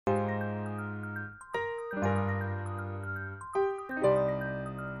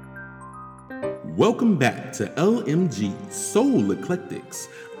Welcome back to LMG Soul Eclectics.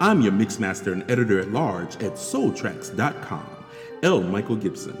 I'm your mixmaster and editor-at-large at soultracks.com, L. Michael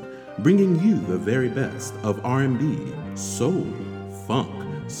Gibson, bringing you the very best of R&B, soul, funk,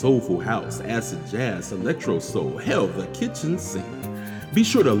 soulful house, acid jazz, electro soul, hell, the kitchen sink. Be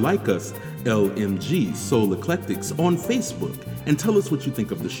sure to like us, LMG Soul Eclectics, on Facebook and tell us what you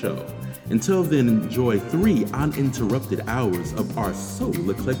think of the show. Until then, enjoy 3 uninterrupted hours of our Soul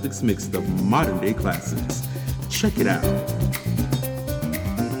Eclectics mix of modern-day classics. Check it out.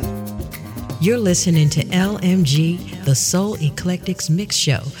 You're listening to LMG, the Soul Eclectics Mix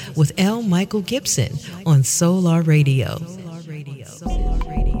Show with L. Michael Gibson on Solar Radio.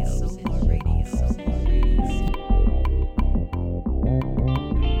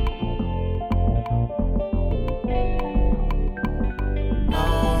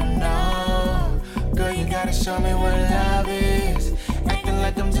 Show me what love is. Acting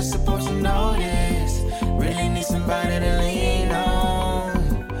like I'm just supposed to know this. Really need somebody to lean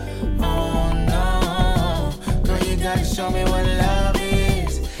on. Oh no, girl, you gotta show me what love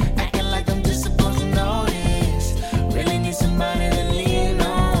is. Acting like I'm just supposed to know this. Really need somebody to lean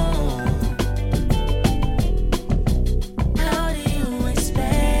on. How do you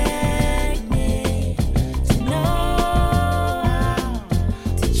expect me to know how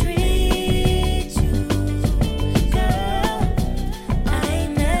to treat you?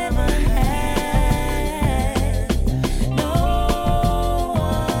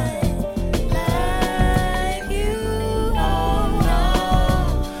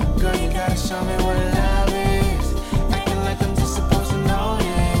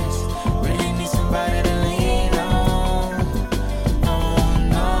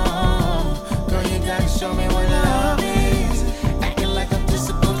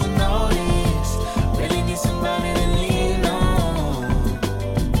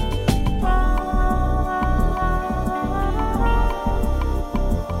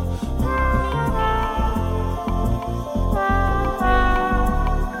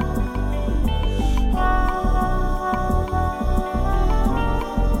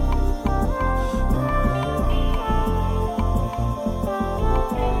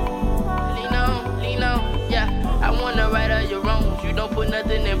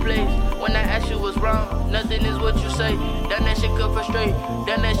 Nothing is what you say. Done that shit could frustrate.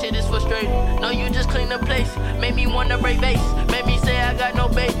 Done that shit is frustrating. No, you just clean the place. Made me wanna break base. Made me say I got no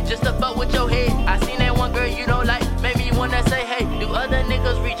bait. Just to fuck with your head. I seen that one girl you don't like. Made me wanna say, hey, do other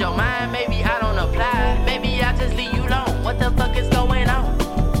niggas read your mind? Maybe I don't apply. Maybe I just leave you alone. What the fuck is going on?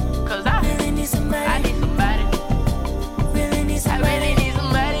 Cause I really need somebody. I need somebody. Really need somebody. I really need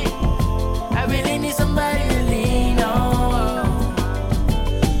somebody. I really need somebody to lean on.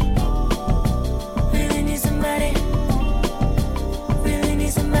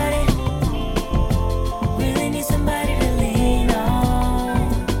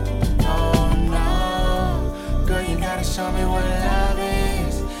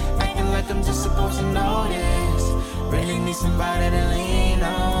 I'm just supposed to know this. Really need somebody to lean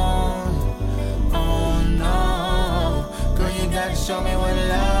on. Oh no, girl, you gotta show me what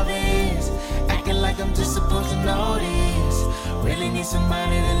love is. Acting like I'm just supposed to know this. Really need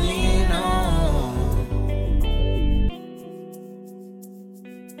somebody to lean on.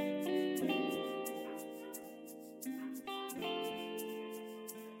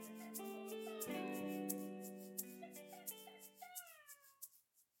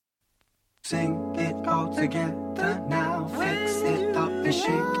 Sing it all together now. Fix it up and shake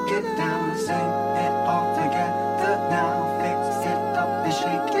it down. Sing it all together now. Fix it up and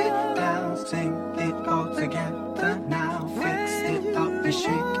shake it down. Sing it all together now. Fix it up and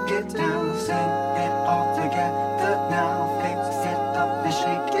shake it down. Sing it all together now. Fix it up and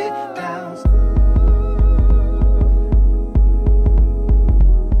shake it down.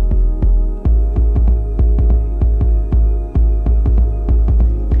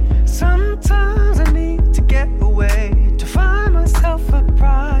 Sometimes I need to get away to find myself a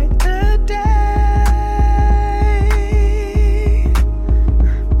brighter day.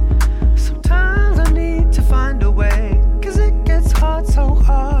 Sometimes I need to find a way, 'cause it gets hard, so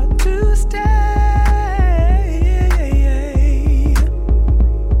hard to stay.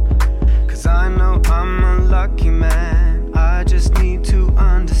 'Cause I know I'm a lucky man. I just need to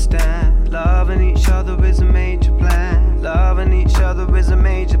understand. Loving each other is a major plan. Loving each other is a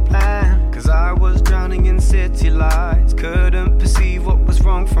major plan. 'Cause I was drowning in city lights. Couldn't perceive what was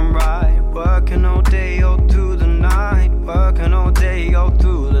wrong from right. Working all day, all through the night. Working all day, all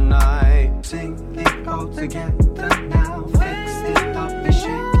through the night. Sing it all together now. Fix it up and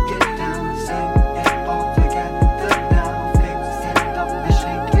shake it down. Sing it all together now. Fix it up and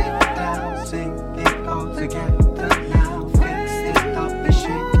shake it down. Sing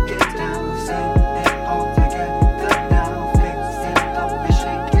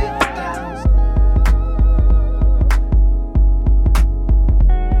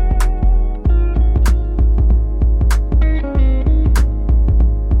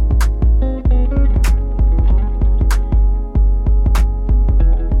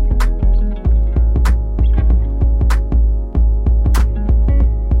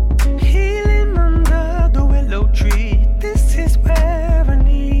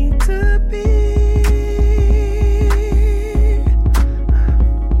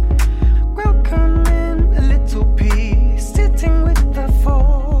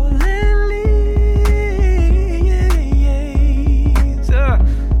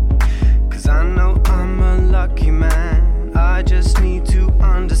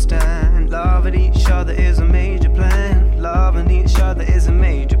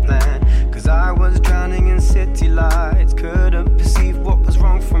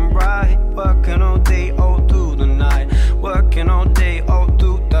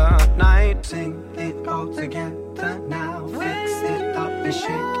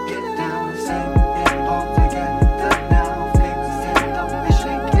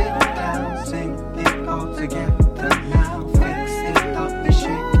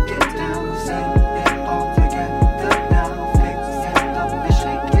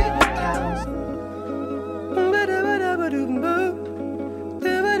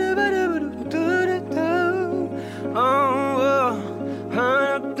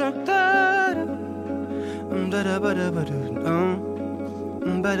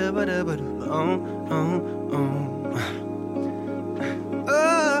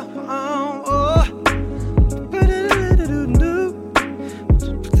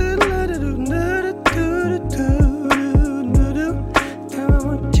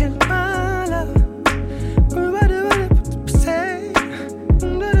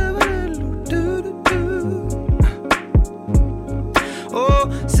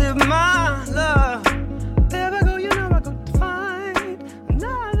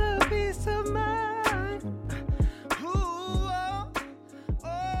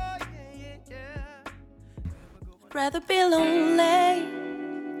Rather be lonely,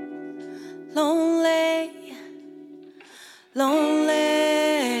 lonely, lonely.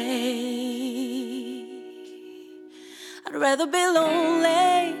 I'd rather be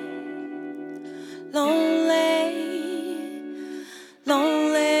lonely, lonely,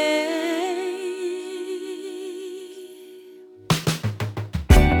 lonely.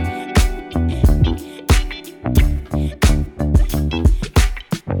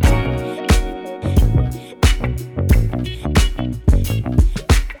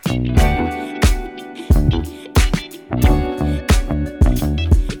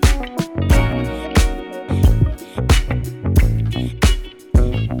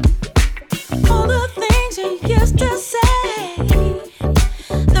 All the things you used to say,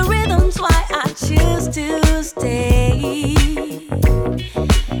 the rhythm's why I choose to stay.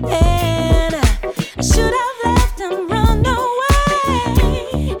 And I should have left and run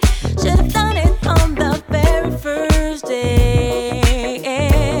away. Should have done it on the very first day.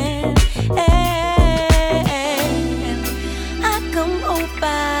 And I come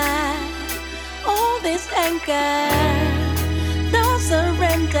over all this anger. Don't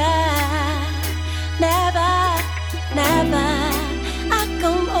surrender. Never, never, I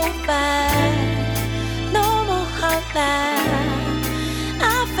come over. No more hotline.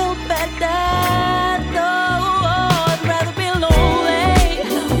 I feel better, though. I'd rather be lonely,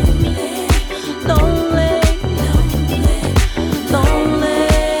 lonely, lonely.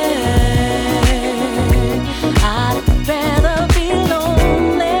 I'd rather be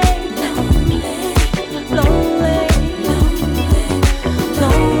lonely, lonely,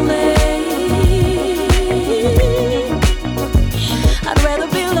 lonely. I'd rather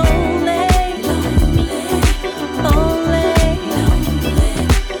be lonely, lonely,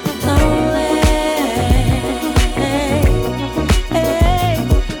 lonely.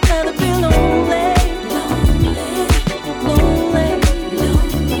 Rather be lonely, lonely,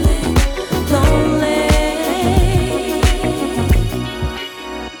 lonely.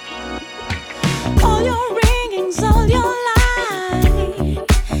 All your ringings, all your lies,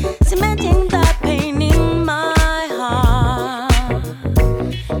 cementing the pain in my heart.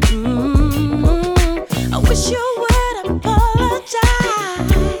 I wish you would apologize,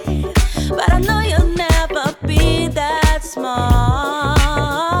 but I know you'll never be that smart.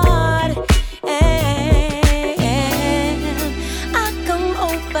 And I come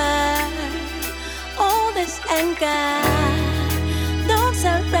over all this anger. Don't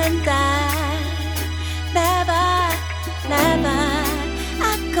surrender. Never, never.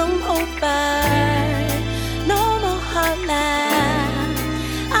 I come over. No more hotline.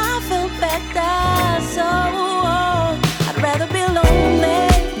 I feel better, so I'd rather be lonely,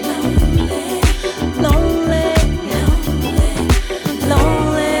 lonely,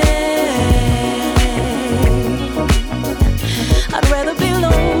 lonely. I'd rather be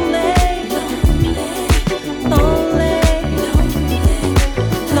lonely, lonely,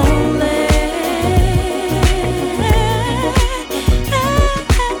 lonely.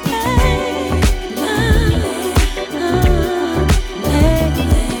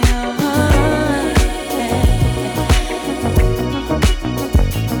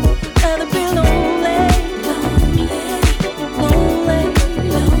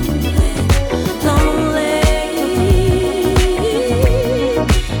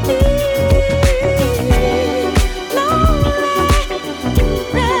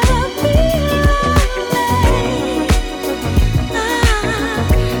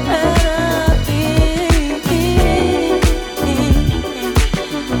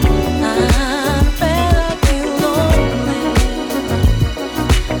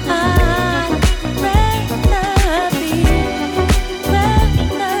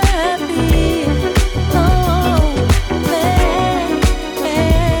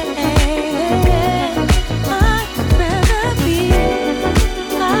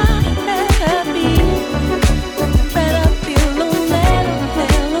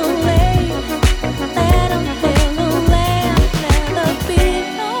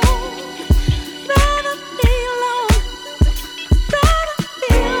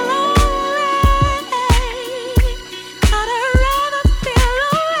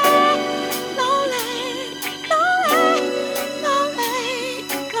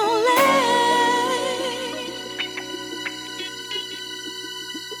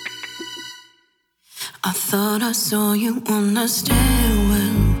 thought I saw you on the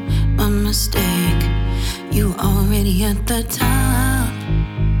stairwell. My mistake, you already at the top.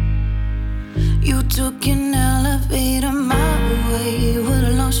 You took an elevator my way.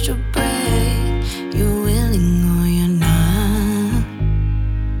 Would've lost your breath. You're willing or you're not.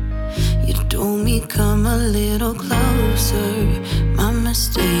 You told me come a little closer. My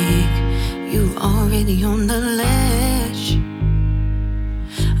mistake, you already on the ledge.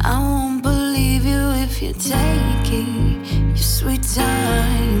 I won't believe you if you're taking your sweet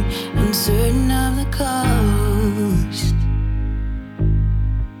time, uncertain of the coast.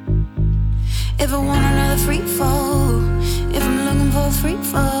 If I want another free fall, if I'm looking for a free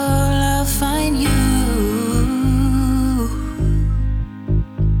fall, I'll find you.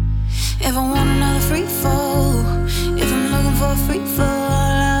 If I want another free fall, if I'm looking for a free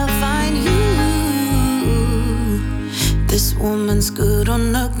fall, I'll find you. This woman's good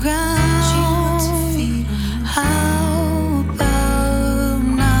on the ground. She wants to feed on the How about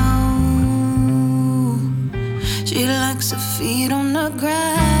now? She likes her feet on the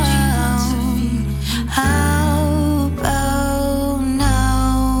ground. How about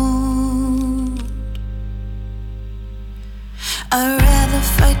now? I'd rather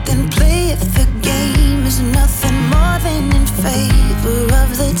fight than play if the game is nothing more than in favor of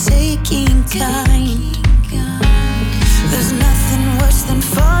the taking kind. There's nothing worse than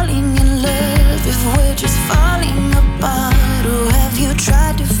falling in love if we're just falling apart. Or have you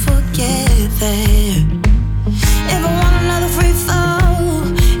tried to forget that? If I want another free fall,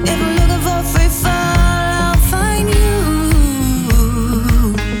 if I'm looking for a free fall, I'll find you.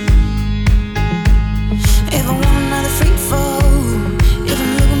 If I want another free fall, if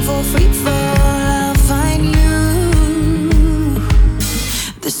I'm looking for a free fall, I'll find you.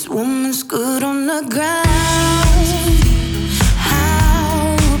 This woman's good on the ground.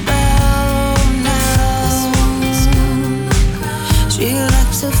 How about now? She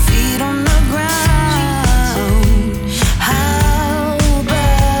likes her feet on the ground. How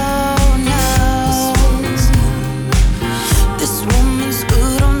about now? This woman's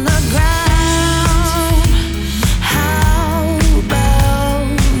good on the ground. How about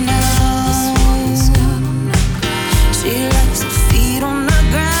now? She likes her feet on the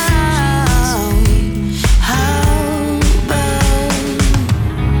ground. How about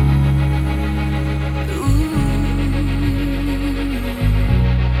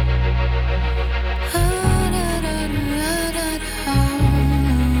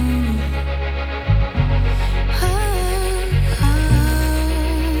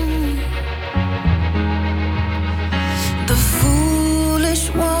the foolish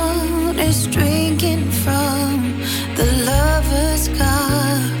one is drinking from the lover's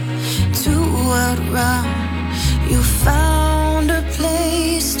cup to outrun. You found a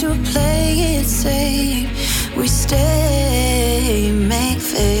place to play it safe. We stay, make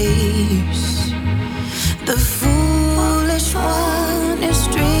face. The foolish one is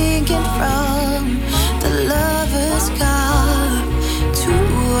drinking from the lover's cup to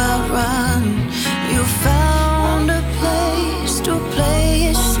outrun. You found a place to play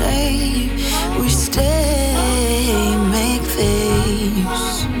it safe. We stay, make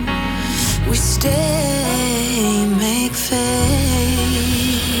face. We stay, make face.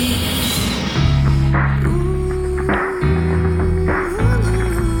 Ooh.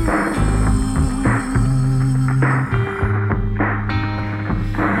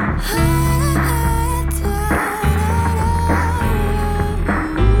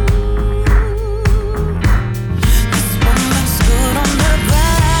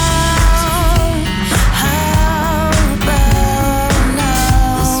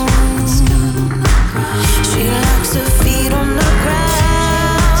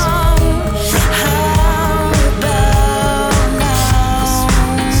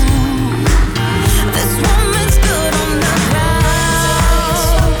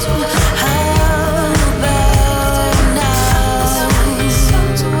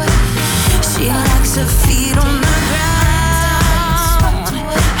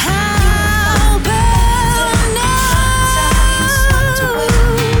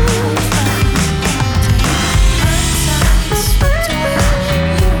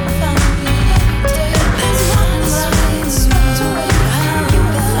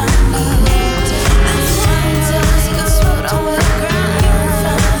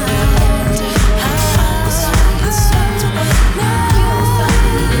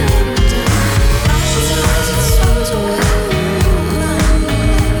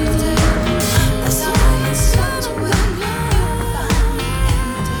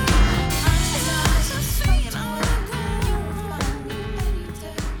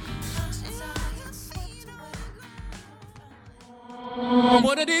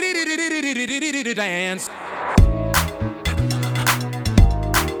 dance.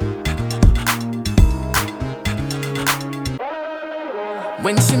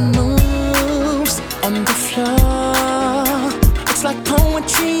 When she moves on the floor, it's like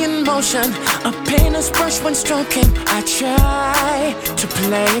poetry in motion, a painter's brush when stroking. I try to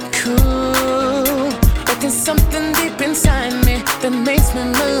play it cool, but there's something deep inside me that makes me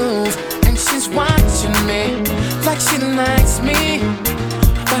move. And she's watching me like she likes me,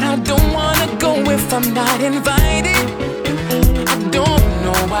 but I don't wanna go if I'm not invited. I don't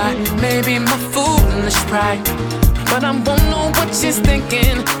know why, maybe my foolish pride, but I won't know what she's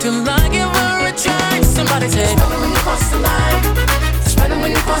thinking till I give her a try. Somebody say, it's better when you cross the line. It's better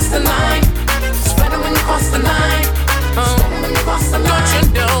when you cross the line. It's better when you cross the line. It's better when you cross the line. Don't you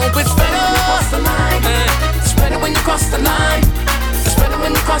know it's better when you cross the line? It's better when you cross the line. It's better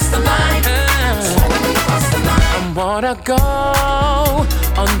when you cross the line. It's better when you cross the line. I wanna go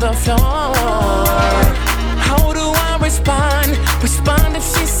on the floor. How do I respond? Respond if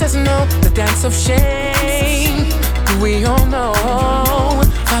she says no. The dance of shame, we all know,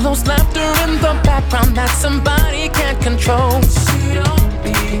 follows laughter in the background that somebody can't control. She don't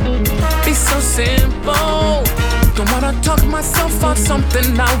be so simple. Don't wanna talk myself off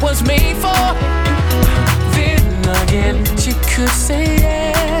something I was made for. Then again, she could say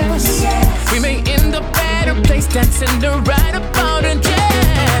yes. We may end up at a place dancing the right about a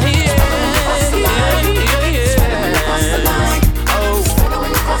jazz. Yeah.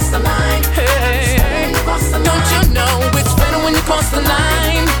 The line. Hey, don't you know it's better when you cross the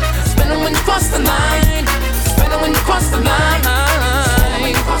line? It's better when you cross the line. It's better when you cross the line.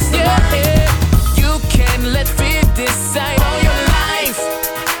 Yeah, you can't let fear decide all your life.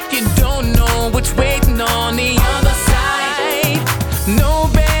 You don't know what's waiting on the other side. No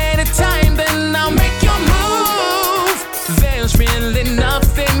better time than I'll make your move. There's really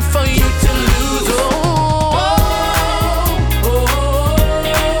nothing for you to lose. Oh.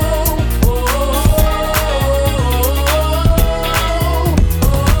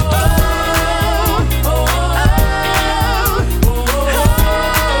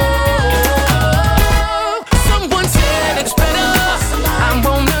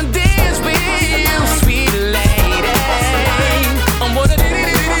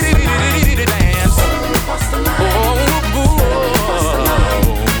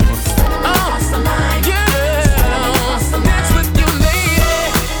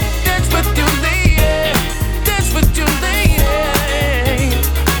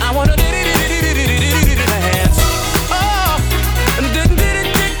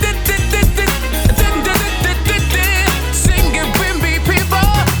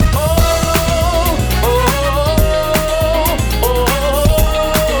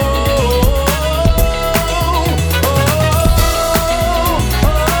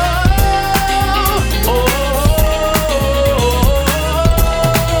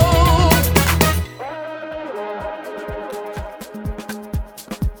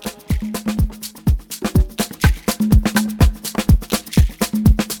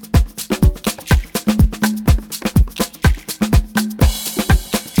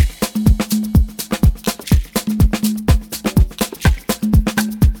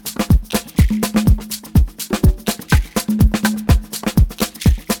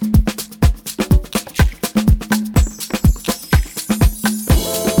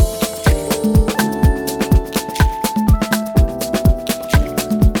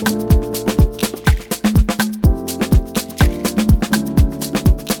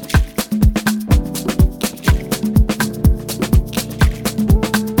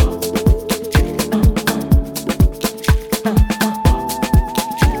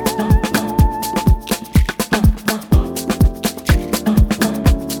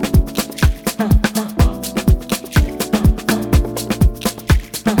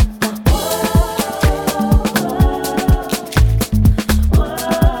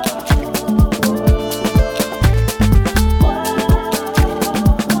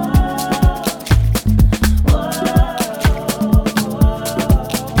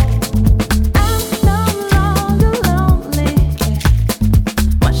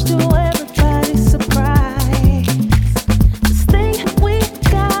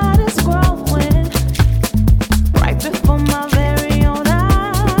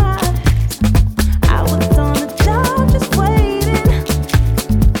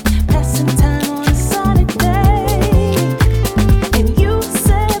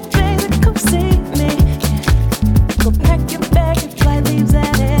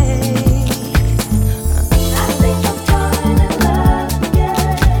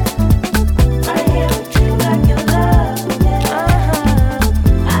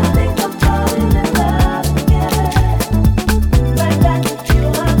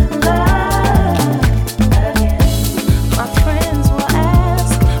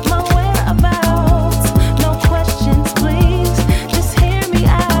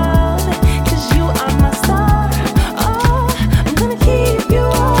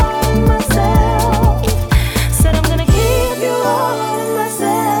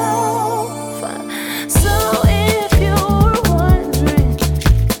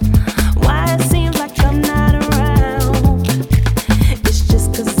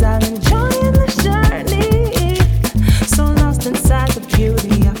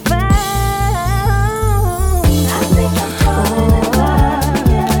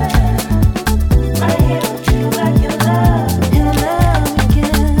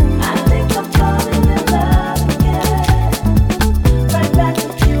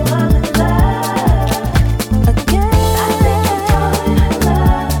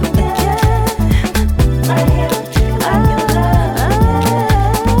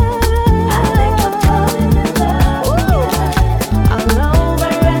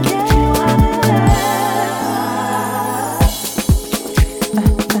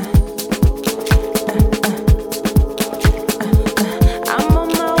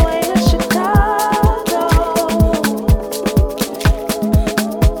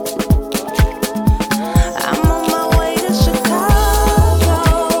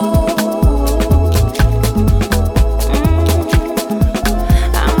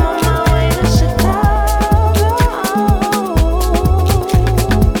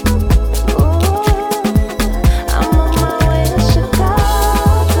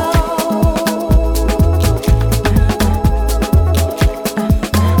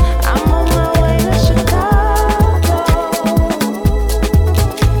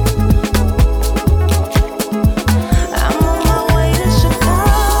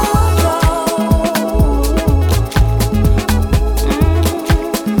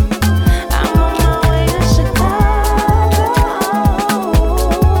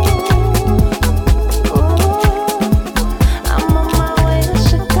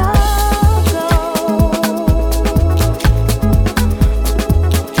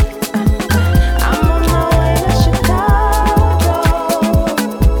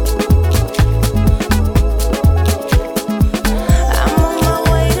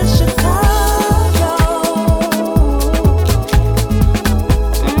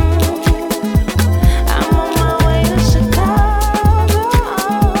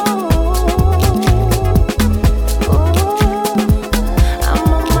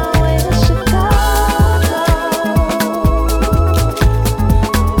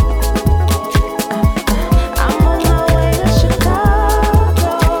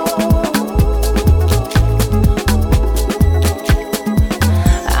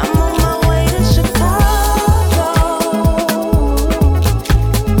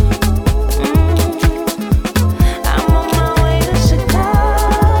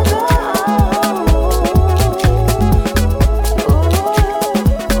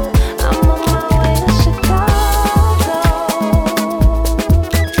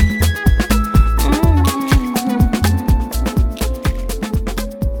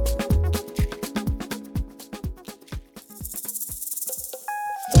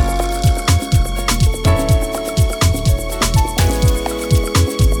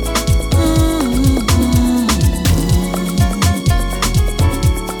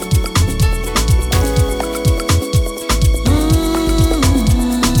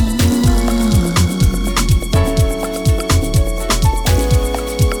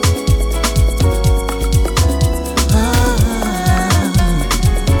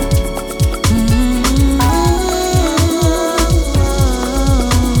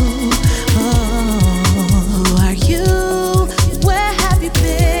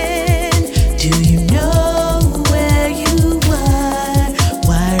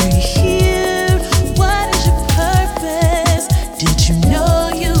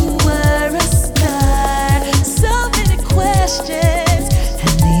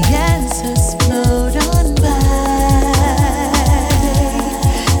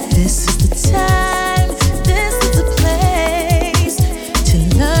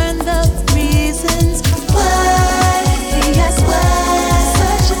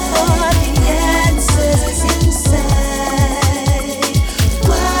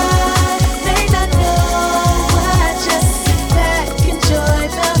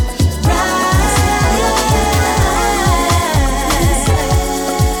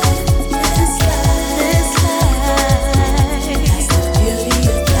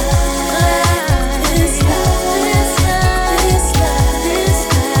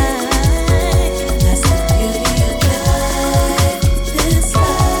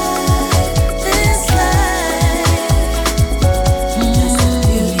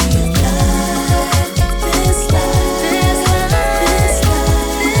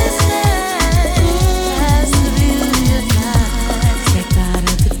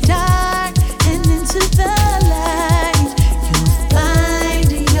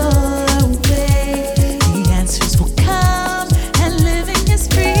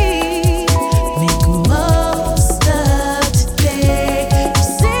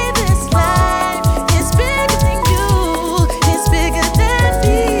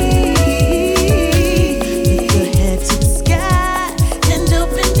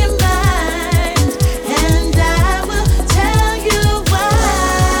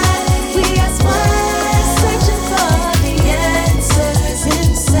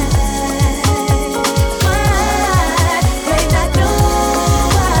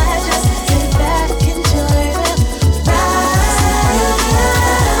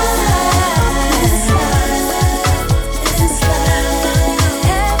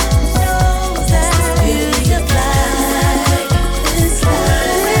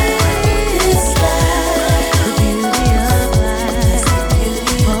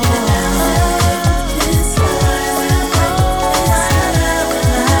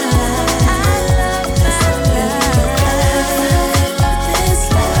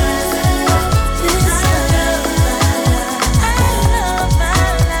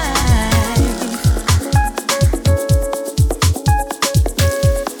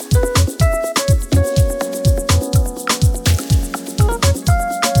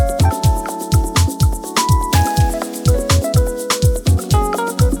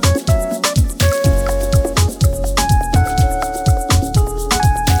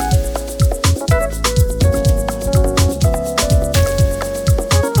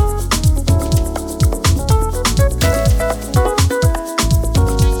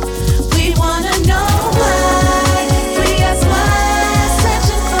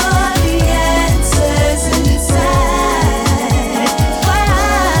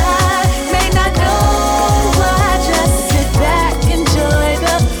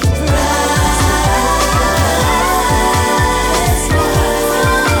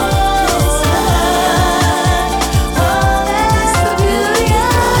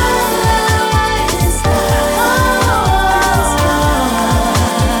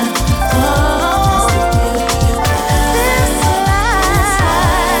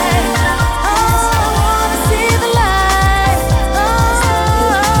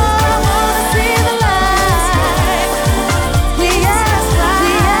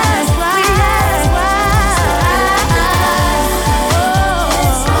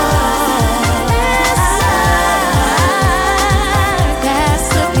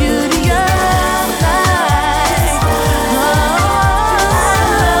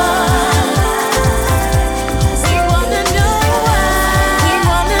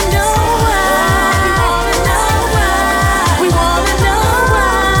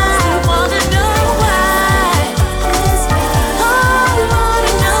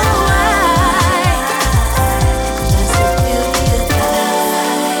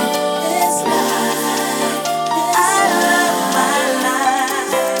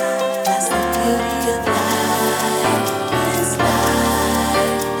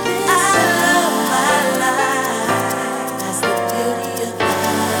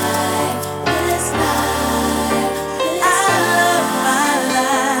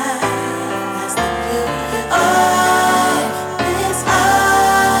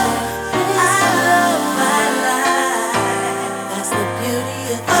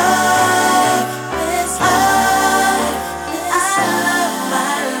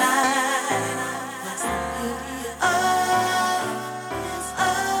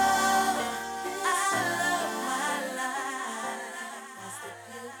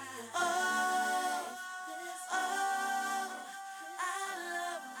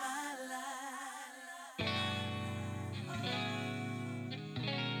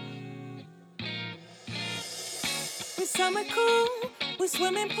 summer cool, we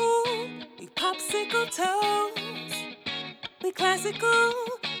swimming pool, we popsicle toes. We classical,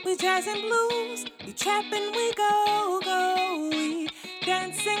 we jazz and blues, we trap and we go. We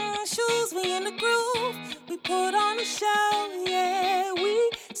dancing shoes, we in the groove, we put on a show, yeah. We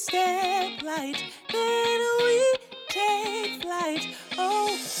step light, then we take flight.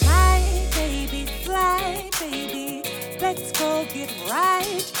 Oh, fly, baby, fly, baby. Let's go get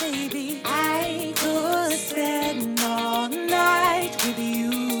right, baby. I could spend all night with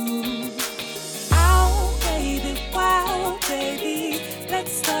you. Oh, baby, wow, baby.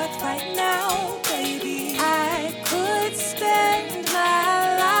 Let's start right now, baby. I could spend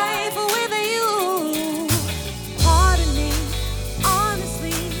my life with you. Pardon me,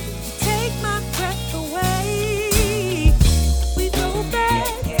 honestly, take my breath away. We go back,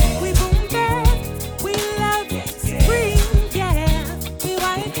 we boom back, we love spring, yeah. We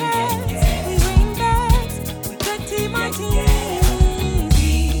white hats, we ring bags, we good tea martinis.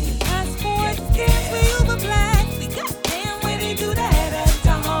 Passport stamps, we Uber black, we goddamn when they do that at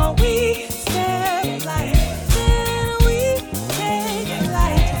dawn. We step light, then we take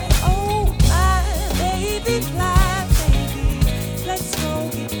flight. Oh, my baby, fly, baby. Let's go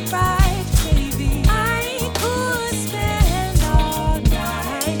get right, baby. I could spend all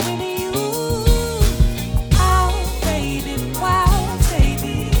night with you. Oh, baby, wow,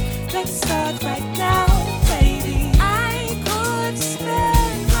 baby. Let's start right now, baby. I could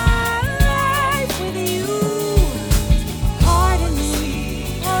spend my life with you. Pardon me,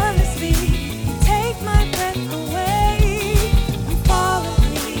 honestly, you take my breath away. You follow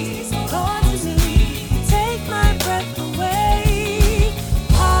me, so on to me. You take my breath away.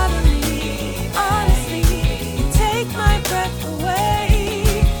 Pardon me, honestly, you take my breath away.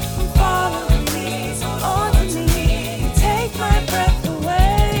 You follow me, so on to me. You take my breath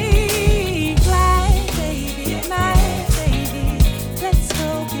away. Fly, baby, my baby. Let's go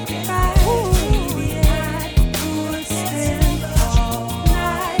get right, baby. I could spend all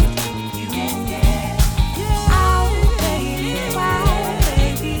night with you. Oh, baby, why,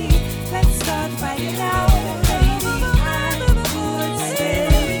 baby? Let's start right now, baby. I could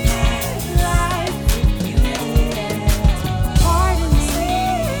spend my life with you. Pardon me,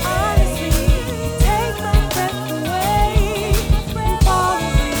 honestly, take my breath away. You follow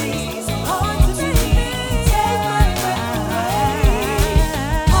me, so on to me. Take my breath away.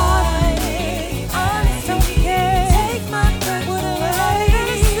 Pardon me, honestly, take my breath away.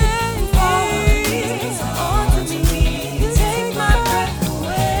 You follow me, so on to me. Take my breath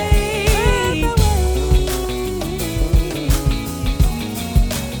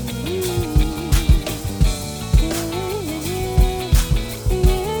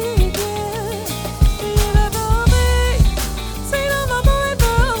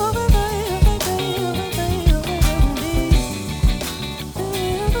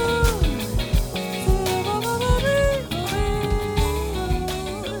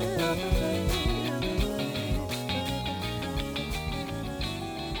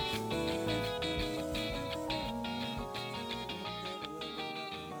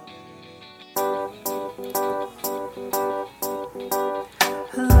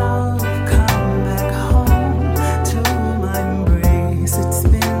Love, come back home to my embrace. It's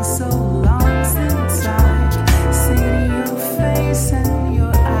been so long since I've seen your face and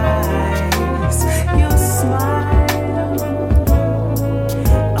your eyes, your smile.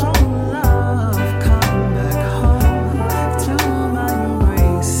 Oh, love, come back home to my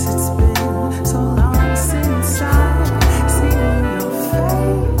embrace. It's been so long since I've seen your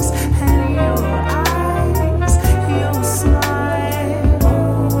face and your eyes, your smile.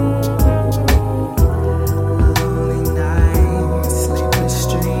 Lonely nights, sleepless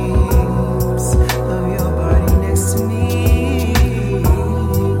dreams.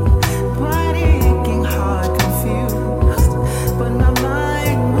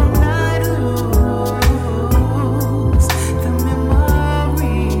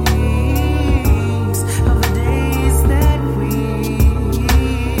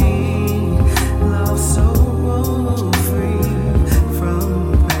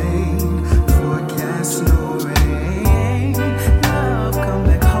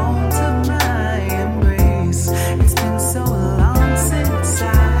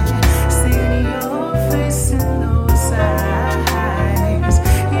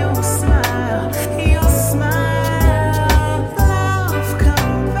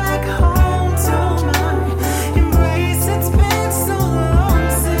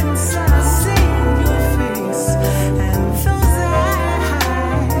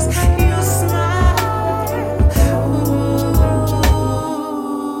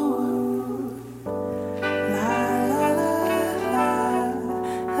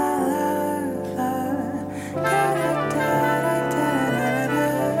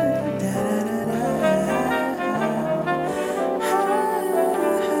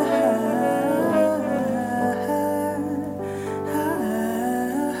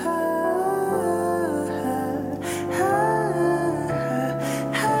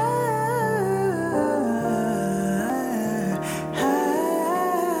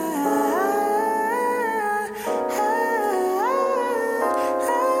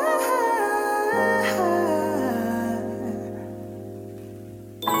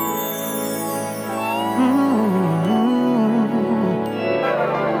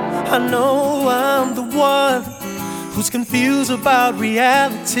 I know I'm the one who's confused about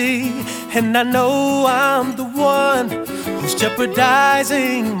reality, and I know I'm the one who's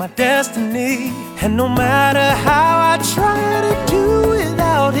jeopardizing my destiny. And no matter how I try to do it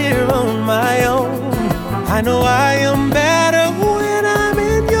out here on my own, I know I am better when I'm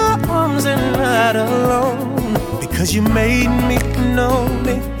in your arms and not alone. Because you made me, know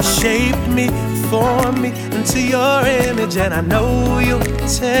me, shaped me, formed me into your image, and I know you'll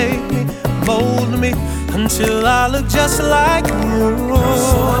take me, mold me until I look just like you.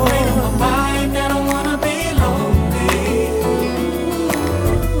 So I made up my mind that I wanna be lonely,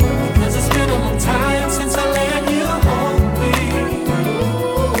 because it's been a long time since I let you hold me.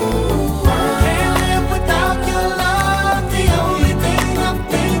 Can't live without your love. The only thing I'm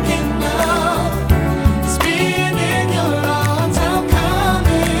thinking of is being in your arms. I'm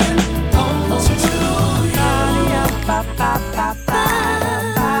coming home to you.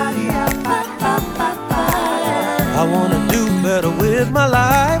 I wanna do better with my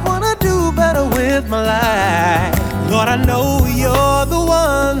life, wanna do better with my life. Lord, I know you're the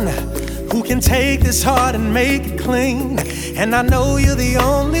one who can take this heart and make it clean. And I know you're the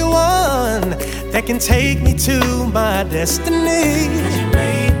only one that can take me to my destiny. 'Cause you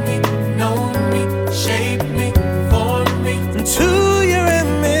made me, know me, shape me, form me into your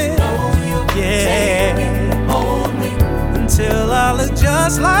image. Yeah, hold me until I look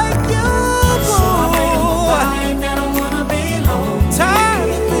just like you. So I made up my mind that I wanna be alone. Tired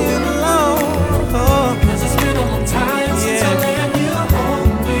of being alone. Oh, 'cause it's been a long time since I let you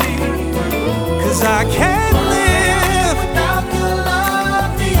hold me. 'Cause I can't live without your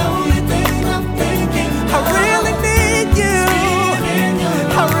love. The only thing I'm thinking of. I really need you.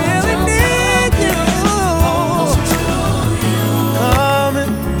 I really need you.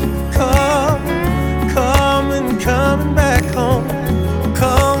 Coming, coming back home.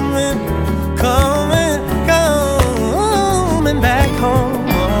 Coming back home.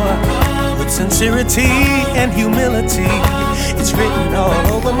 With sincerity and humility, it's written all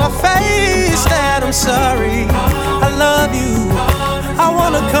over my face that I'm sorry. I love you. I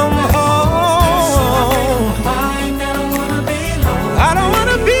wanna come home. I don't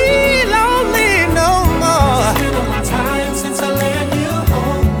wanna be lonely no more. It's been a long time since I let you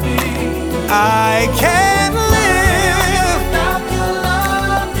hold me. I can't live without your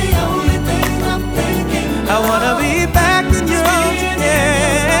love. The only thing I'm thinking of. I wanna be back in your arms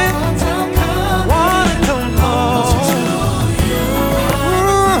again. Wanna come home.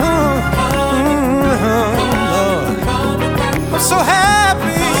 Lord, I'm so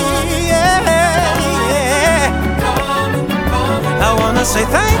happy. Yeah. I wanna say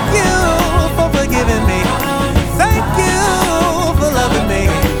thank you for forgiving me. Thank you for loving me.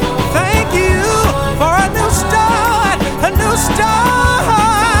 Thank you for a new start, a new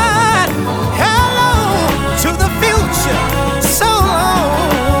start. Hello to the future, so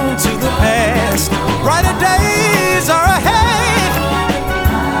long to the past. Brighter days are ahead.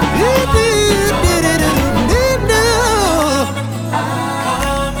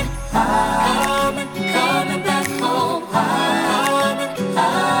 Coming back home.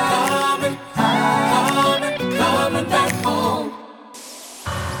 Coming back home.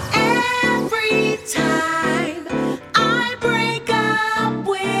 Every time I break up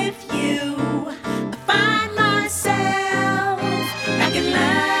with you, I find myself back in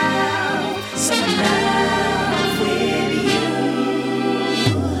love, so in love with you.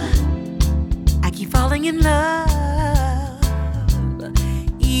 I keep falling in love,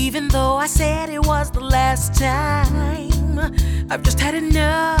 even though I said it was the last time. I've just had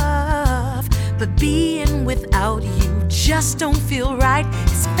enough, but being without you just don't feel right.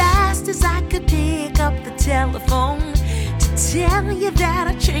 As fast as I could pick up the telephone to tell you that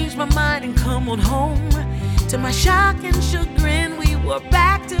I changed my mind and come on home, to my shock and chagrin, we were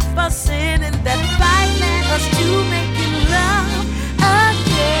back to fussing, and that fight led us to making love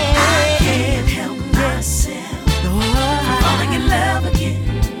again. I can't help myself. I'm falling in love again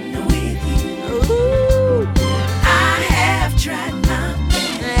with you. Ooh. I have tried my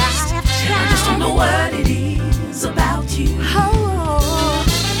best. I just don't know what it is about you. Oh,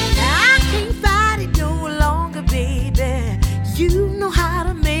 I can't fight it no longer, baby. You know how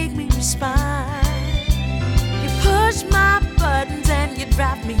to make me respond. You push my buttons and you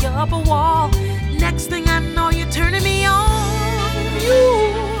drive me up a wall. Next thing I know, you're turning me on. You,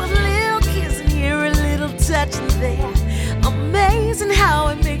 a little kiss here, a little touch there. Amazing how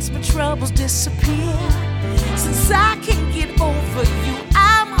it makes my troubles disappear. Since I can't get over you,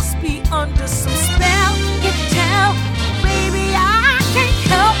 I must be under some spell. You can tell, baby, I can't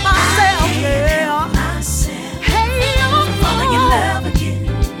help myself. Hey, I'm falling in love again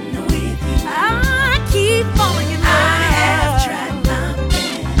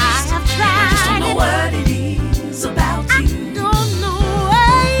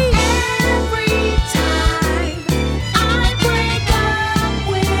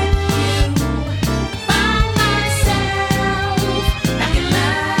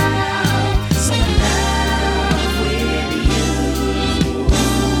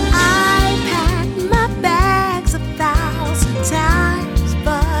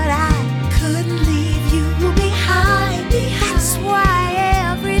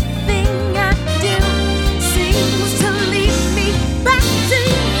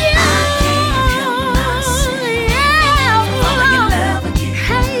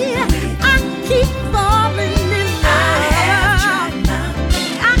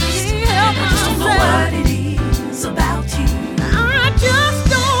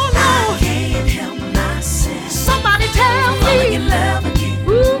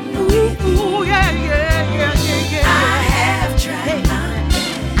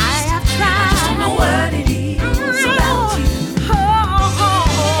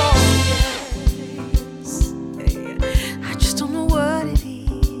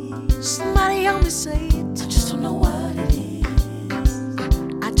say it. I just don't know what it is.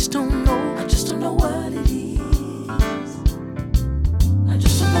 I just don't know. I just don't know what it is. I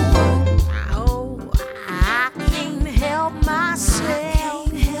just don't know what. Oh, I can't help myself. I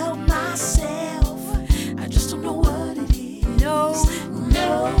can't help myself. I just don't know what it is. No,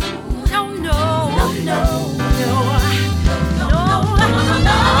 no, no, no, no, no, no, no, no, no,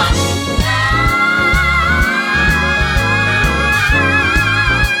 no.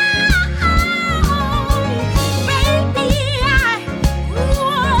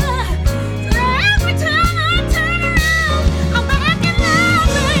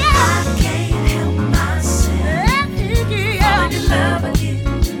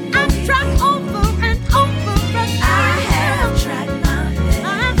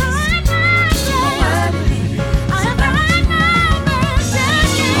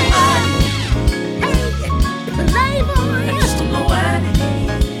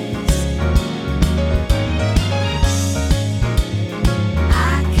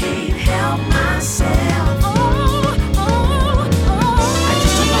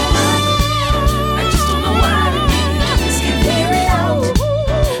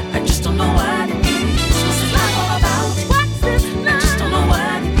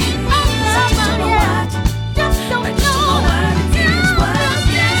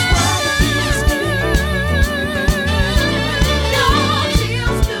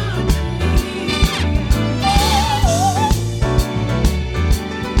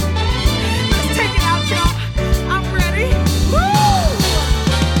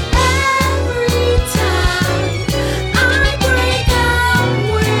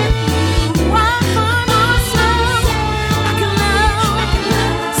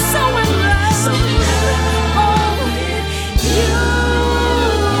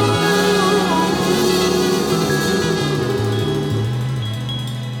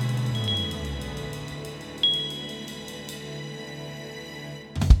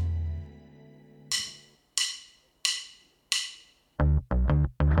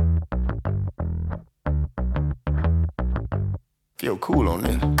 Feel cool on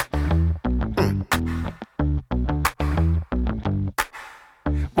this.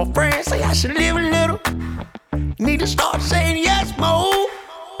 My friends say I should live a little. Need to start saying yes more.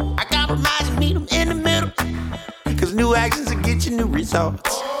 I compromise and meet them in the middle. Cause new actions will get you new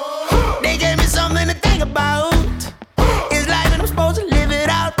results. They gave me something to think about. It's life and I'm supposed to live it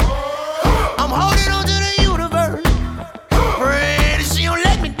out. I'm holding on to the universe. Pray that she don't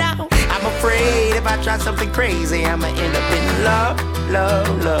let me down. I'm afraid if I try something crazy, I'ma end up in love,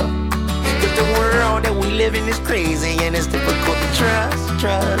 love, love. Cause the world that we live in is crazy and it's difficult to trust,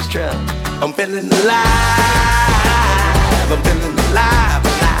 trust, trust. I'm feeling alive. I'm feeling alive,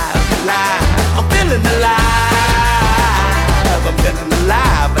 alive, alive. I'm feeling alive. I'm feeling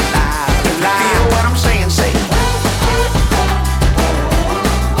alive, alive, alive. Feel what I'm saying, say.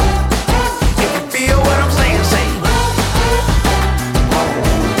 If you feel what I'm saying, say.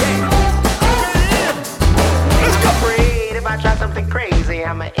 Let's go. Afraid if I try something crazy,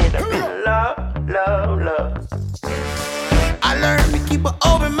 I'ma end up in love, love, love. I learned to keep an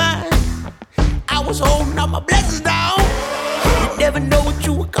open mind. I was holding all my blessings down. You never know what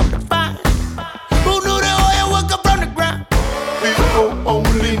you will come to find. Who knew the oil would come from the ground? People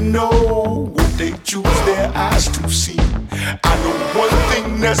only know what they choose their eyes to see. I know one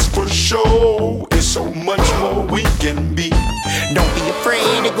thing that's for sure, there's so much more we can be. Don't be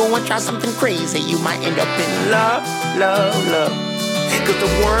afraid to go and try something crazy. You might end up in love, love, love. Cause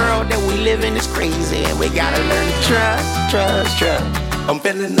the world that we live in is crazy and we gotta learn to trust, trust, trust. I'm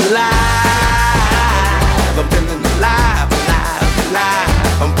feeling alive. I'm feeling alive, alive, alive.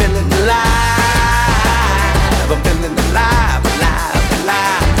 I'm feeling alive. I'm feeling alive, alive,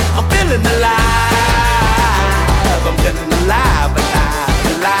 alive. I'm feeling alive. I'm feeling alive,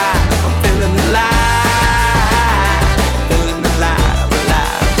 alive, alive. I'm feeling alive. Feeling alive,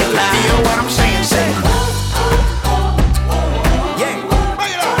 alive, alive. Feel what I'm saying, say.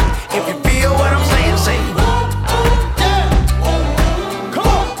 Yeah. If you feel what I'm saying, say. Yeah. Come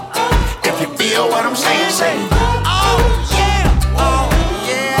on. If you feel what I'm saying, say. Oh yeah, oh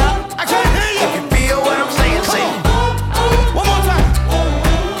yeah. I can't hear you. If you feel what I'm saying, say. One more time.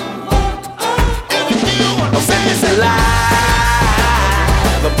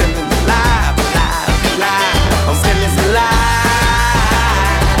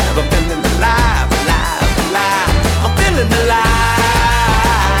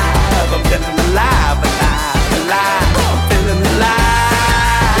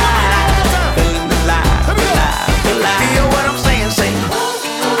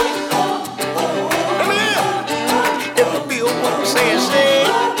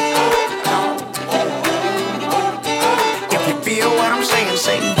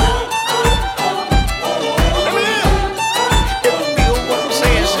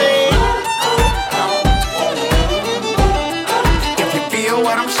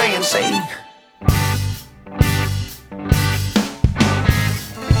 I'm saying, say.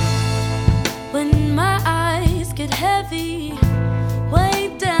 When my eyes get heavy,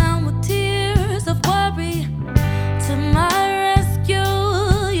 weighed down with tears of worry, to my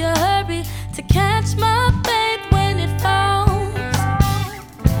rescue you hurry to catch my faith when it falls.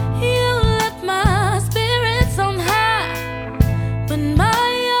 You lift my spirits on high when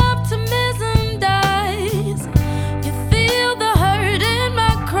my optimism dies. You feel the hurt in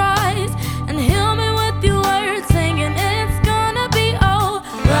my cries and heal me with your words, singing it's gonna be alright.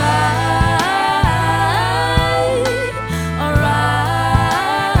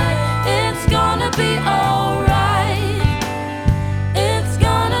 It's gonna be alright. It's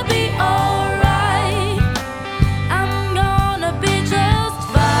gonna be alright. I'm gonna be just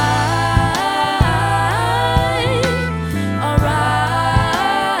fine.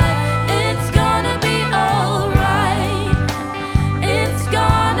 Alright. It's gonna be alright. It's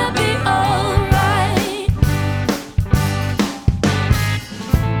gonna be alright.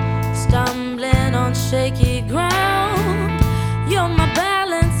 Stumbling on shaky ground, you're my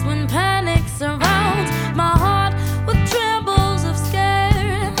balance when panic surrounds my heart with trembles of scare.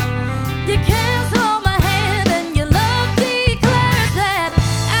 You can't hold my hand and your love declares that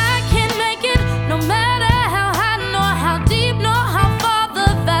I can make it no matter how high nor how deep nor how far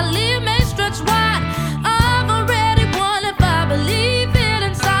the valley may stretch wide. I've already won if I believe it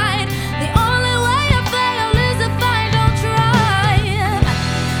inside. The only way I fail is if I don't try.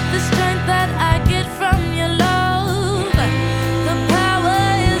 The strength that I get from your love, the power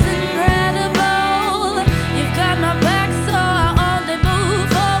is incredible. You've got my back, so I only move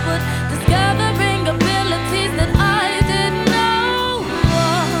forward, discovering abilities that I didn't know.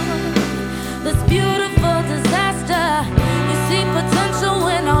 This beautiful disaster, you see potential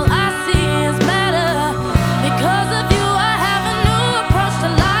when all I see is matter. Because of you, I have a new approach to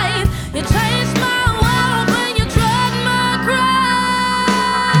life. You changed my world when you tried my cries.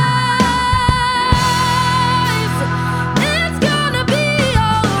 It's gonna be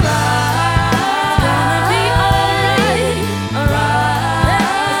alright. It's gonna be alright.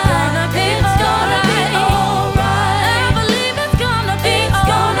 It's gonna be alright. I believe it's gonna be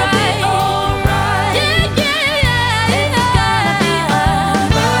alright. Yeah, yeah, it's gonna be alright.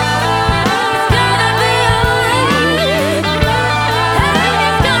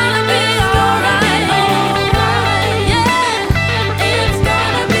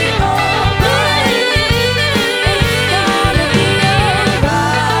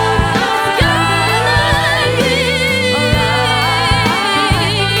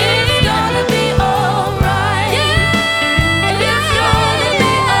 gonna be alright. It's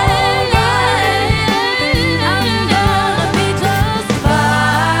gonna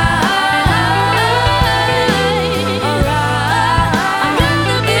be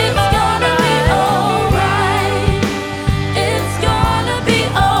alright. Yeah, it's gonna be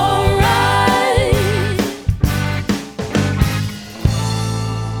alright.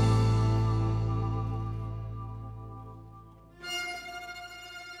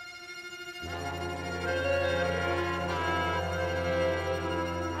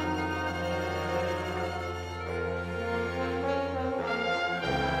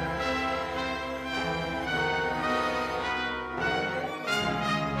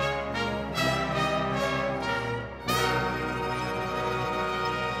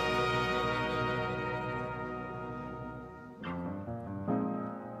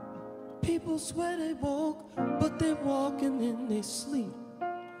 People swear they walk, but they're walking in their sleep.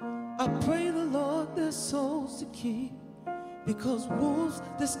 I pray the Lord their souls to keep, because wolves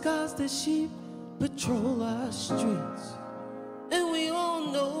disguised as sheep patrol our streets. And we all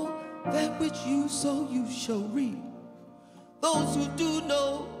know that which you sow you shall reap. Those who do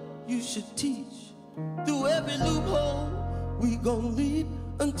know you should teach. Through every loophole we gon' leap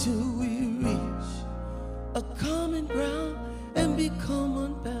until we reach a common ground and become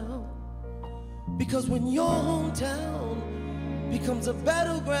unbound. Because when your hometown becomes a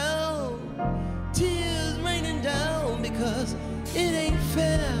battleground, tears raining down because it ain't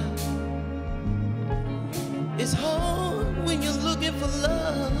fair. It's hard when you're looking for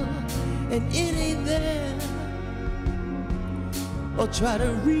love and it ain't there. Or try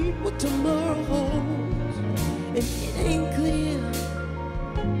to read what tomorrow holds and it ain't clear.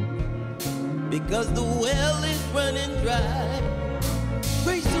 Because the well is running dry,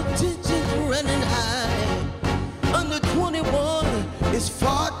 racial tensions running high. Under 21 is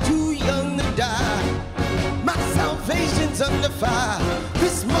far too young to die. My salvation's under fire.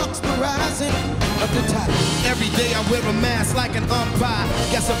 This marks the rising up the top. Every day I wear a mask like an umpire.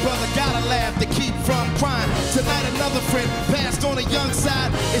 Guess a brother gotta laugh to keep from crying. Tonight another friend passed on a young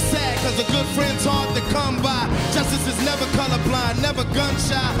side. It's sad cause a good friend's hard to come by. Justice is never colorblind, never gun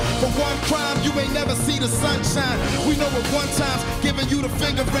shy. For one crime you ain't never see the sunshine. We know at one time's giving you the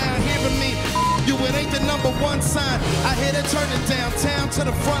finger round. Hearing me, you it ain't the number one sign. I hear they turn it downtown to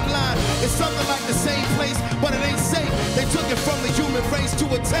the front line. It's something like the same place, but it ain't safe. They took it from the human race to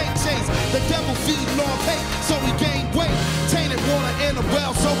a tank chase. The devil feeding off hate, so we gain weight. Tainted water in a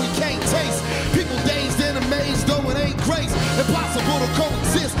well, so we can't taste. People dazed and amazed, though it ain't grace. Impossible to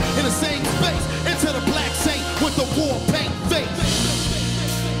coexist in the same space. Into the black saint with the war paint face.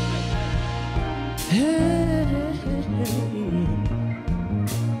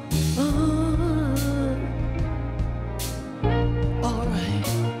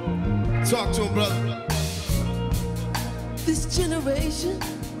 Talk to him, brother. This generation,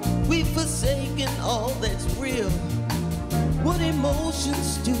 we've forsaken all that's real. What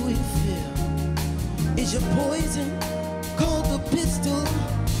emotions do we feel? Is your poison called the pistol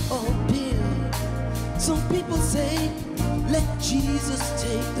or pill? Some people say, let Jesus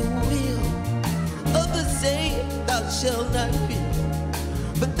take the wheel. Others say, thou shalt not kill.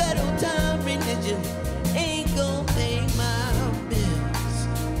 But that old time religion ain't gonna pay my bills.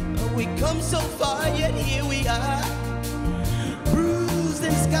 We come so far, yet here we are, bruised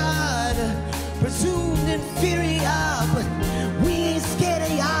and scarred, presumed inferior, but we ain't scared of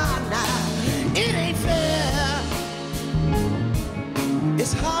y'all now. It ain't fair.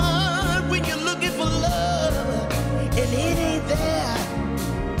 It's hard when you're looking for love and it ain't there.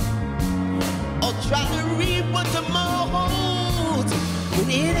 Or try to read what tomorrow holds when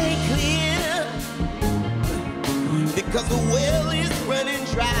it ain't clear. Because the well is running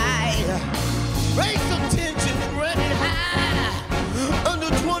dry. Racial tension running high. Under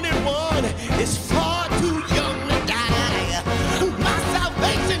 21 is far too young to die. My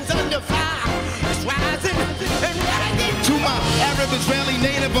salvation's under fire. It's rising and rising. To my Arab, Israeli,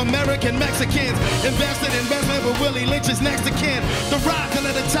 Native American, Mexicans, invested in investment with Willie Lynch's next of kin. The rising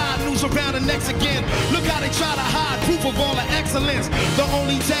of the tide, news around the necks again. Look how they try to hide proof of all the excellence. The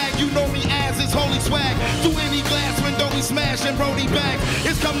only tag you know me as is holy swag. Through any glass window we smash and Brody back.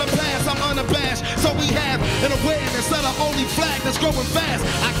 It's come to pass, I'm unabashed. So we have an awareness of the only flag that's growing fast.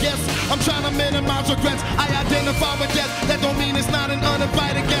 I guess I'm trying to minimize regrets. I identify with death. That don't mean it's not an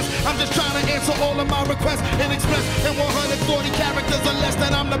uninvited guest. I'm just trying to answer all of my requests and express in 140 characters or less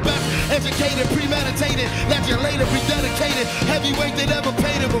that I'm the best. Educated, premeditated, legislated, rededicated. Heavyweight that ever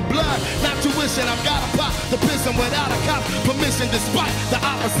paid it with blood. Not tuition, I've got a pop to piss him without a cop's permission despite the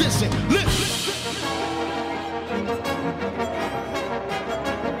opposition. Listen.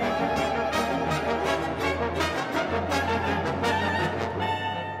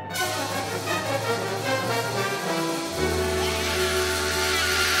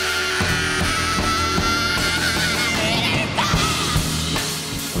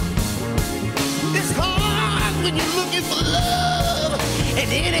 When you're looking for love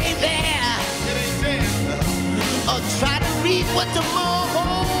and it ain't there, or try to read what tomorrow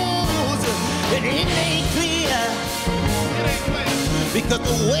holds and it ain't clear, because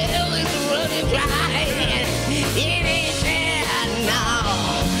the well is running dry. It ain't there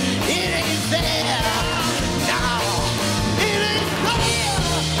now. It ain't there now. It ain't there.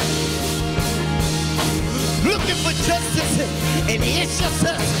 Looking for justice and it's just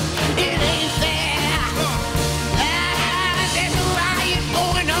us. It ain't there.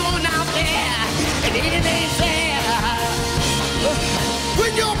 Going on out there, and it ain't there.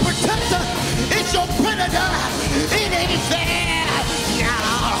 When your protector is your predator, it ain't there. No,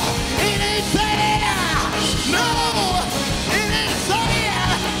 it ain't there. No, it ain't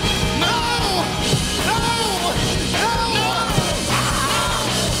there. No, no, no.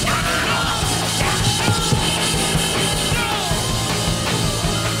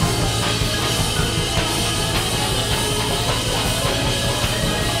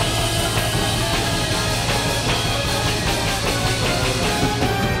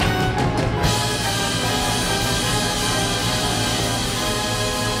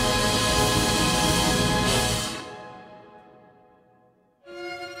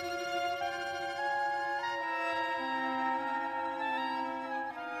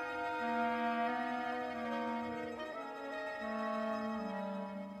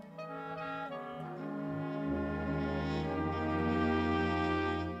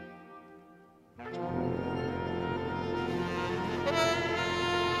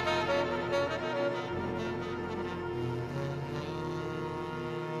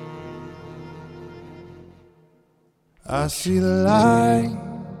 I see the light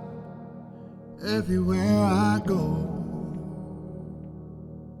Everywhere I go,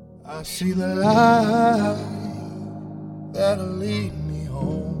 I see the light that'll lead me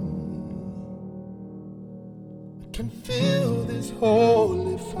home. I can feel this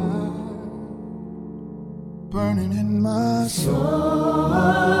holy fire burning in my soul,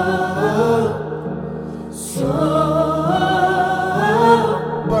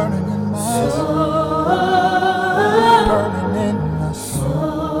 burning in my soul, burning in my soul.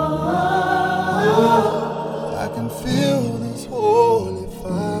 I can feel this holy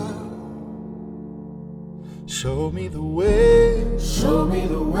fire. Show me the way, show me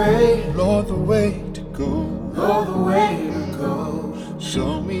the way, Lord, the way to go, Lord, the way to go.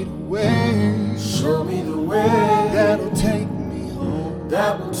 Show me the way, show me the way that'll take me home,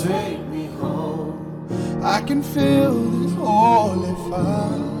 that will take me home. I can feel this holy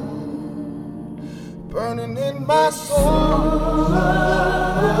fire burning in my soul,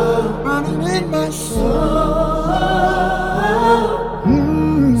 burning in my soul,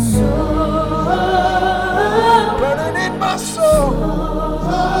 burning in my soul.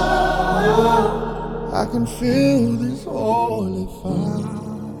 I can feel this holy fire.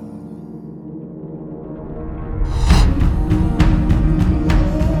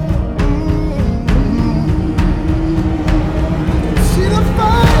 See the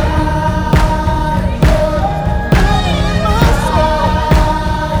fire burning in my soul,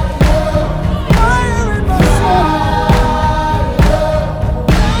 fire in my soul.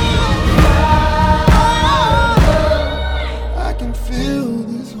 I can feel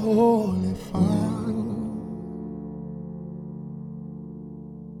this holy fire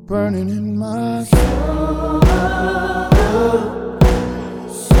burning in my soul,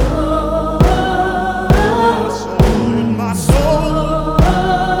 in my soul,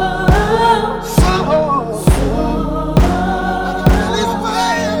 soul. I can feel this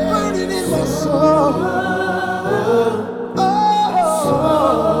fire burning in my soul.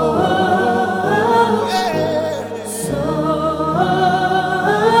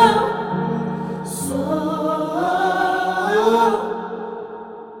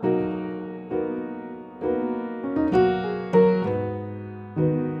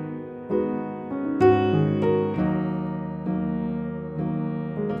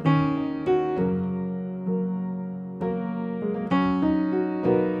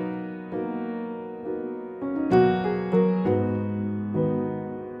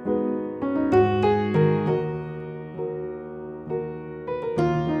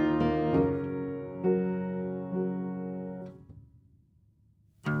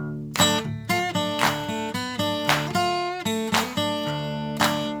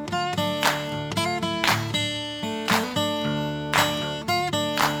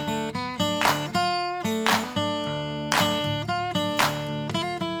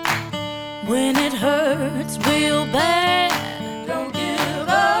 When it hurts real bad, don't give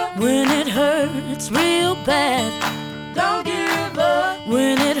up. When it hurts real bad, don't give up.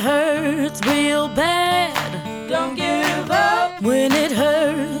 When it hurts real bad, don't give up. When it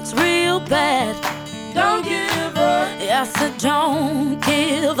hurts real bad, don't give up. I said don't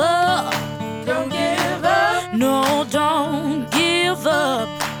give up. Don't give up. No, don't give up.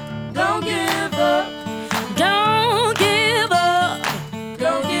 Don't give up. Don't give up.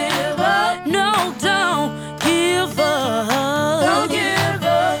 Don't give up. No, don't give up. Don't give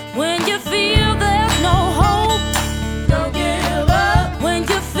up. When you feel there's no hope, don't give up. When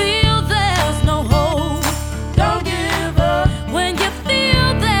you feel there's no hope, don't give up. When you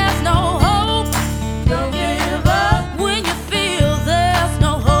feel there's no hope, don't give up. When you feel there's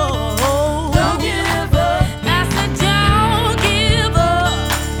no hope,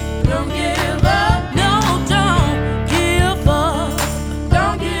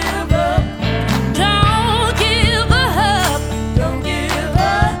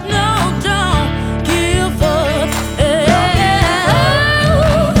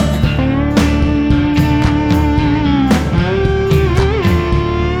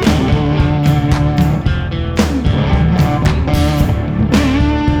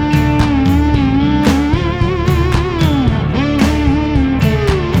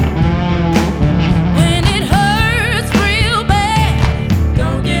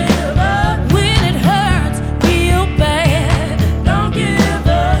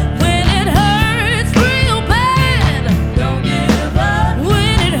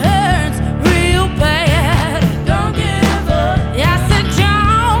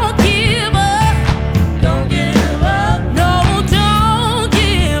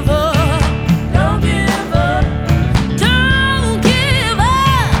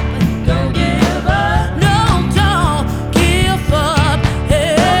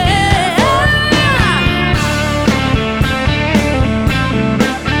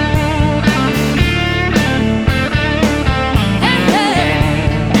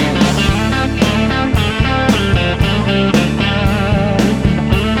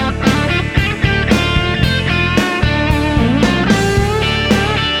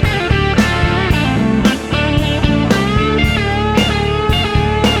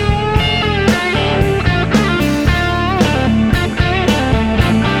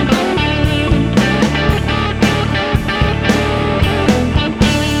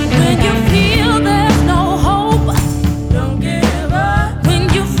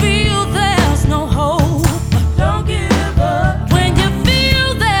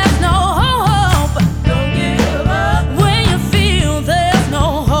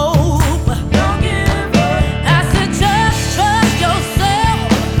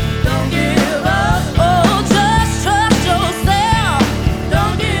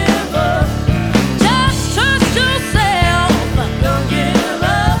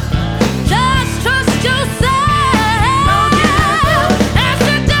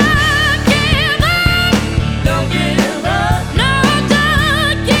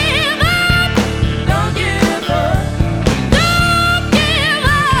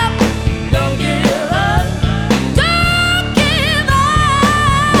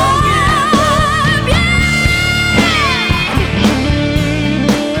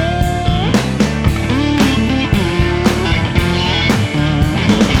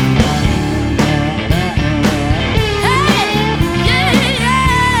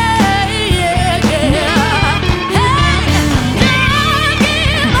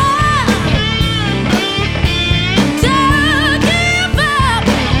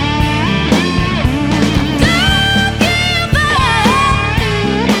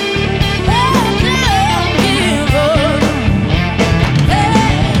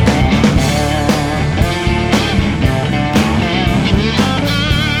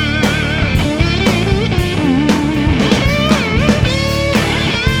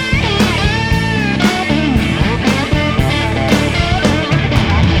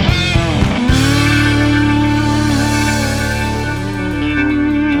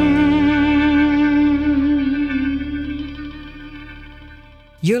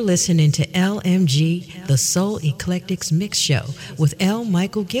 You're listening to LMG, the Soul Eclectics Mix Show with L.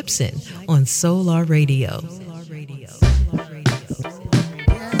 Michael Gibson on Solar Radio.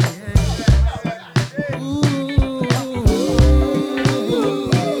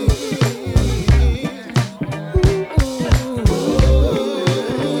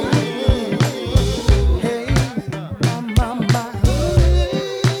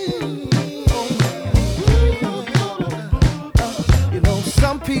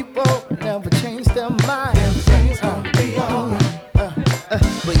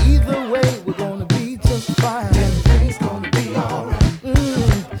 But either way, we're gonna be just fine. Everything's gonna be alright.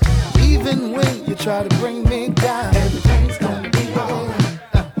 Even when you try to bring me down, everything's gonna be alright.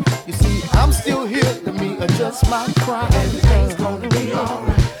 You see, I'm still here. Let me adjust my crime. Everything's gonna be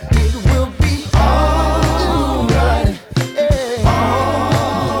alright. It will be alright.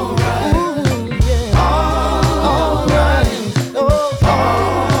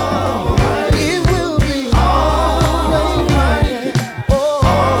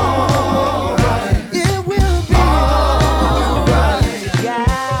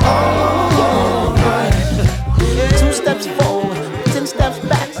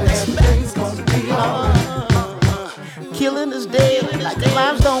 Killing is dead like the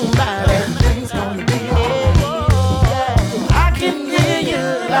lives don't matter. I can hear you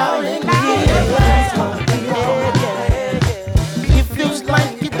loud and clear. It feels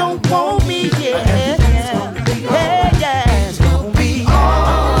like you don't want me yet. It's gonna be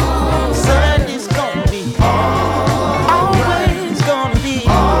Sunday's gonna be always gonna be.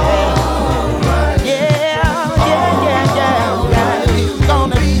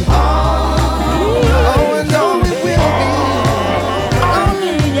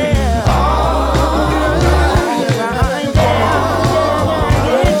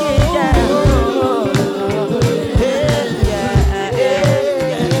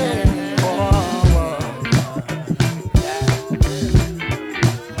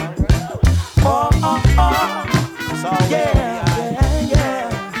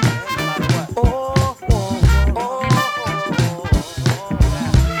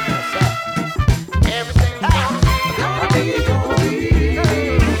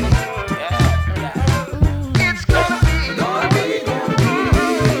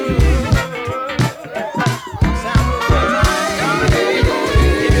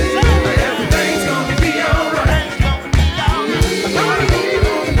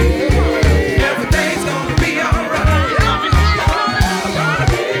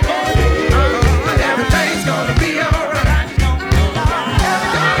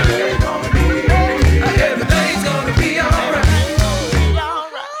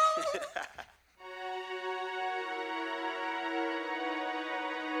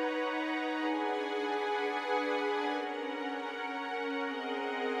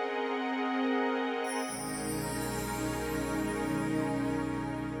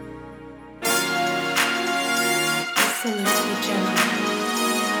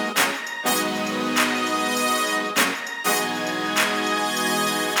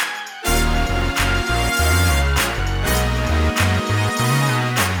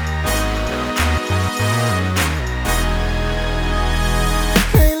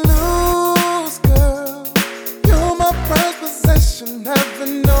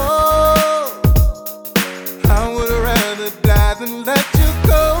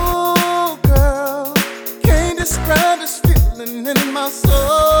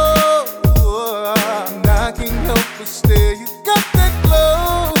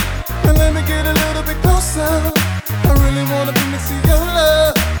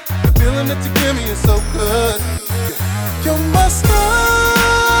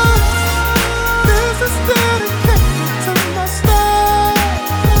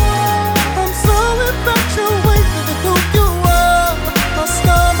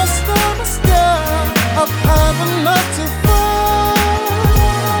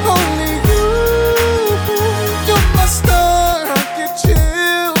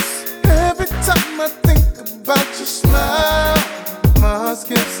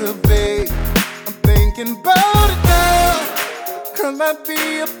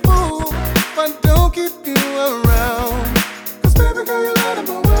 be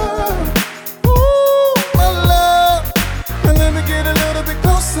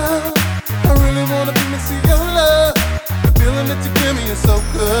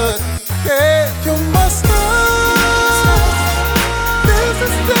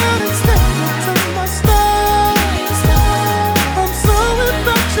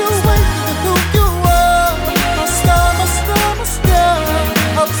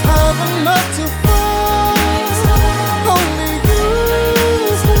enough to fall.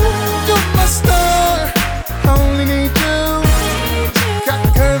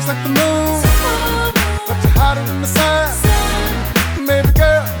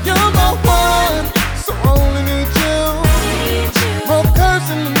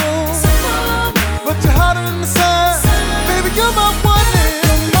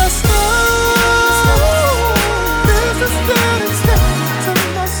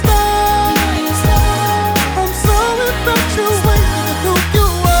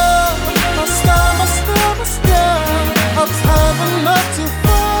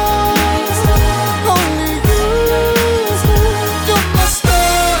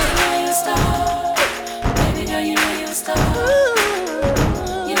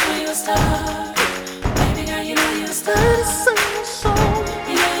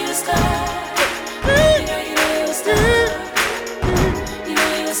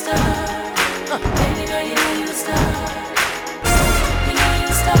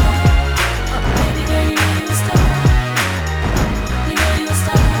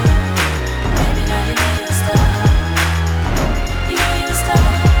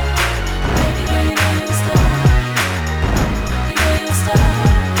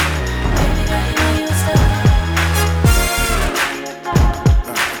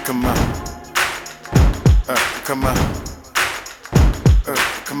 come on.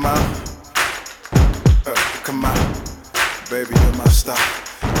 Come on. Come on. Baby, you're my star.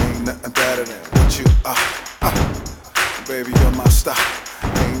 Ain't nothing better than what you are. Baby, you're my star.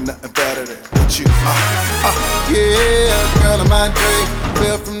 Ain't nothing better than what you are. Yeah, girl of my dream.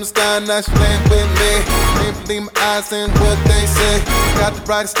 Fell from the sky, now she playing with me. Can't believe my eyes and what they say. Got the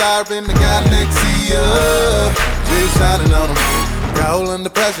brightest star in the galaxy. She's shining on them. Roll under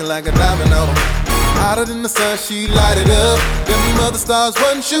pressure like a diamond on them. Hotter than the sun, she light it up. Them other stars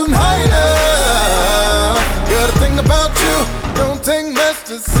wasn't shooting high enough. Girl, the thing about you, don't take much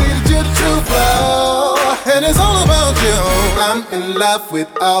to see that you're the true flow. And it's all about you. I'm in love with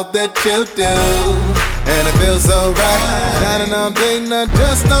all that you do, and it feels so right. Shining all day, not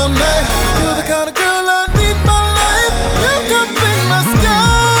just all night. You're the kind of girl I need in my life. You can be my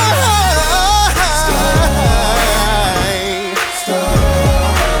sky.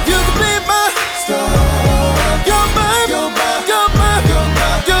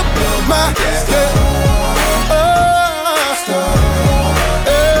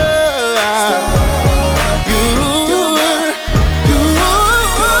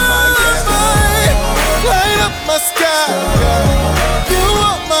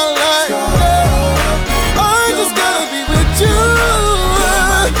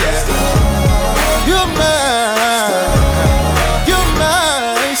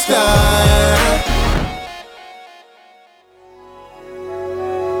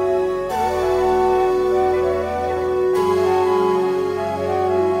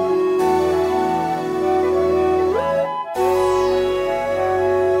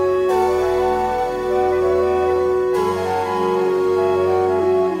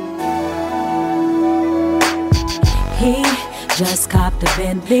 Just copped a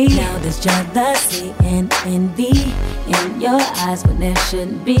Bentley. Now there's jealousy and envy in your eyes when there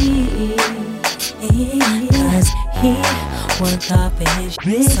shouldn't be. Cause he worked off his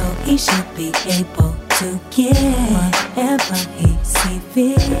shit, so he should be able to get whatever he see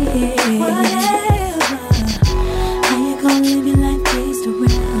fit. Whatever. How you gonna live your life based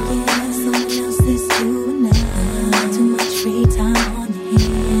around someone else's doing now? Too much free time on your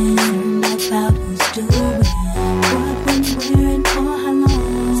hands. Learn about who's doing. Wearing for how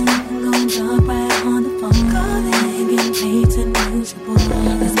long? Gonna jump right on the phone. Calling, getting paid to lose your boy.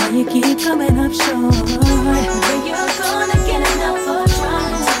 That's why you keep coming up short. When you're gonna get enough of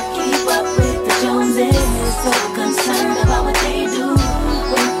trying to keep up with the Joneses. So concerned about what they do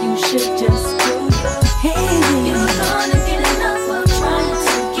when you should just do. Hey, you're gonna get enough of trying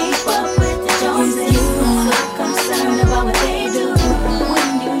to keep up with the Joneses. So concerned about what they do when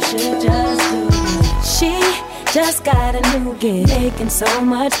you should just do. She just got a new gig, making so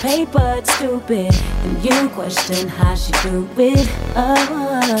much paper, it's stupid. And you question how she do it.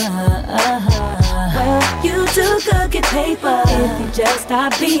 Well, you too could get paper if you just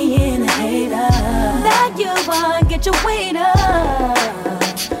stop being a hater. That you want, get your weight up.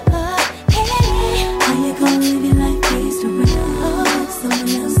 Hey, how you gonna live your life based around someone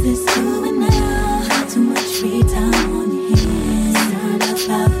else is doing now? Too much free time on your hands. Learn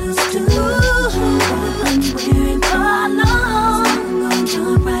about who's doing. Wearing for long, gonna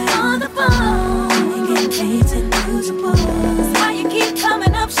jump right on the phone. You get paid to lose your boys. Why you keep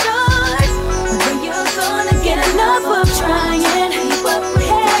coming up short? When you're gonna get enough of trying? Keep up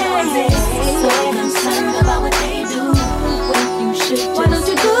with the Joneses. So concerned about what they do when you should just.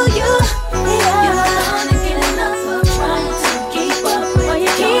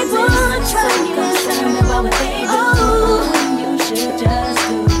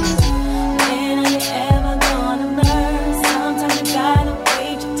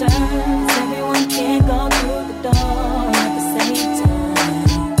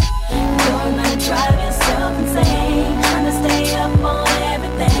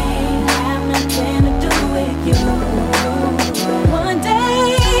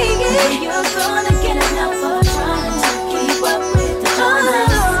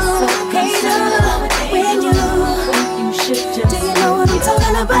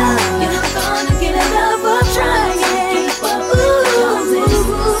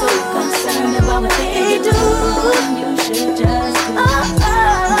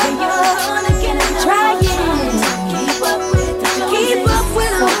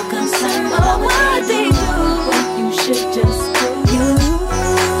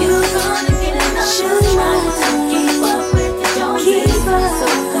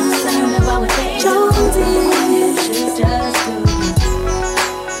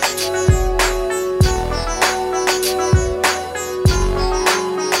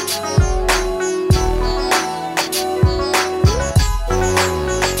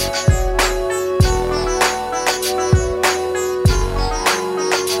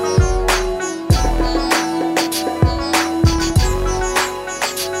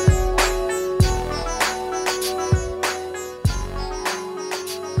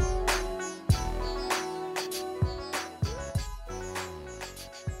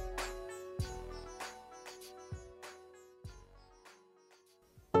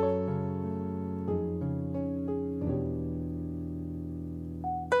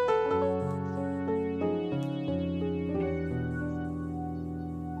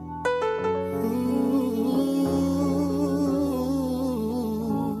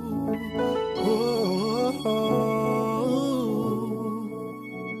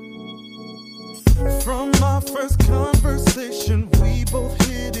 realization we both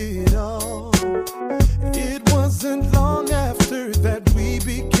hit it off. It wasn't long after that we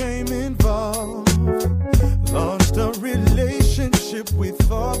became involved. Launched a relationship we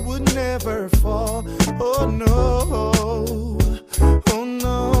thought would never fall. Oh no, oh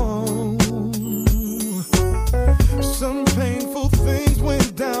no. Some painful things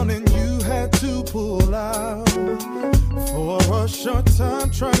went down and you had to pull out. For a short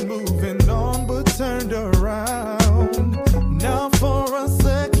time tried moving on but turned around. Now for a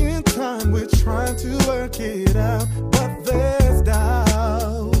second time we're trying to work it out, but there's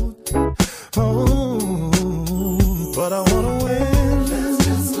doubt. Oh, but I wanna win. Let's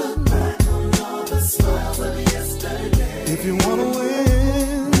just look back on all the smiles of yesterday. If you wanna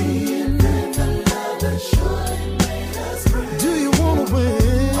win, reinvent the love that surely made us great. Do you wanna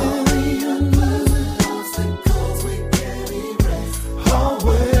win? All the unpleasant obstacles we can erase.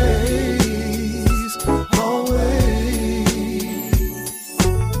 Always, always.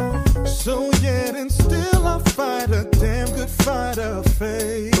 So yet and still I fight a damn good fight of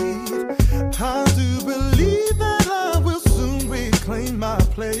faith. I do believe that I will soon reclaim my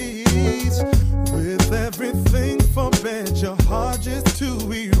place. With everything forbid your heart just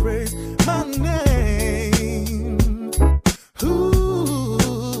to erase my name. Ooh,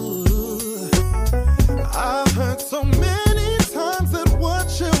 I've heard so many times that what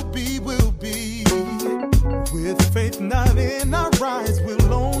shall be will be. With faith not in our eyes,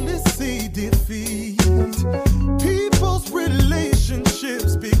 we'll only see defeat. People's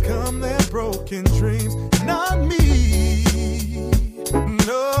relationships become their broken dreams, not me.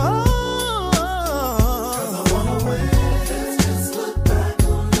 No. 'Cause I wanna win. Let's just look back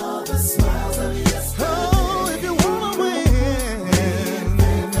on all the smiles of yesterday. Oh, if you wanna win,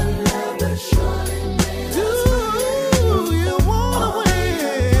 reinvent the love that surely made us great. Do you wanna win?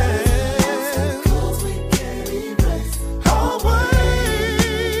 Obstacles we can't erase. Always,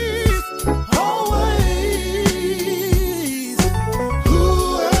 always.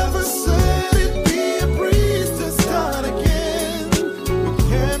 Whoever said it'd be a breeze to start again? We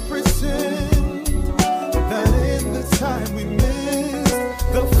can't pretend that in the time we missed,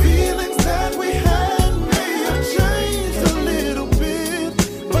 the feelings that we had may have changed a little bit,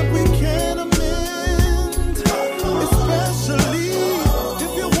 but we can amend, especially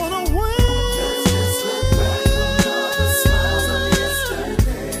if you wanna win. Let's just look back on all the smiles of yesterday.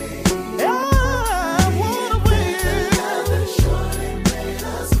 Yeah, I wanna win. That surely made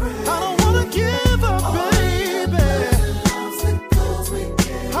us great. I don't wanna give up, baby. Obstacles we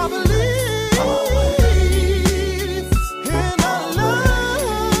can't. I believe in our love.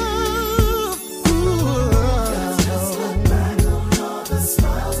 Ooh. Let's just look back on all the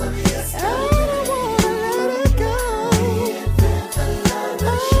smiles of yesterday. I don't wanna let it go. Reinvent the love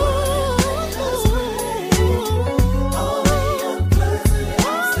that surely made us great. All the unpleasant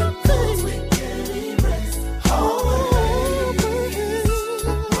obstacles we can't erase.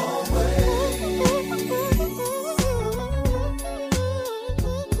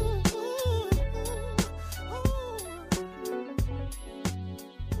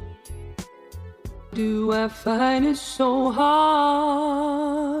 Do I find it so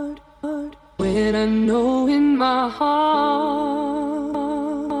hard when I know in my heart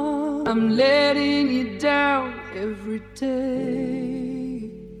I'm letting you down every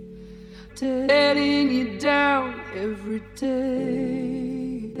day, letting you down every day?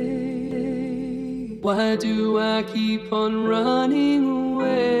 Why do I keep on running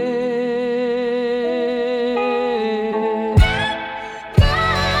away?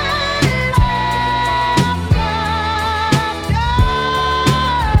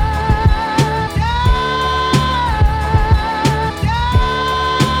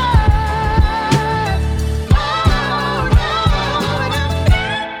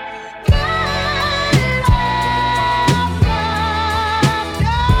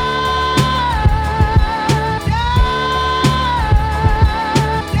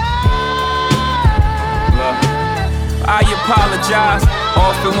 I apologize,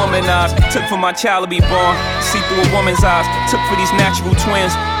 often womanized. Took for my child to be born, see through a woman's eyes. Took for these natural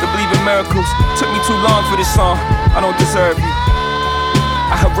twins to believe in miracles. Took me too long for this song, I don't deserve you.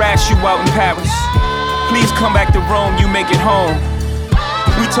 I harassed you out in Paris. Please come back to Rome, you make it home.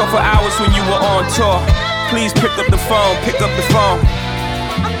 We talked for hours when you were on tour. Please pick up the phone, pick up the phone.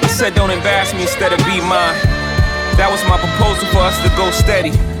 I said don't embarrass me, instead of be mine. That was my proposal for us to go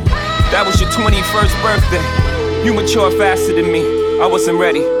steady. That was your 21st birthday. You matured faster than me, I wasn't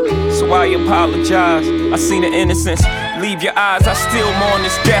ready, so I apologize. I seen the innocence leave your eyes, I still mourn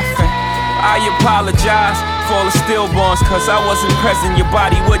this death. And I apologize for all the stillborns, cause I wasn't present, your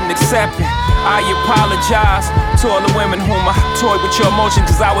body wouldn't accept it. I apologize to all the women whom I toyed with your emotion,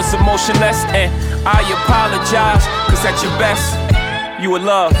 cause I was emotionless. And I apologize, cause at your best, you were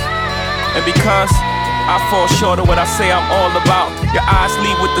love. And because I fall short of what I say I'm all about, your eyes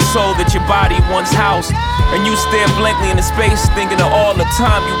lead with the soul that your body once housed. And you stare blankly into space, thinking of all the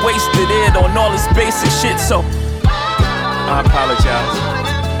time you wasted it on all this basic shit. So I apologize.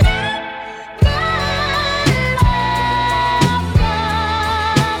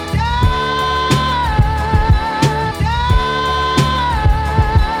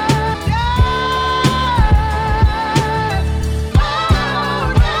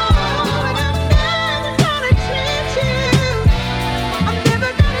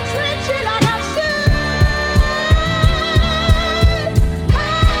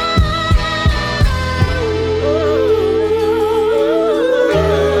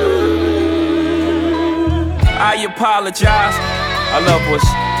 I apologize. Our love was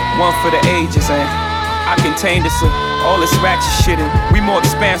one for the ages, and I contained us all this ratchet shit, and we more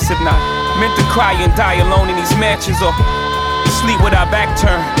expansive now. Meant to cry and die alone in these mansions, or sleep with our back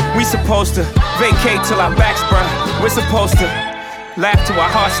turned. We supposed to vacate till our backs burn. We're supposed to laugh till our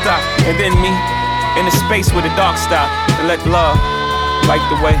hearts stop, and then me in the space where the dark stop, and let love light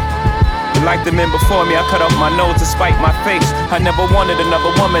the way. And like the men before me, I cut off my nose to spite my face. I never wanted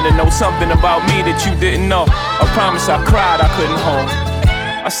another woman to know something about me that you didn't know. I promise I cried, I couldn't hold.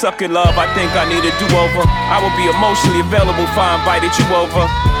 I suck at love, I think I need a do-over. I will be emotionally available if I invited you over.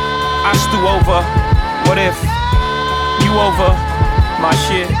 I stew over, what if you over my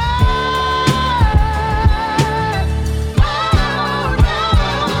shit?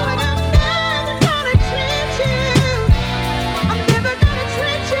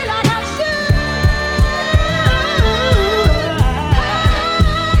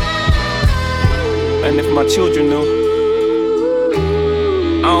 And if my children knew,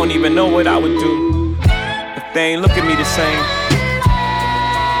 I don't even know what I would do if they ain't look at me the same.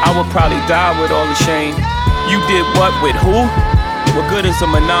 I would probably die with all the shame. You did what with who? What good is a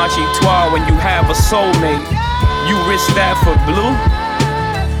menage a trois when you have a soulmate? You risk that for blue?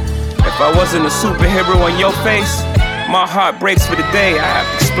 If I wasn't a superhero on your face, my heart breaks for the day. I have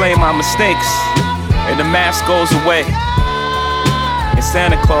to explain my mistakes, and the mask goes away, and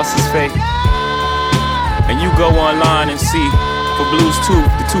Santa Claus is fake. And you go online and see, for Blue's Tooth,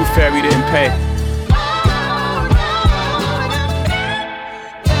 the Tooth Fairy didn't pay.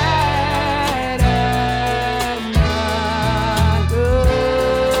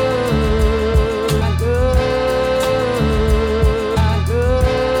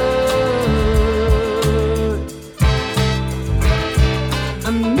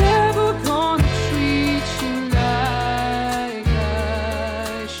 I'm never gonna treat you like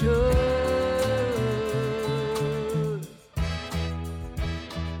I should.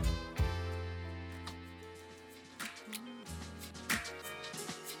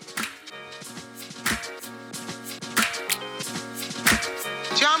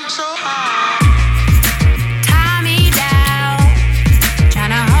 Jump so high. Tie me down,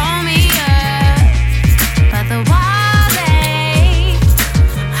 tryna hold me up, but the walls ain't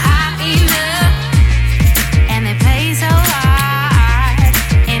high enough, and they play so hard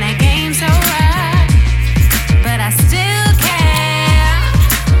in a game so rough, but I still can't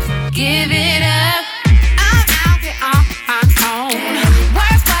give it up. I'm out here on my own,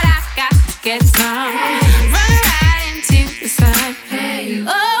 work what I got to get some, run right into the sun.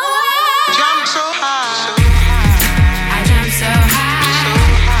 Jump so high. I jump so high.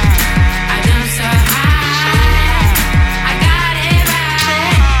 I jump so high. I got it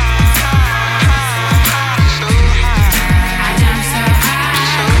right. I jump so high.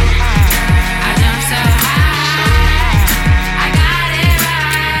 I jump so high. I got it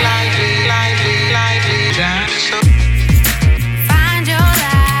right. Find your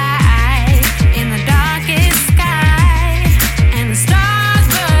light in the darkest sky, and the stars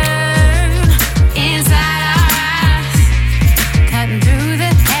burn inside our eyes, cutting through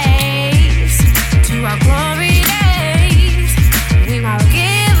the haze to our glory days. We won't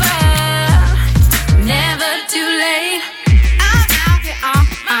give up, never too late. I'm out here on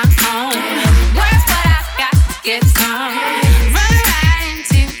my own, work what I got to get some, run right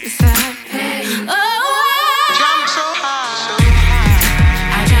into the sun. Jump so high.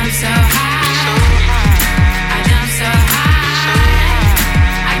 I jump so high. I jump so high.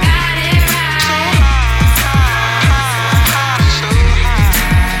 I got it right.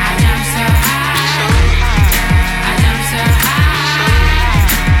 I jump so high. I jump so high.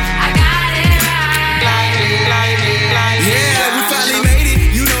 I got it right. Yeah, we finally made it.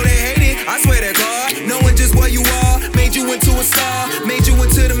 You know they hate it. I swear to God, knowing just what you are made you into a star, made you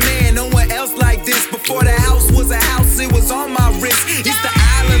into the man. No one else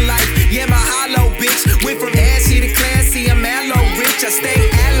I stay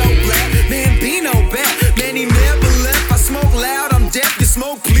aloe black. Man, be no bet. Man, he never left. I smoke loud, I'm deaf. You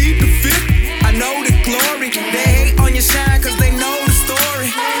smoke, plead the fifth. I know the glory. They hate on your shine cause they know the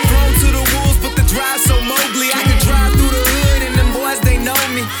story. Thrown to the wolves, but the drive so Mowgli. I can drive through the hood and them boys, they know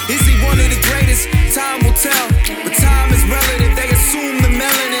me. Is he one of the greatest? Time will tell. But time is relative. They assume the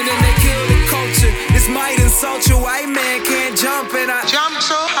melanin and they kill the culture. This might insult you. White man can't jump and I jump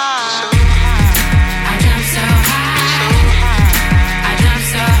so high. I jump so high. I jump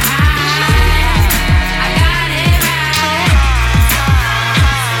so high. I got it right.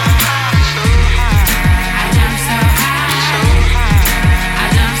 I jump so high. I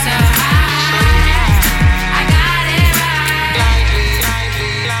jump so high. I got it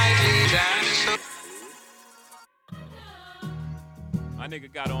right. My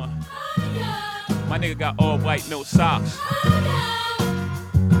nigga got on. My nigga got all white, no socks.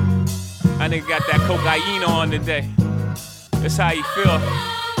 My nigga got that cocaine on today. That's how you feel.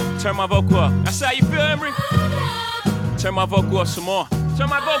 Turn my vocal up. That's how you feel, Emery? Turn my vocal up some more. Turn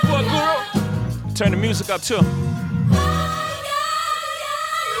my vocal up, Guru. Turn the music up too.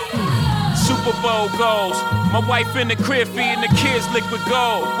 Super Bowl goals. My wife in the crib feeding the kids liquid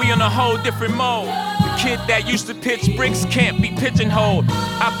gold. We on a whole different mode. The kid that used to pitch bricks can't be pigeonholed.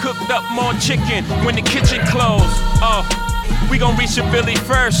 I cooked up more chicken when the kitchen closed. Oh, we gon' reach a Billy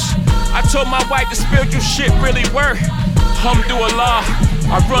first. I told my wife the spiritual shit really work. Alhamdulillah,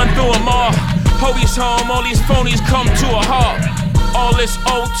 I run through them all. Hoey's home, all these phonies come to a halt. All this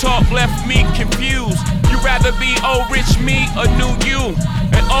old talk left me confused. You rather be old rich me or new you?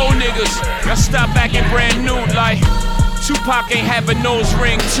 And old niggas, y'all stop acting brand new like Tupac ain't have a nose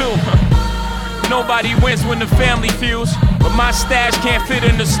ring too. Nobody wins when the family feud, but my stash can't fit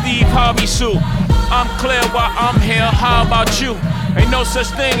in the Steve Harvey suit. I'm clear while I'm here, how about you? Ain't no such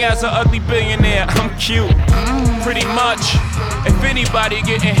thing as an ugly billionaire, I'm cute. Pretty much, if anybody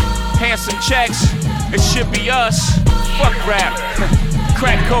getting handsome checks, it should be us. Fuck rap,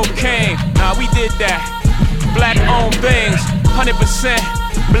 crack cocaine, nah we did that. Black owned things, 100%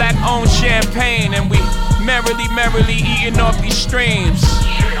 black owned champagne. And we merrily eating off these streams.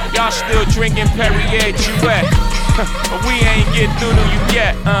 Y'all still drinking Perrier Jouet, but we ain't get through to you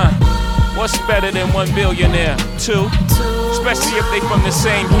yet, What's better than one billionaire? Two. Especially if they from the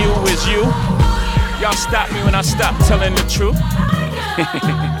same hue as you. Y'all stop me when I stop telling the truth.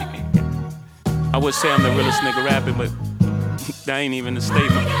 I would say I'm the realest nigga rapping, but that ain't even a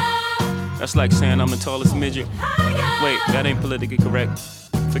statement. That's like saying I'm the tallest midget. Wait, that ain't politically correct.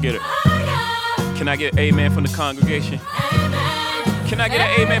 Forget it. Can I get an amen from the congregation? Can I get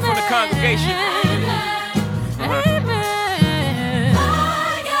an amen from the congregation?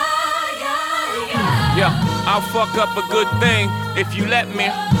 Yeah, I'll fuck up a good thing if you let me.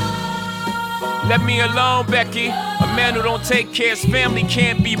 Let me alone, Becky. A man who don't take care of his family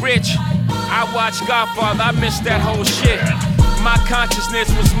can't be rich. I watched Godfather, I missed that whole shit. My consciousness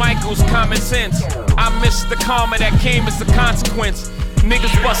was Michael's common sense. I missed the karma that came as a consequence.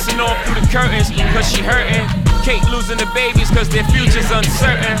 Niggas busting off through the curtains cause she hurting. Kate losing the babies cause their future's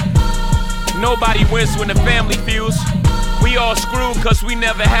uncertain. Nobody wins when the family feuds. We all screwed cause we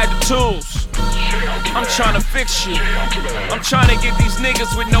never had the tools. I'm trying to fix you. I'm trying to get these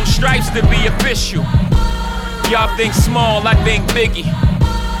niggas with no stripes to be official. Y'all think small, I think biggie.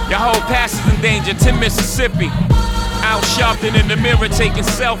 Your whole past is in danger, to Mississippi. Out shopping in the mirror taking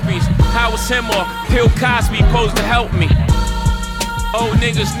selfies. How was him or Bill Cosby supposed to help me? Old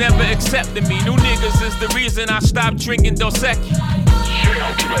niggas never accepted me. New niggas is the reason I stopped drinking Dos Equis.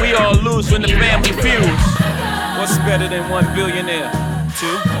 We all lose when the family feuds. What's better than one billionaire?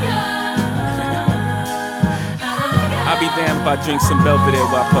 Two? I'll be damned if I drink some Belvedere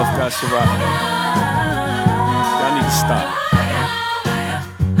while Puff got Ciroc. Y'all need to stop.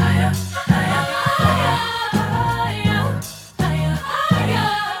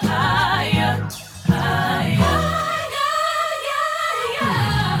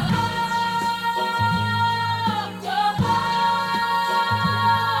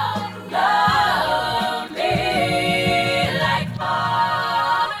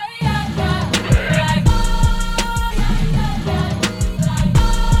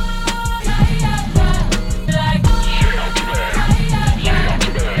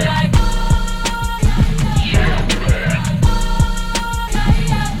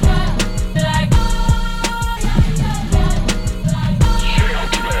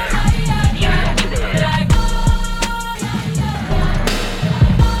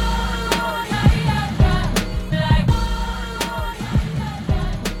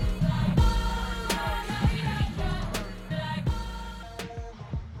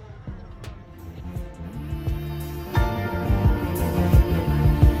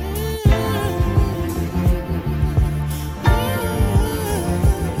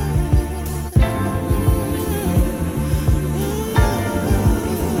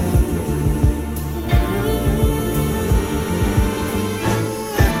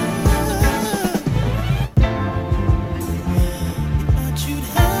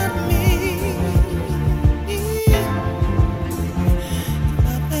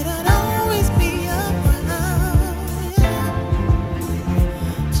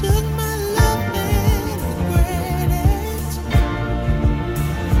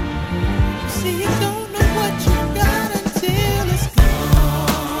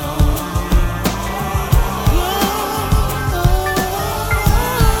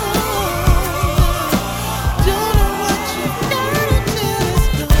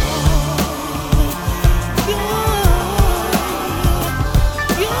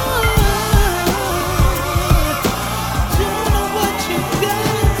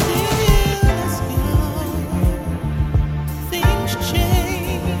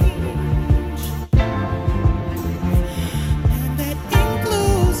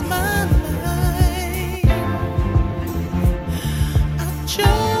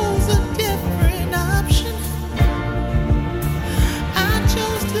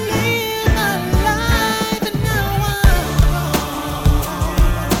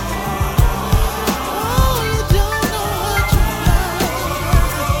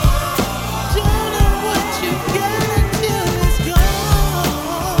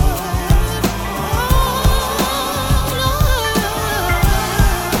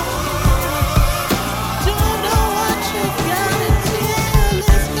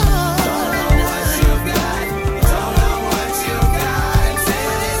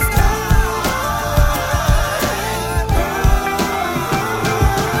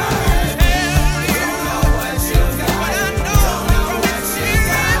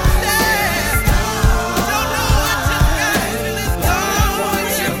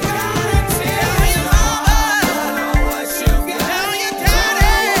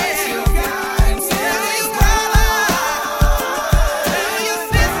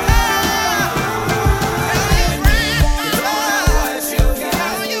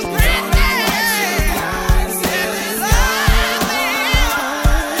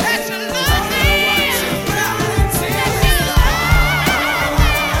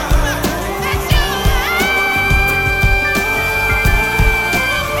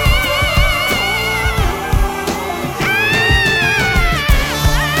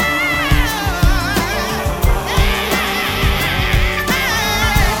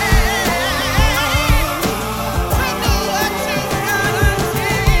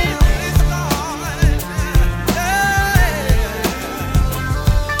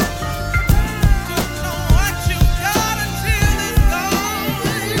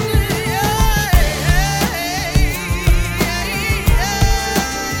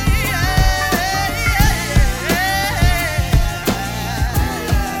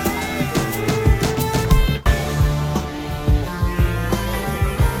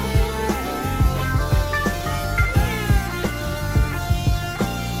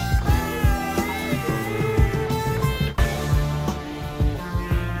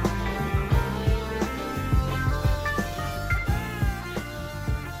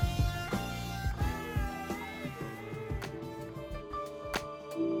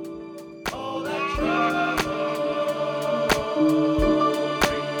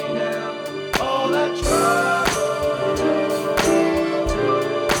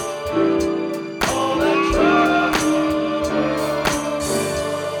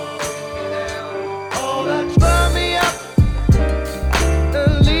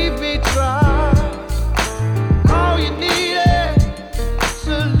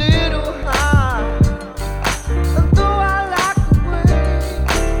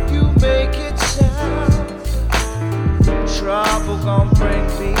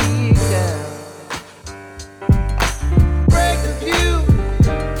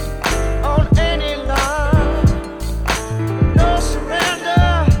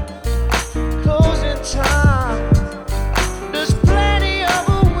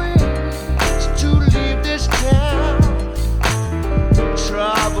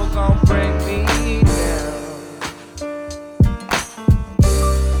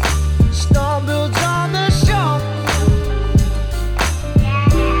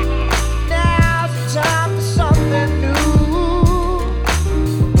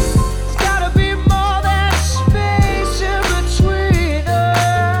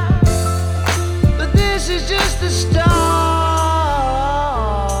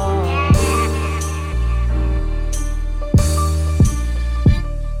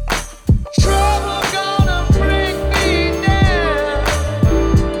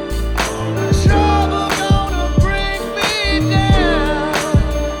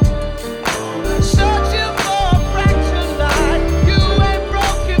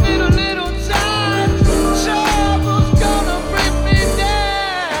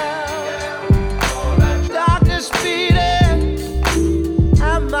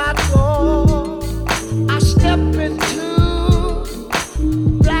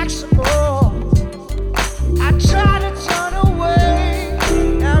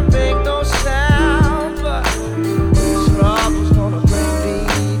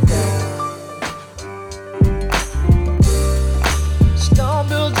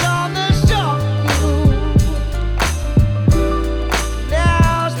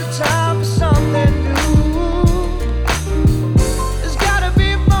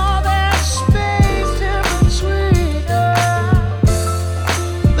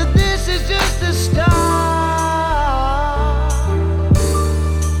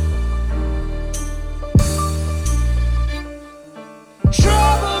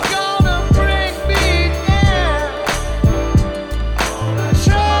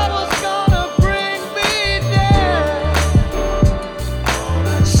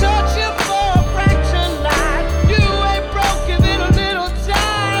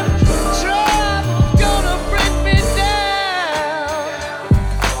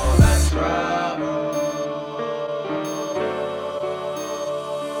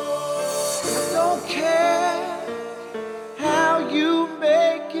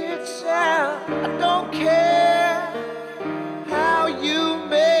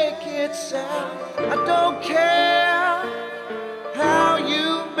 it sound. I don't care how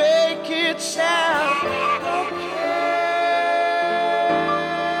you make it sound. I don't care.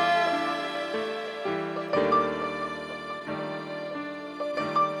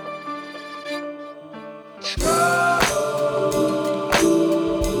 Trouble.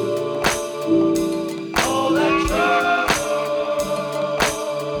 All that trouble.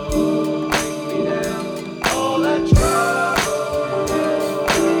 Bring me down. All that trouble.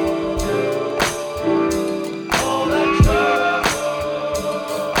 All that trouble.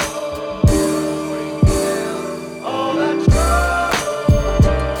 Bring me down. All that trouble.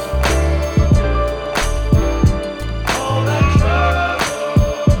 All that trouble.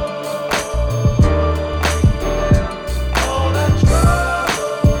 All that trouble.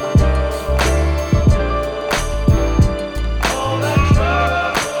 All that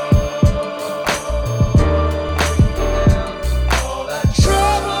trouble. All that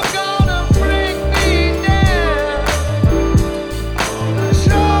trouble gonna bring me down.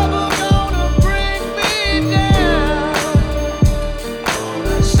 Trouble gonna bring me down.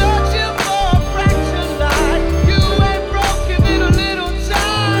 Searching for a fraction like you ain't broken in a little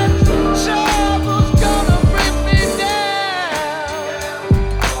time. Trouble's gonna bring me down.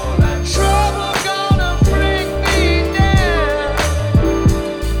 Trouble gonna bring me down.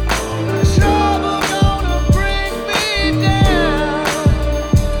 Trouble gonna bring me down.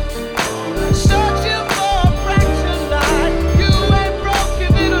 Searching for a fraction like you ain't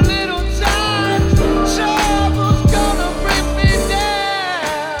broken in a little time. Trouble's gonna bring me down.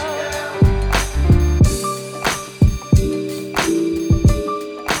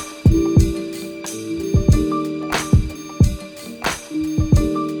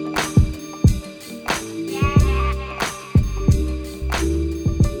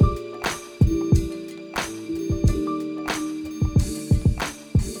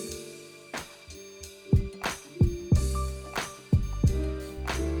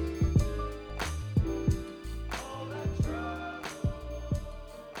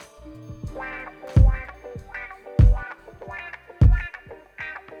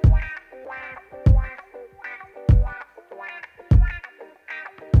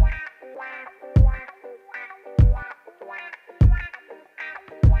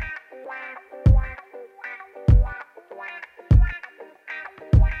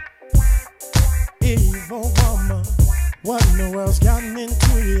 Evil woman, what in the world's gotten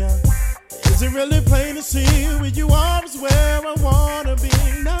into ya? Is it really plain to see where you are is where I wanna be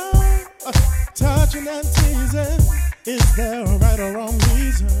now? Touching and teasing, is there a right or wrong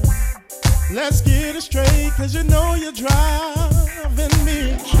reason? Let's get it straight, cause you know you're driving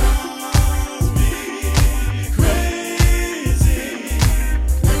me crazy.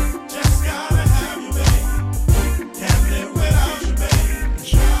 Just gotta have you, babe. Can't live without you, babe.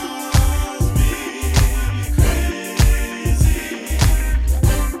 Drives me crazy.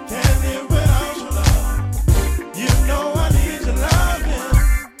 Can't live without your love. You know I need your loving.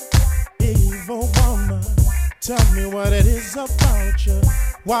 Evil woman, tell me what it is about you.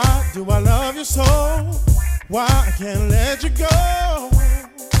 Why do I love you so? Why I can't let you go?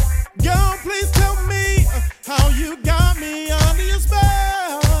 Girl, please tell me how you got me under your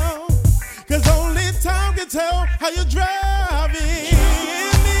spell. Cause only time can tell how you're driving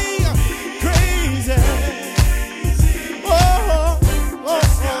me crazy. Oh, oh, oh.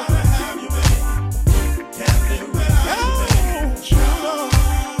 Just gotta have you, babe. Can't live without you, babe.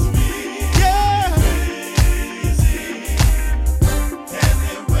 Drives me crazy. Can't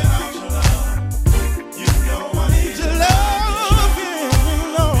live without your love. You know I need your love,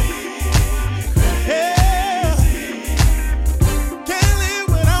 Lord. Yeah. Can't live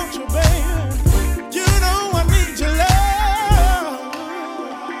without you, baby. You know I need your love.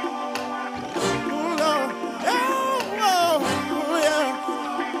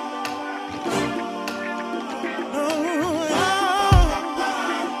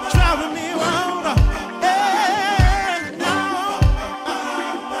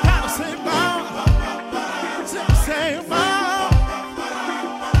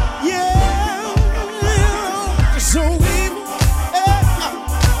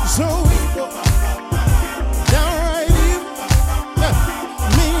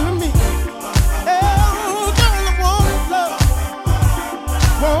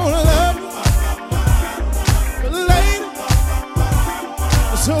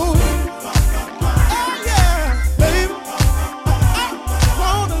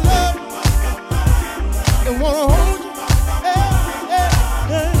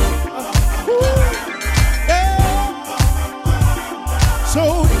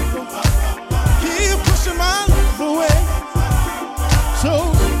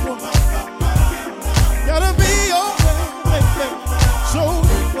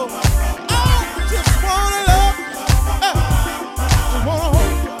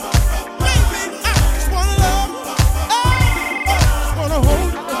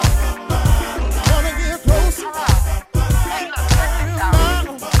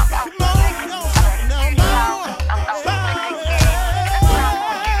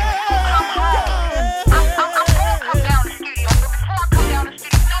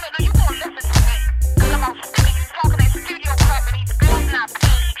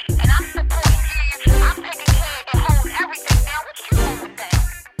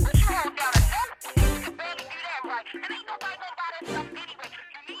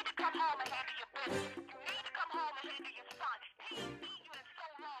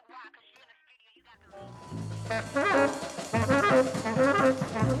 Summer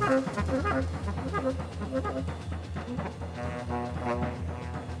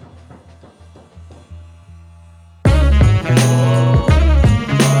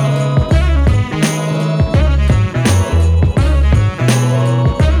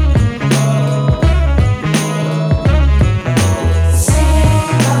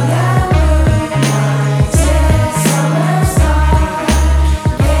star,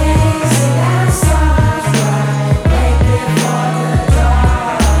 gazing at stars bright.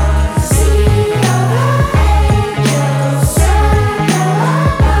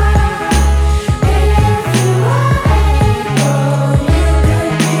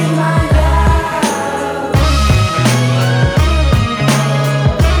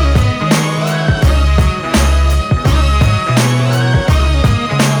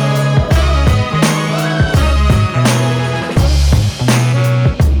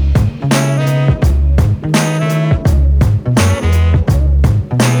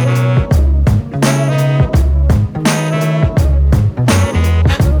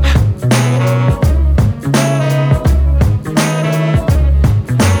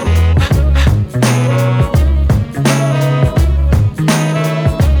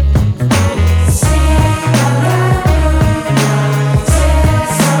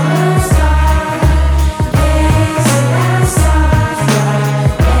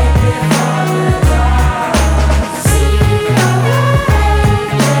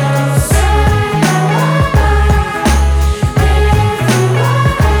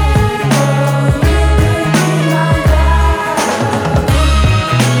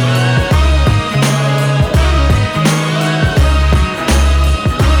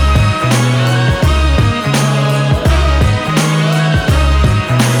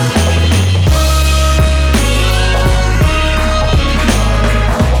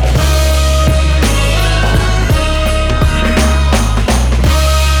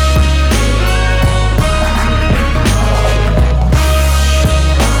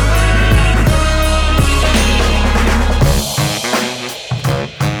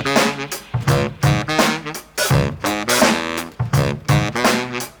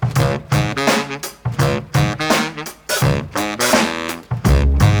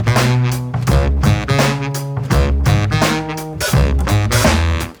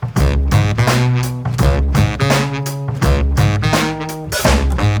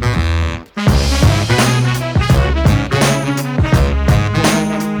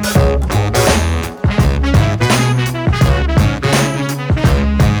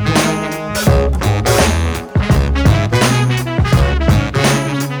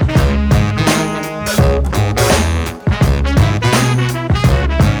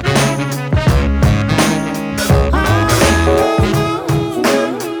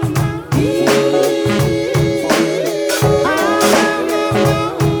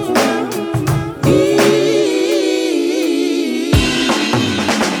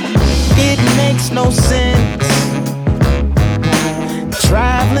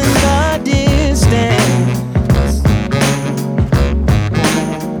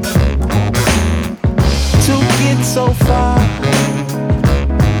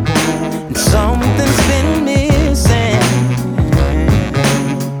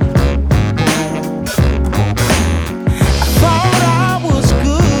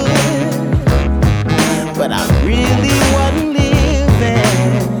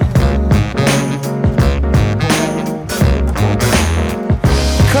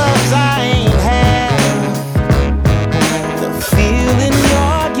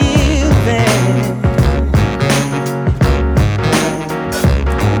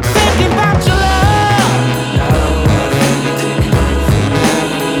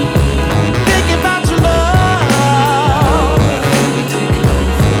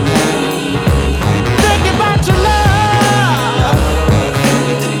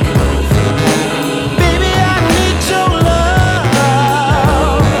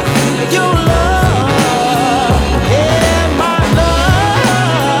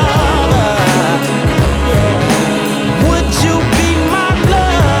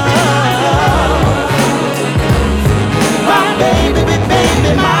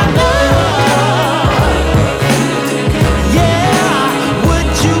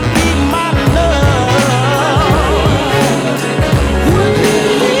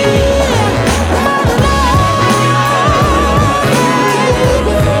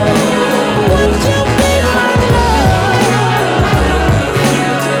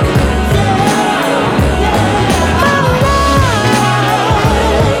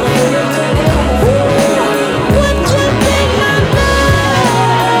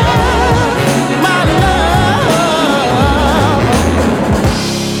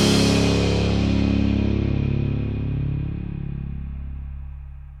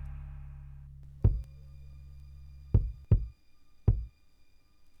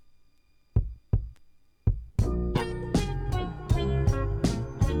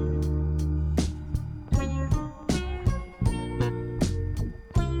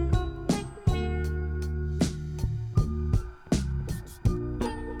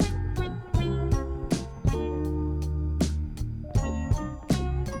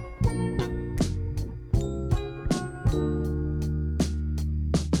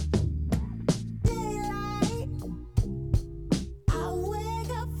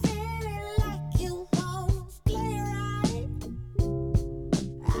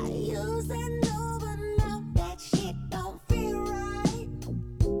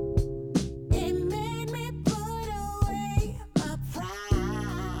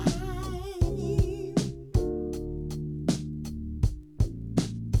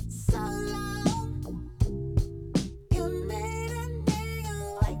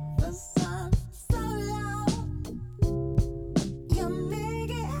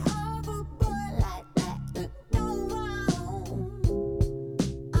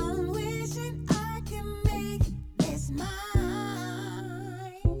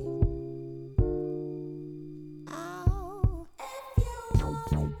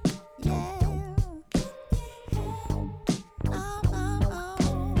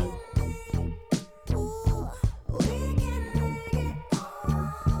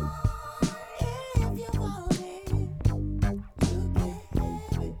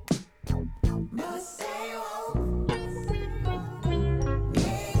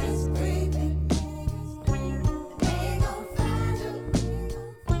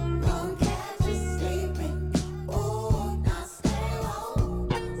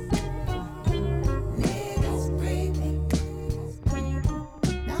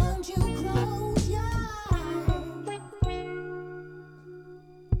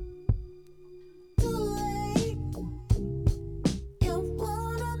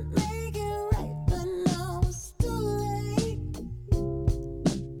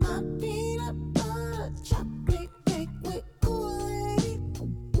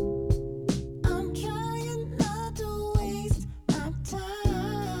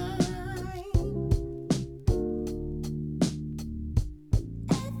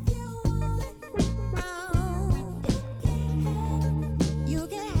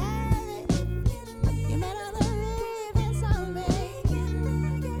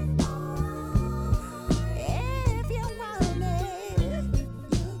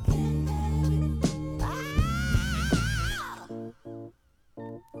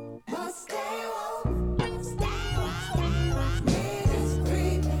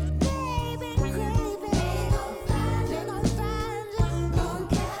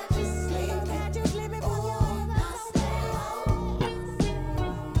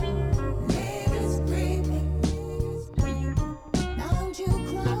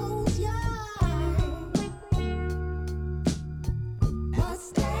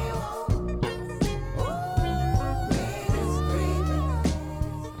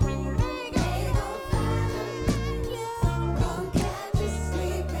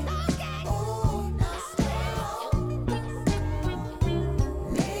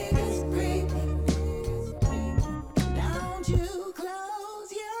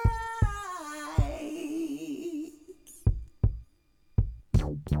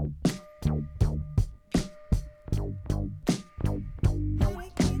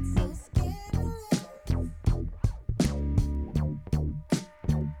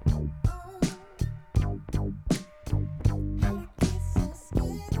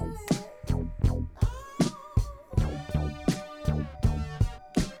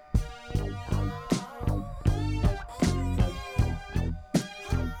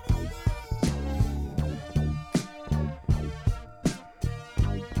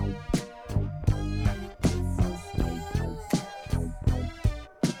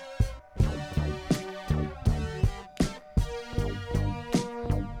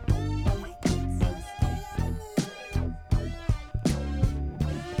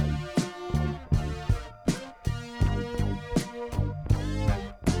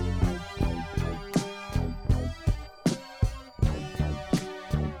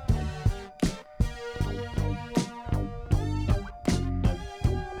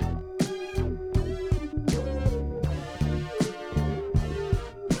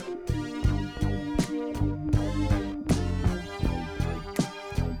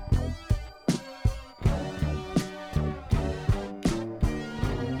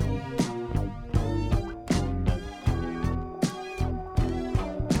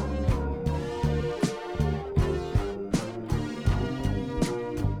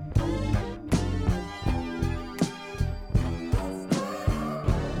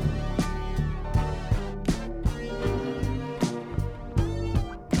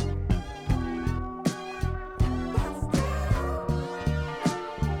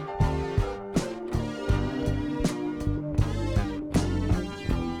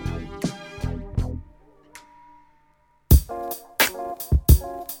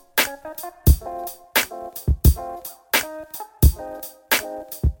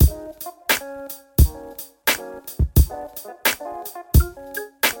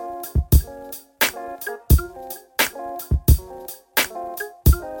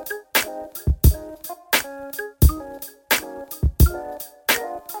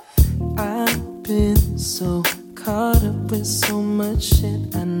 So caught up with so much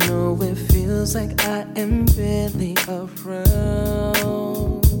shit, I know it feels like I am barely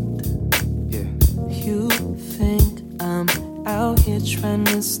around. Yeah. You think I'm out here trying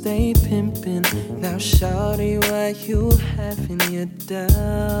to stay pimpin'. Now shawty, why you having your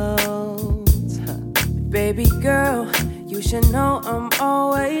doubts? Baby girl, you should know I'm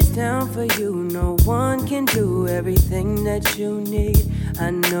always down for you. No one can do everything that you need.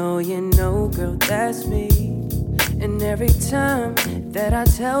 I know you know, girl, that's me. And every time that I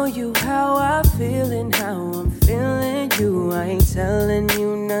tell you how I feel and how I'm feeling you, I ain't telling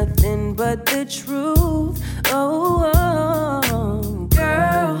you nothing but the truth. Oh, oh.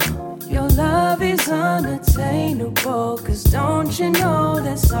 Girl, your love is unattainable. Cause don't you know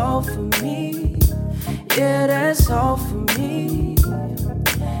that's all for me? Yeah, that's all for me.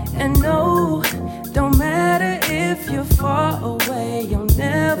 And no, don't matter if you're far away, you'll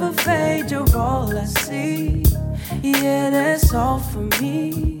never fade, you're all I see. Yeah, that's all for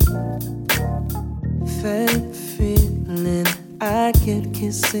me. Fed feeling I get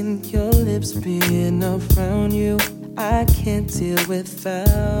kissing your lips, being around you I can't deal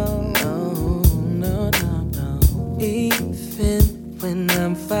without. No, no, no, no. Even when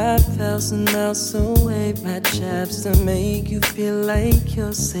I'm 5,000 miles away, my job's to make you feel like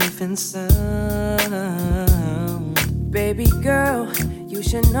you're safe and sound. Baby girl, you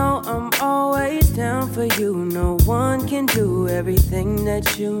should know I'm always down for you. No one can do everything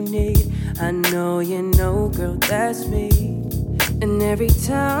that you need. I know you know, girl, that's me. And every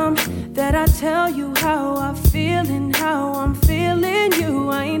time that I tell you how I feel and how I'm feeling you,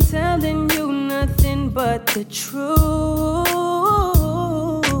 I ain't telling you nothing but the truth.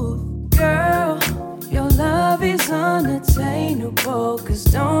 Girl, your love is unattainable. Cause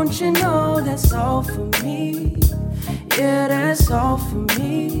don't you know that's all for me? Yeah, that's all for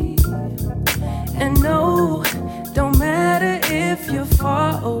me. And no, don't matter if you're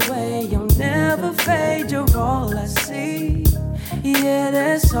far away, you'll never fade, you're all I see. Yeah,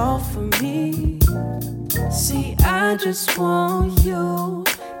 that's all for me. See, I just want you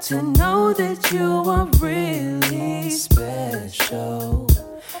to know that you are really special.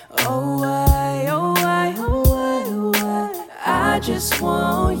 Oh, why, oh, why, oh, why, oh, why. I just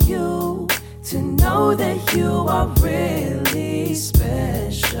want you to know that you are really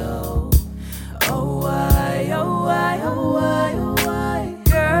special. Oh, why, oh, why, oh, why, oh, why.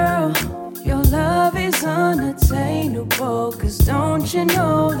 Girl, your love is unattainable. Cause don't you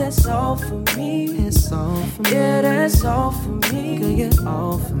know that's all for me? It's all for me. Yeah, that's all for me. Girl, you're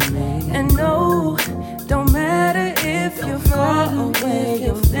all for me. And no, don't matter if you're far away,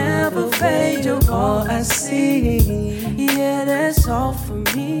 you'll never fade, you're all I see. Yeah, that's all for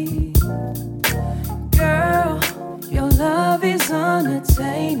me. Girl, your love is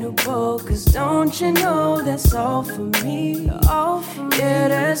unattainable. Cause don't you know that's all for me? All for me. Yeah,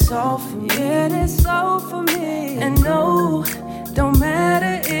 that's all for me. Yeah, that's all for me. And no, don't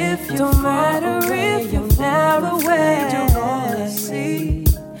matter if you're far away, you'll never wait, you're all I see.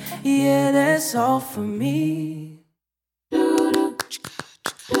 Yeah, that's all for me.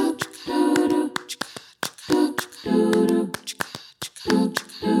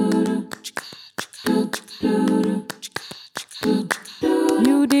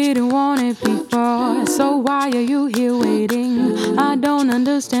 You didn't want it before, so why are you here waiting? I don't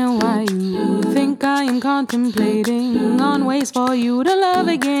understand why you think I am contemplating on ways for you to love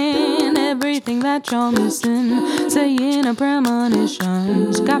again. Everything that you're missing, saying a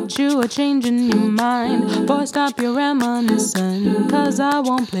premonition's got you a change in your mind. Boy, stop your reminiscing, cause I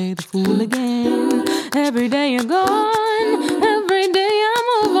won't play the fool again. Every day you're gone, every day I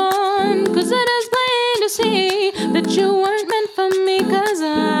move on, cause it is plain to see that you weren't meant for me. Cause I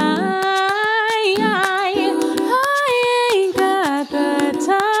ain't got the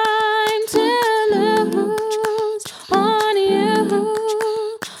time to lose on you,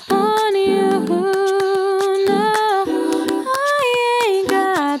 no. I ain't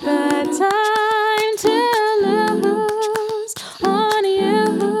got the time to lose on you,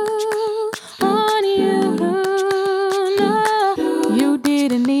 no. You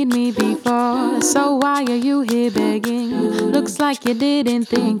didn't need me before, so why are you here begging? Looks like you didn't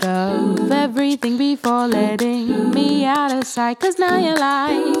think of everything before letting me out of sight. Cause now you're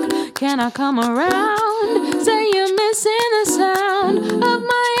like, can I come around? Say you're missing the sound of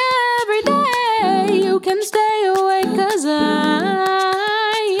my everyday. You can stay away cause I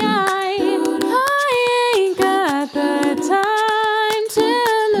ain't got the time to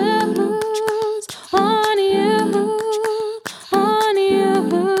lose on you, no.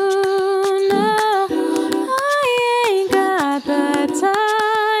 I ain't got the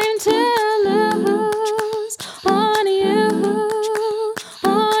time to lose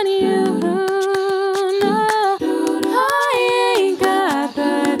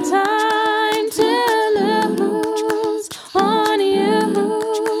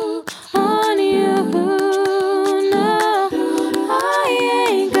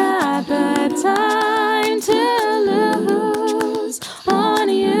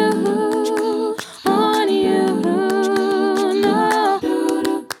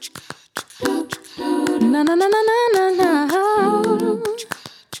na na na na na na.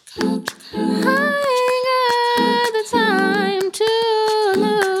 I ain't got the time to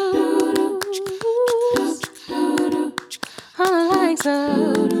lose on the likes of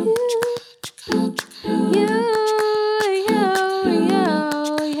you,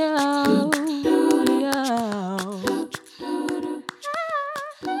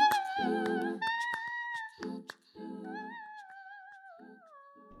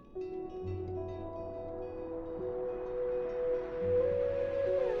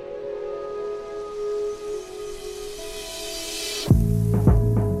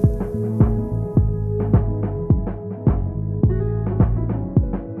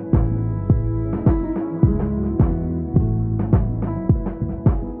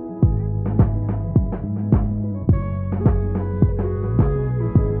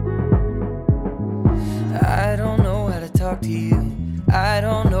 I don't know how to talk to you. I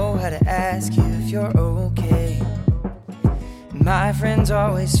don't know how to ask you if you're okay. My friends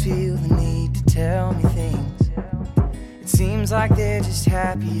always feel the need to tell me things. It seems like they're just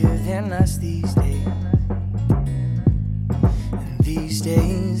happier than us these days. And these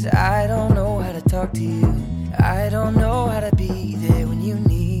days, I don't know how to talk to you. I don't know how to be there when you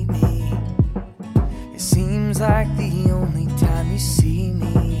need me. It seems like the only time you see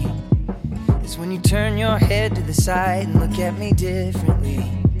me is when you turn your head to the side and look at me differently.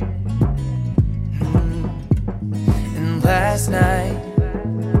 And last night,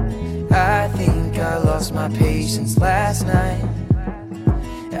 I think I lost my patience last night.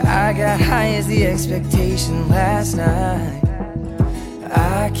 I got high as the expectation last night.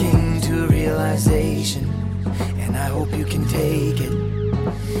 I came to a realization, and I hope you can take it.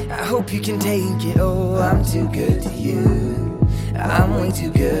 I hope you can take it. Oh, I'm too good to you. I'm way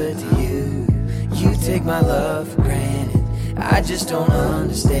too good to you. You take my love for granted. I just don't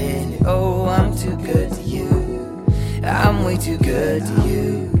understand it. Oh, I'm too good to you. I'm way too good to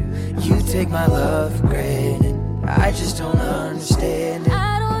you. You take my love for granted. I just don't understand it.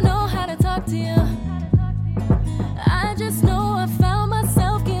 I don't know how to talk to you. I just know I found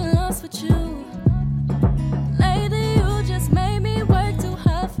myself getting lost with you. Lately you just made me work too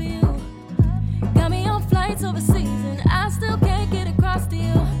hard for you. Got me on flights overseas and I still can't get across to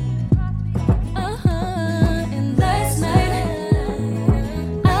you. And last night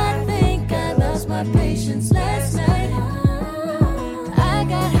I think I lost my patience last night. I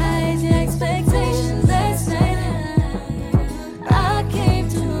got high as the expectations last night. I came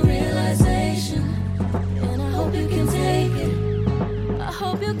to a realization, and I hope you can take it. I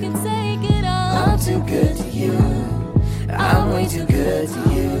hope you can take it all. I'm too good to you. I'm way too good to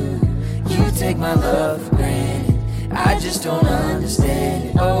you. You take my love for granted. I just don't understand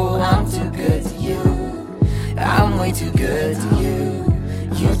it. Oh, I'm too good to you. I'm way too good to you.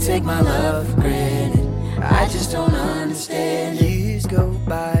 You take my love for granted. I just don't understand it. Years go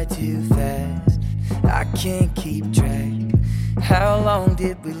by too fast. I can't keep track. How long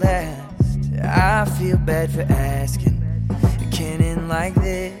did we last? I feel bad for asking. It can't end like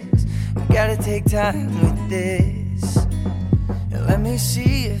this. We gotta take time with this. Let me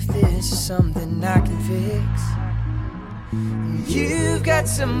see if this is something I can fix. You've got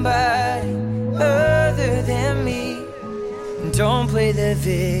somebody other than me. Don't play the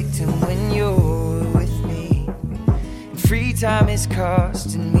victim when you're with me. Free time is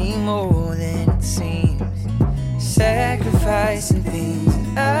costing me more than it seems. Sacrificing things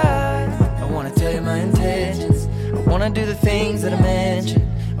that I wanna tell you my intentions. I wanna do the things that I mentioned.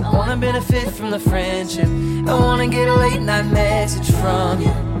 I wanna benefit from the friendship. I wanna get a late night message from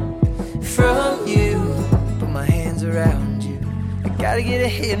you. Put my hands around you. I gotta get a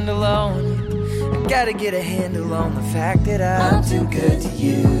handle on you. I gotta get a handle on the fact that I'm too good to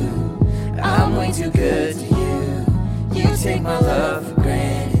you. I'm way too good to you. You take my love for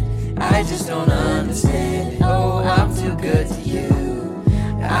granted. I just don't understand it. Oh, I'm too good to you.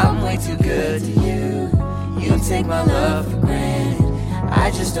 I'm way too good to you. You take my love for granted.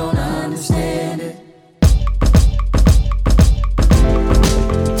 I just don't understand it.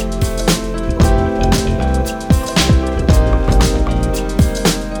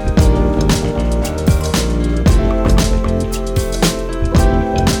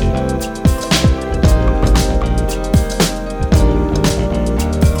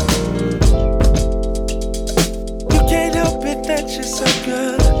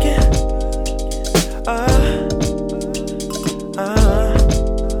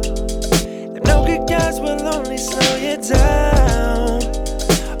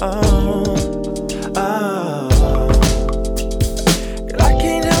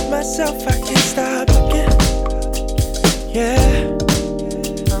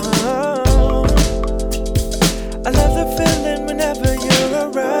 the feeling whenever you're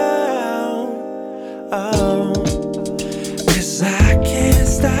around. Oh, 'cause I can't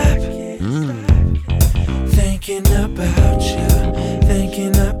stop thinking about you,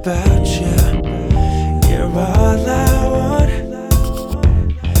 thinking about you. You're all I want.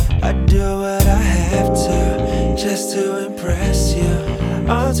 I do what I have to, just to impress you,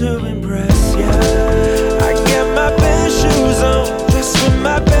 all to impress you. I get my best shoes on, dress with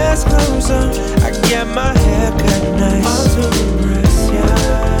my best clothes on. I get my hair cut nice, all to impress you.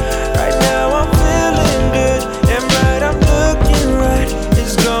 Right now I'm feeling good, and right I'm looking right.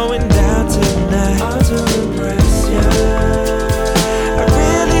 It's going down tonight, all to impress you. I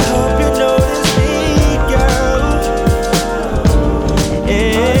really hope you notice me, girl.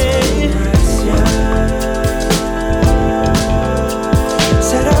 Yeah.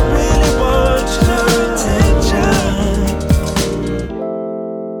 Said I really want your attention.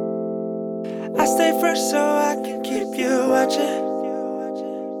 I stay fresh so I can keep you watching.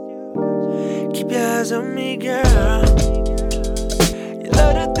 Keep your eyes on me, girl. You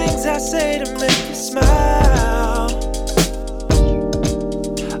love the things I say to make you smile.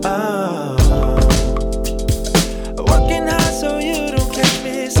 Oh, working hard so you don't catch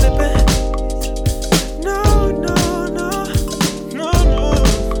me slipping. No, no, no, no, no.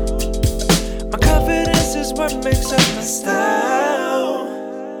 My confidence is what makes up my style.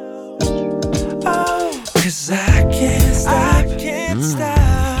 Oh, 'cause I can't stop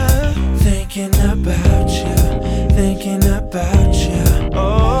thinking about you, thinking about you.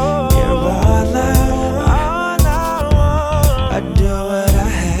 Oh, you're all I want. I do what I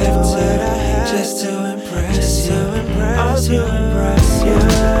have to, just to impress you, all to impress you.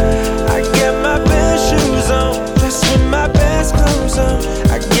 I get my best shoes on, dress with my best clothes on.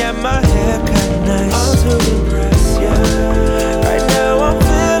 I get my hair cut nice, all to impress you. Right now I'm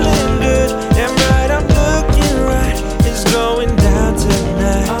feeling good, and right I'm looking right. It's going down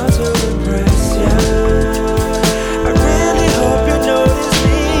tonight, all to impress you. I really hope you notice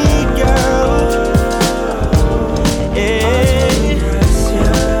me, girl. Yeah.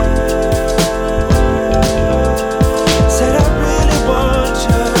 Said I really want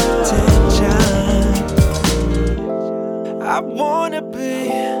your attention. I wanna be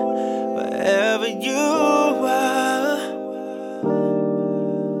wherever you are.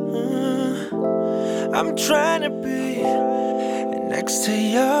 I'm trying to be next to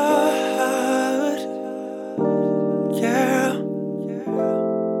your heart, girl.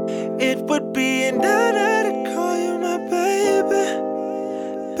 It would be an honor to call you my baby,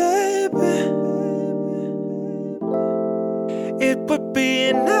 baby. It would be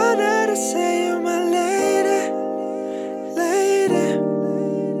an honor to say you're my lady, lady.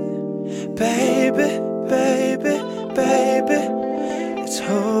 Baby, baby, baby. It's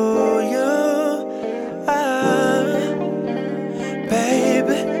who you are.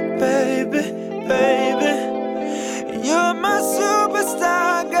 Baby, baby, baby. You're my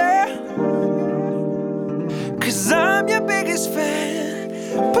superstar, girl. 'Cause I'm your biggest fan.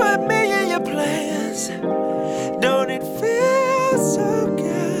 Put me in your plans. Don't it feel so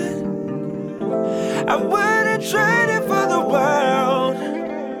good? I wouldn't trade it for the world.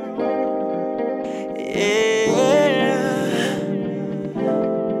 Yeah.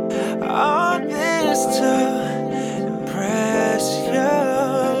 All this to impress you,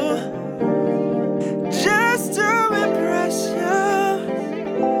 just to impress you.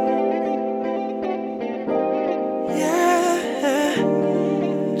 Yeah,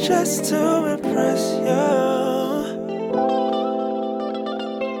 just to impress you.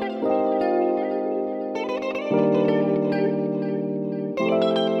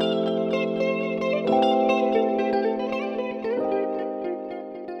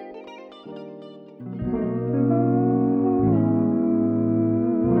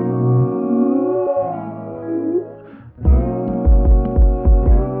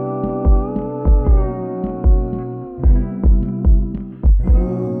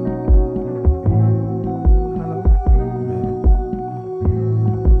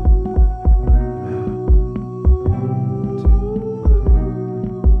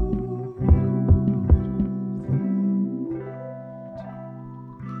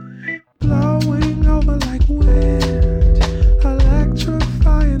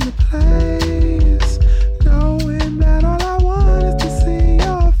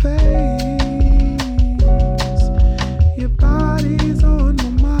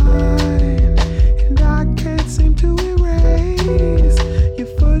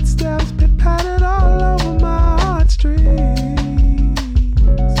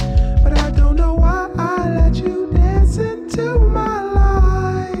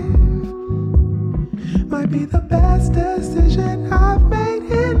 be the best decision I've made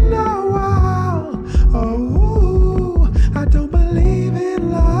in a while. Oh, I don't believe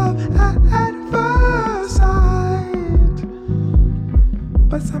in love at first sight,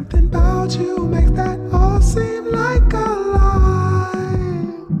 but something about you makes that all seem like a lie.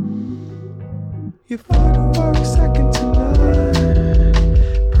 You thought to work second to none,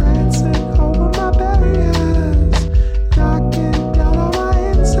 prancing over my barriers, knocking down all my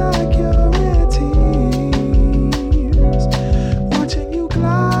insecurities, watching you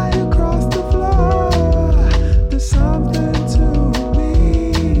glide across the floor. There's something to me,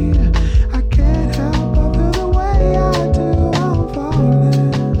 I can't help but feel the way I do. I'm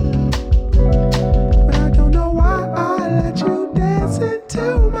falling, but I don't know why I let you dance into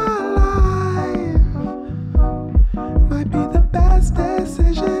my life. Might be the best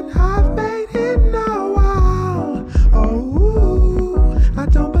decision I've made in a while. Oh, I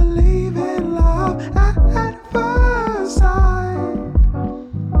don't believe in love at first sight,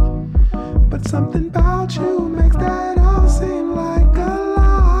 but something about you makes that all seem like a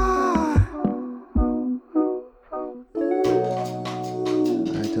lie.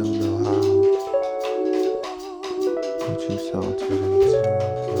 I don't know how, but you sauntered into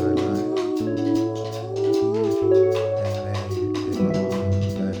my life and made it all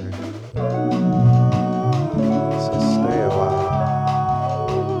better. So stay a while.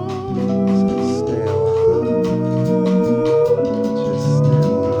 So stay a while. Just stay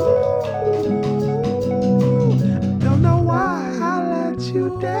a while. Don't know why I let you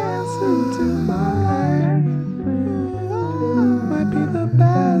dance into my life. Might be the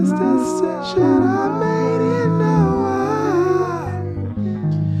best decision I've made in a while.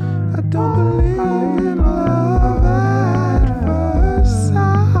 I don't believe in love at first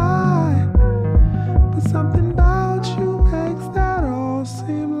sight, but something about you makes that all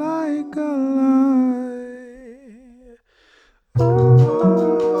seem like a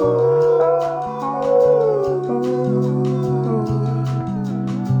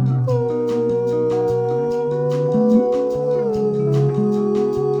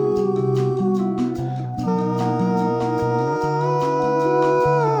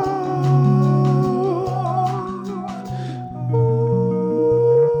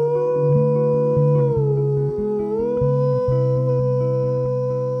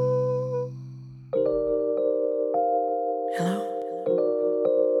Hello?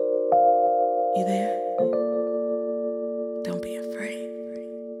 You there? Don't be afraid.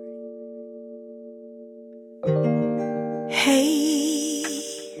 Hey,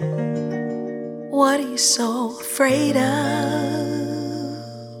 what are you so afraid of?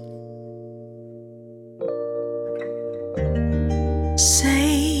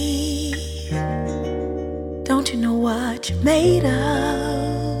 Say, don't you know what you're made of?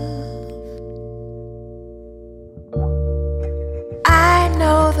 I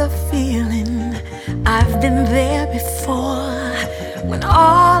know the feeling, I've been there before, when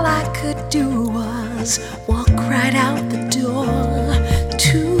all I could do was walk right out the door.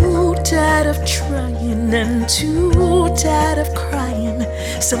 Too tired of trying and too tired of crying,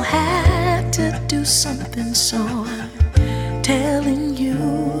 still had to do something, so I'm telling you,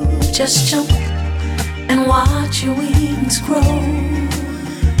 just jump and watch your wings grow.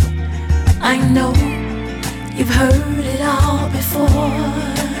 I know you've heard it all before.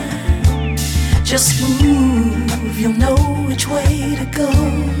 Just move, you'll know which way to go.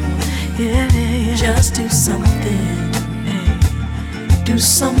 Yeah, just do something, do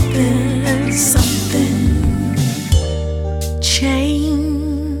something, something.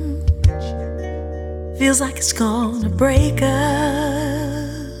 Change feels like it's gonna break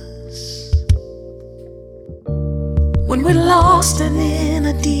us when we're lost and in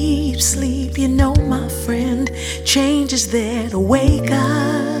a deep sleep. You know, my friend, change is there to wake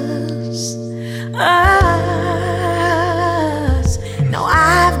us. Now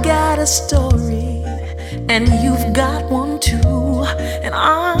I've got a story and you've got one too, and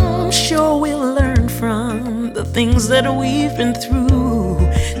I'm sure we'll learn from the things that we've been through.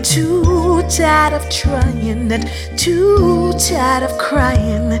 Too tired of trying and too tired of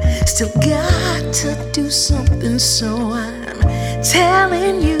crying, still got to do something, so I'm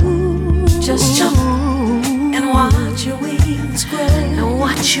telling you, just jump and watch your wings grow. And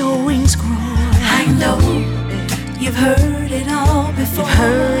watch your wings grow. I know you've heard it all before. You've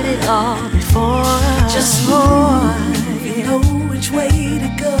heard it all before. Just move, you know which way to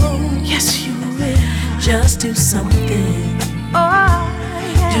go. Yes, you will. Just do something. Oh,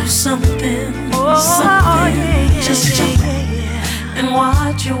 yeah. Do something. Oh, something. Yeah. Just jump and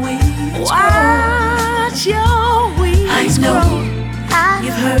watch your wings grow. Watch your wings grow. I know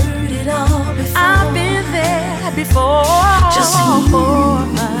you've heard it all before. I've been there. said before. Just you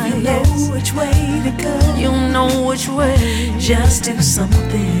know which way to go. You know which way. Just do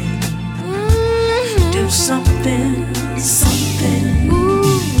something. Do something, something.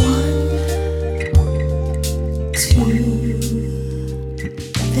 One, two,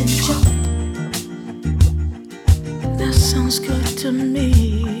 then jump. That sounds good to me.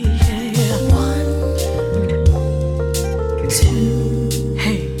 Yeah. One, two,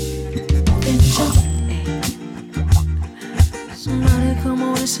 hey, then jump. Somebody come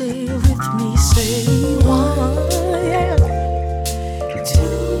on and say it with me. Say one, yeah. Two,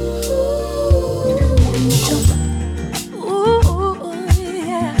 jump. Ooh,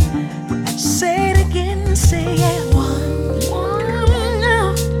 yeah. Say it again, say it. One,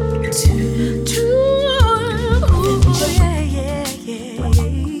 now. two,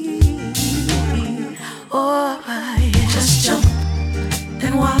 oh, yeah. Just jump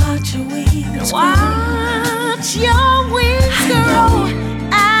and watch your wings grow. Watch your wings grow.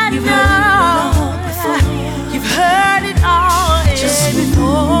 I know you've heard it all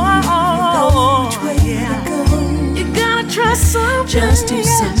before. You gotta try something. Just do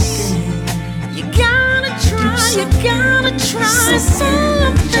something. You gotta try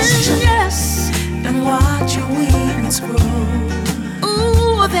something. Yes. And watch your wings grow.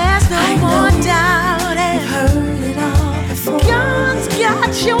 Ooh, there's no more doubt. You've heard it all before. God's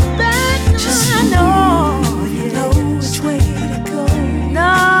got your back. Just I know. You know which way to go.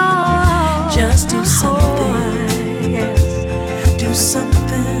 No. Just do something. Yes. Do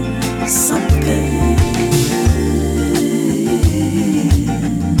something, something.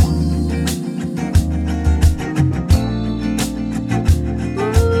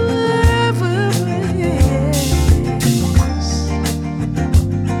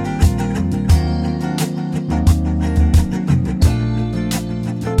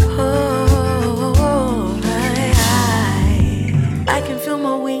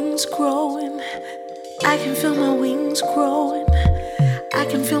 I can feel my wings growing. I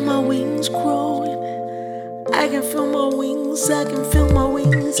can feel my wings growing. I can feel my wings. I can feel my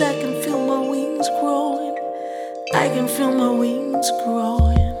wings. I can feel my wings growing. I can feel my wings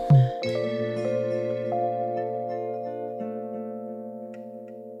growing.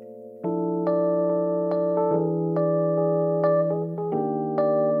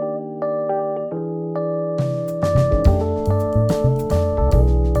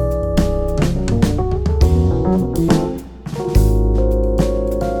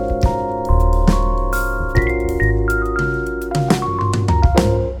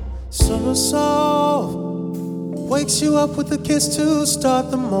 You up with a kiss to start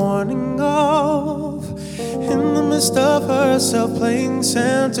the morning off. In the midst of herself playing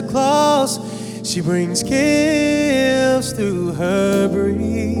Santa Claus, she brings gifts through her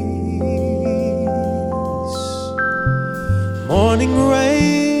breeze. Morning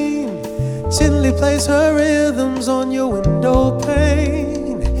rain gently plays her rhythms on your window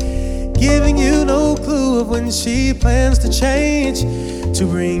pane, giving you no clue of when she plans to change to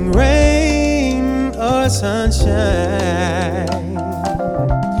bring rain or sunshine.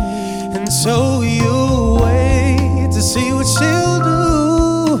 And so you wait to see what she'll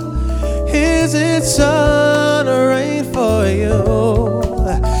do. Is it sun or rain for you?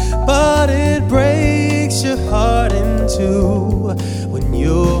 But it breaks your heart in two when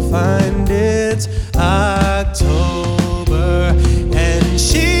you'll find it's October and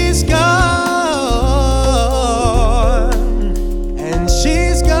she's gone.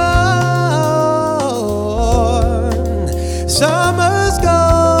 Summer's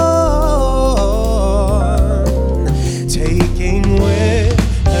gone, taking with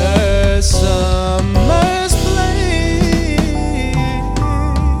her summer's play.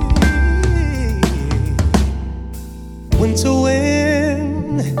 Winter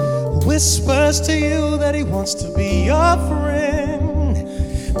wind whispers to you that he wants to be your friend,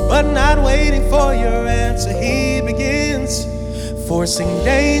 but not waiting for your answer, he begins forcing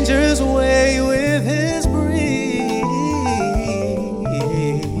danger's way with his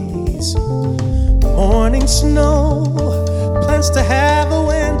morning snow plans to have a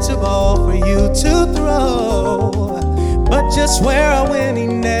winter ball for you to throw, but just swear when he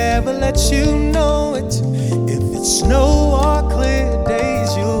never lets you know it. If it's snow or clear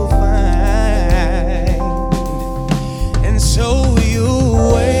days you'll find. And so you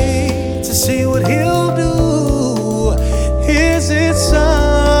wait to see what he'll do. Is it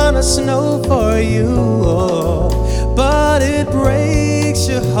sun or snow for you? But it breaks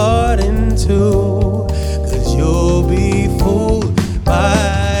your heart in two. You'll be fooled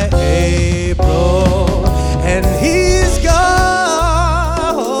by April, and he's gone,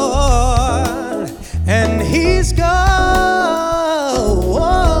 and he's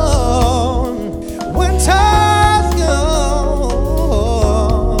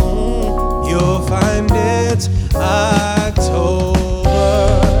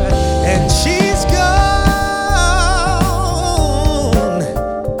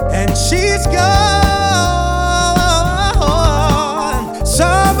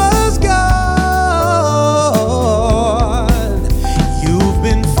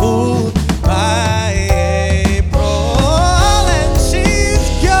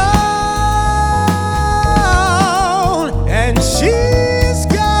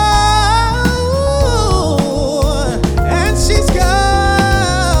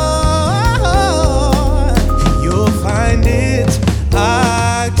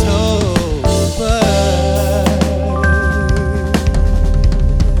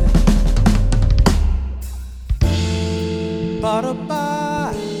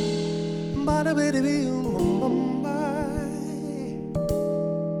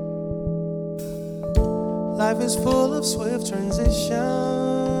Life is full of swift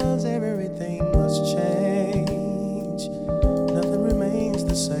transitions. Everything must change. Nothing remains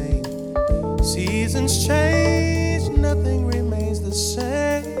the same. Seasons change. Nothing remains the same.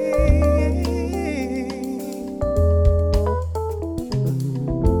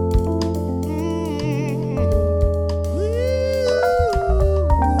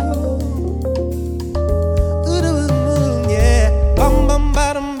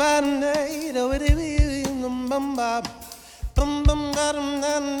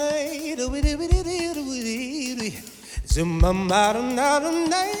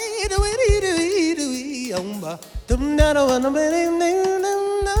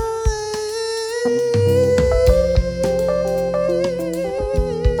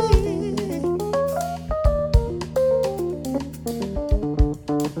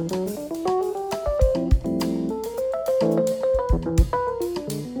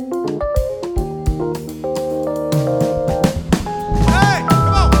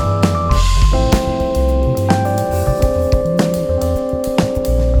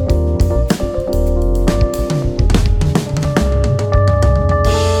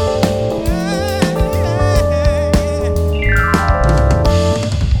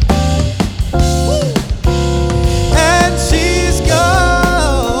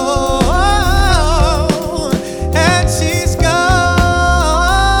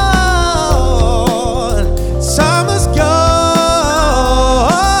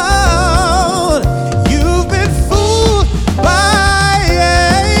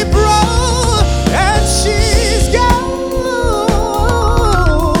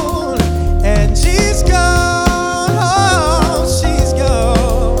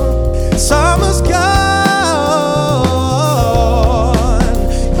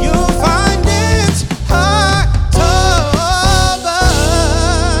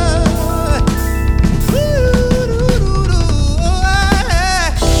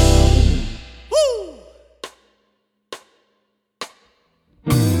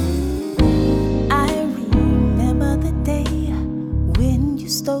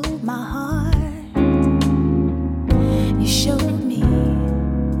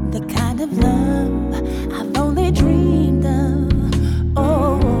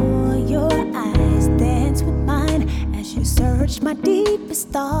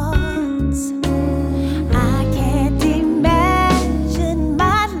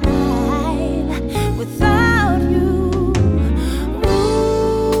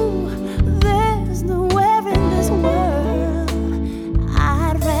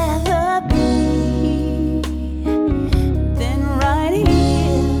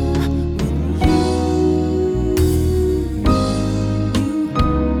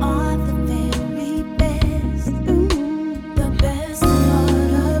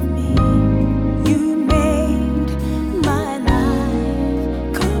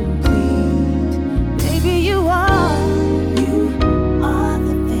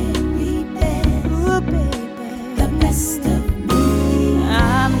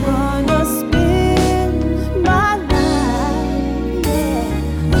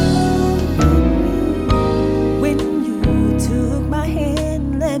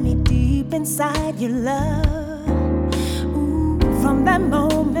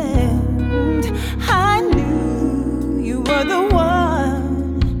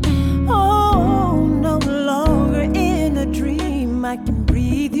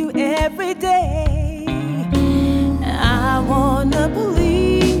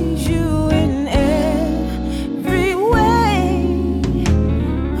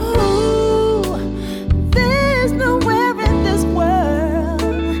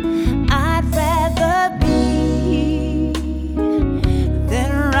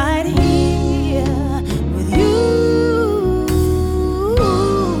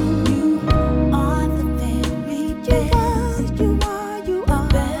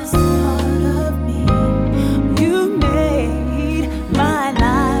 My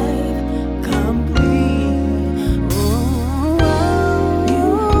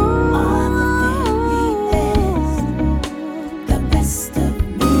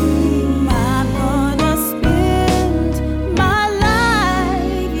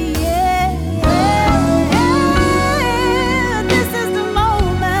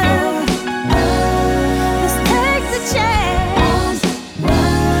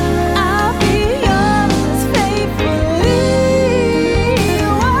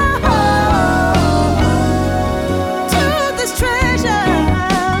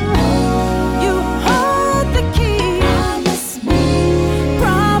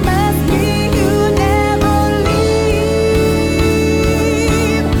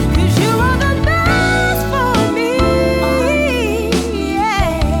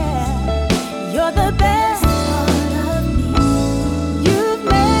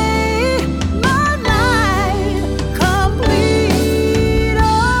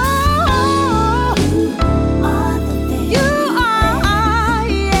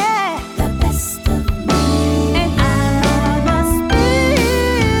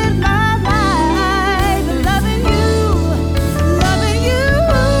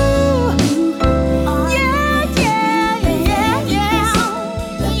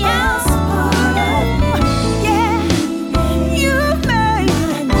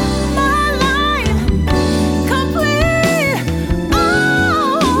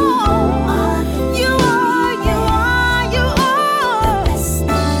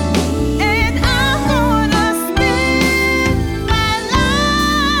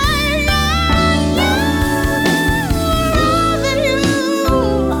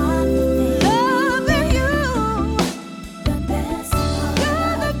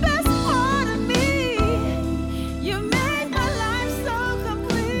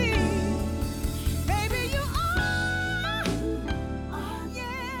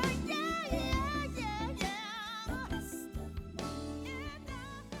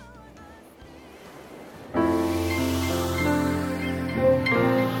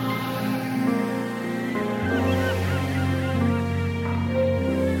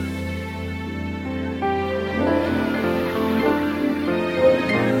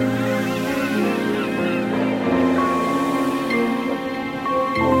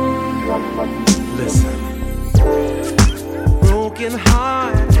broken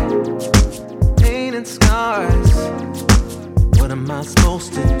heart, pain and scars. What am I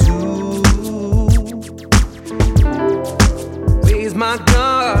supposed to do? Raise my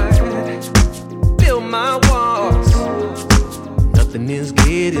guard, build my walls. Nothing is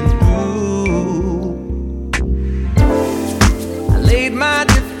getting through. I laid my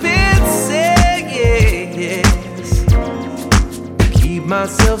defenses, keep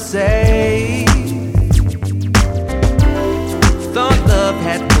myself safe. Thought love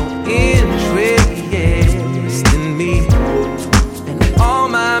had no interest in me and all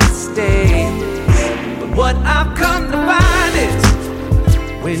my mistakes. But what I've come to find is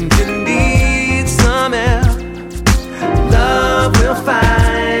when you need some help, love will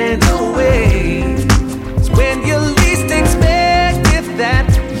find a way. It's when you least expect it that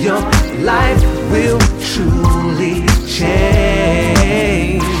your life will truly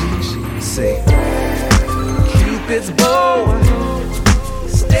change. Say, Cupid's bow,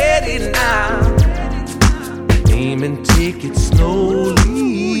 steady now. Aim and take it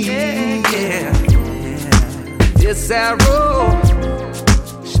slowly. Yeah. This arrow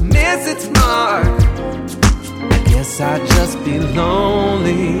should miss its mark. Guess I'd just be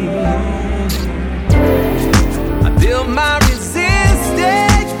lonely. I build my resistance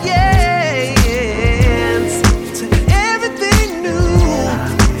to everything new.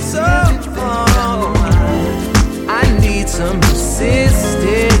 So I need some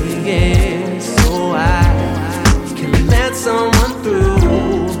resistance so I can let someone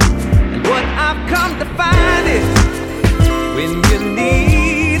through. And what I've come to find is when you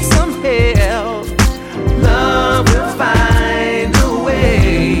need some help, love will find a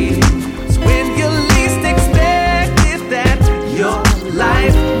way. It's when you least expect it that your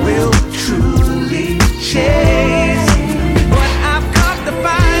life will truly change. What I've come to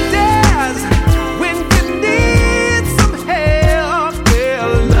find is when you need some help,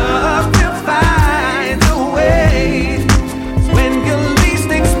 well, love will find a way. It's when you least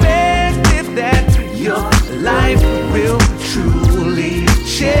expect it that your life will truly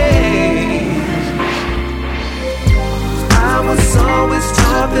change. I was always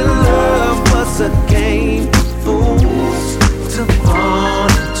taught that love was a game for fools to fall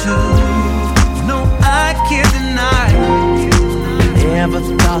into. No, I can't deny. Never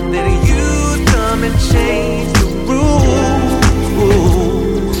thought that you'd come and change the rules.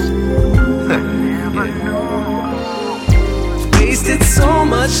 Wasted so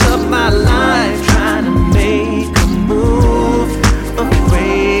much of my life trying to make a move,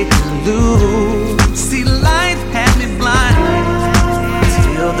 afraid to lose. See, life had me blind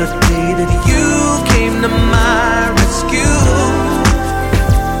till the day that you came to my rescue.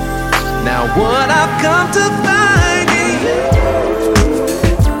 Now what I've come to find is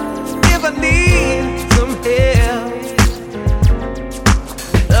if I need some help,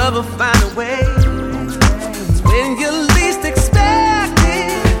 love will find a way. It's when you least expect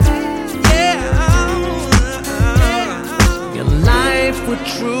it, yeah. Your life would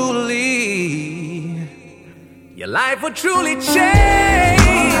truly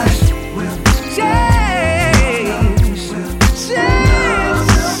change. Change.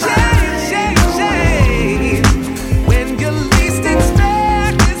 When you least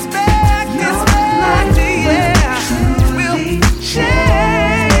expect it, yeah. Will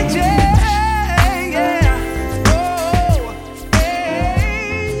change, yeah.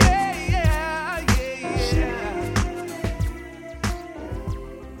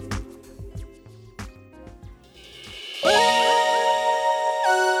 Oh,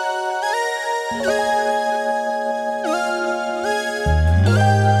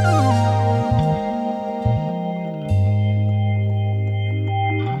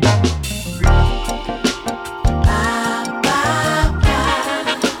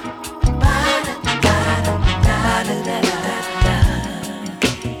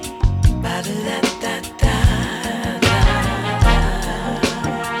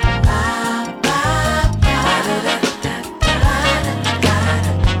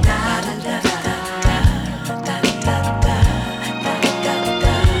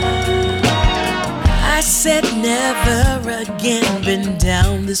 said never again, been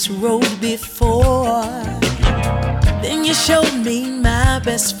down this road before. Then you showed me my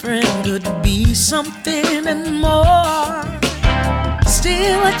best friend could be something and more.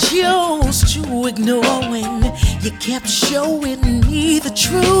 Still I chose to ignore when you kept showing me the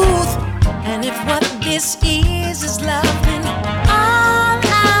truth. And if what this is love, then all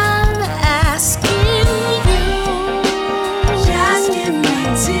I'm asking you, just give me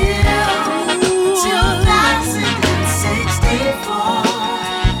till 2064.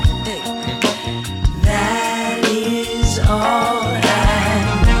 That is all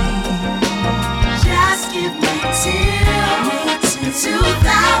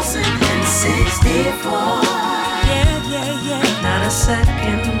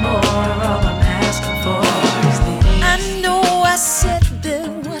second more. All I'm asking for is this. I know I said that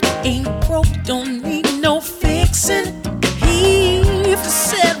what ain't broke don't need no fixing. He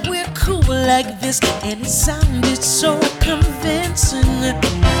said we're cool like this, and it sounded so convincing. It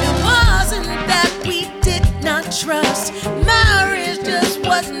wasn't that we did not trust, marriage just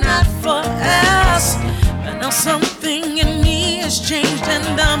was not for us. But now something in me has changed,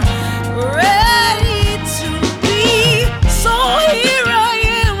 and I'm ready to be. So here I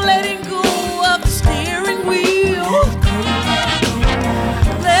am, letting go of the steering wheel,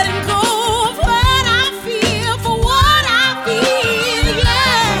 letting go of what I feel for what I feel.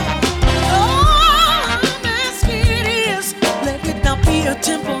 Yeah. All I'm asking is, let it not be a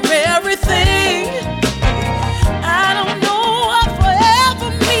temporary thing. I don't know what forever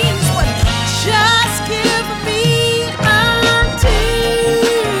means, but just give me until.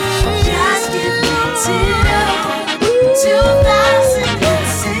 Just give me till 2064.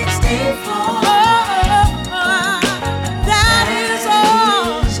 That is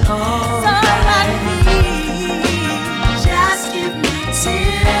all I need. Just give me till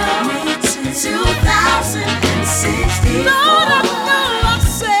 2064. No, I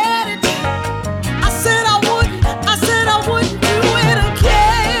said it. I said I wouldn't do it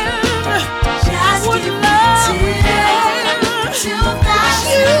again. Just give me till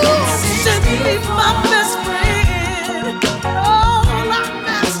 2064. My best friend. All I'm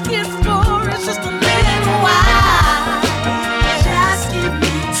asking for is just a little while. Just give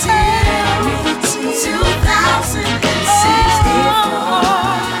me till 2064.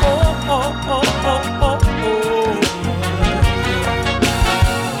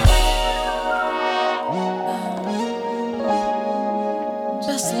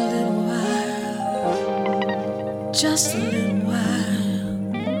 Just a little while. Just a little while.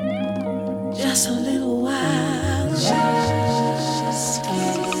 Just a little while.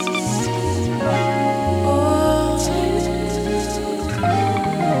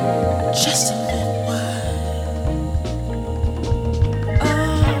 Just a little while.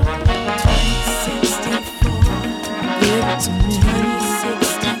 2064. Give it to me. 2064.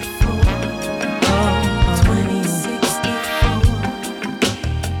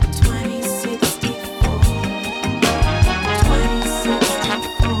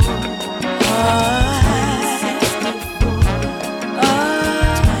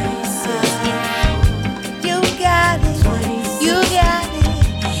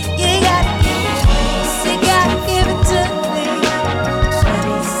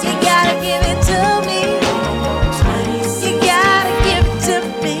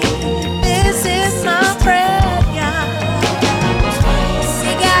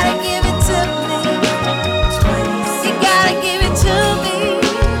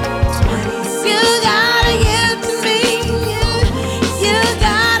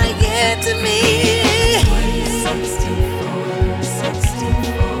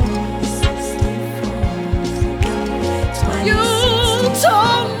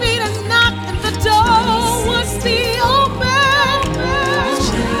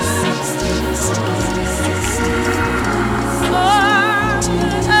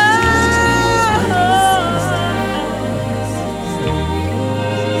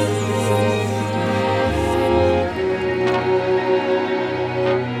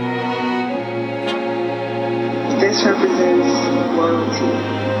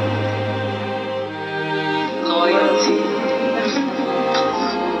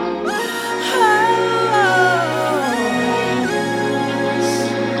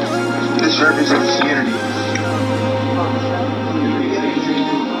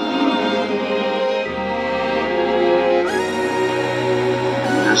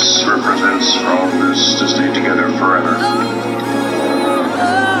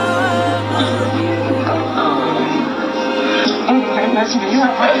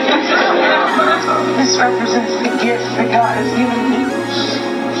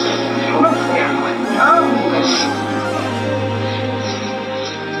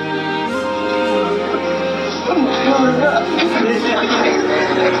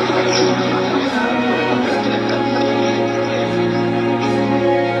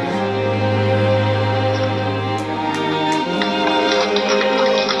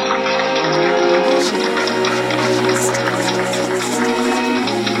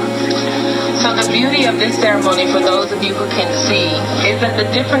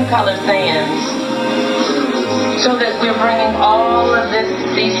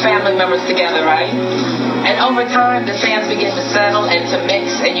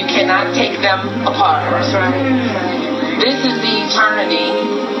 'Eternity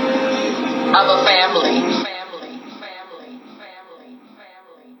of a family.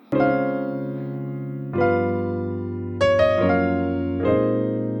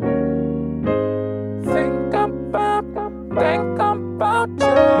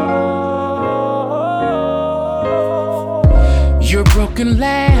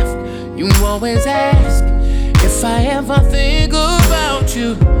 laugh, you always ask if I ever think about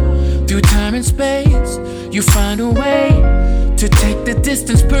you. Through time and space, you find a way to take the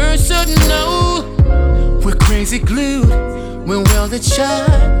distance personal. We're crazy glued, we're welded shut.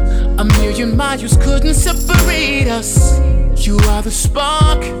 A million miles couldn't separate us. You are the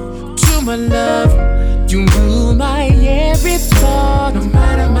spark to my love. You rule my every thought. No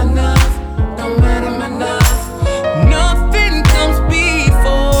matter my love, no matter my love, nothing comes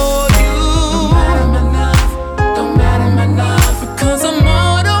before you. No matter my love, no matter my love, because I'm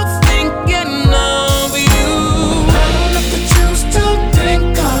mortal thinking of you. I don't have to choose to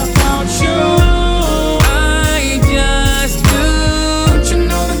think about you. I just do. Don't you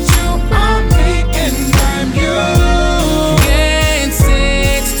know that you are me and I'm you? Yes,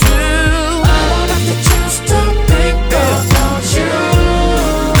 it's true. I don't have to choose to think about you.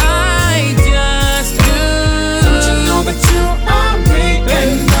 I just do. Don't you know that you are me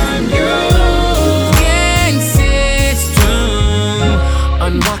and I'm you? Yes, it's true.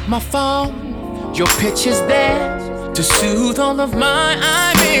 Unlock my phone, your picture's there to soothe all of my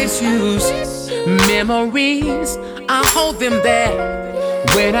issues. Memories, I hold them there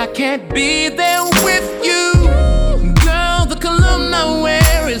when I can't be there with you. Girl, the cologne I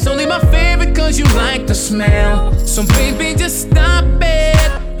wear is only my favorite cause you like the smell. So baby, just stop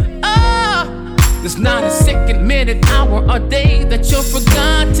it. Oh, there's not a second, minute, hour, or day that you're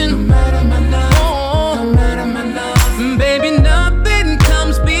forgotten. No matter my love, oh, no matter my love, baby, nothing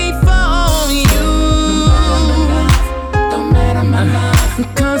comes before you. No matter my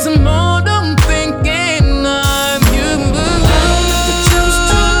love, cause I'm more than thinking of you. I don't have to choose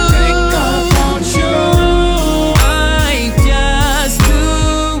to think about you. I just do.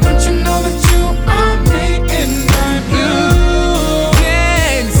 Don't you know that you are me and I'm you?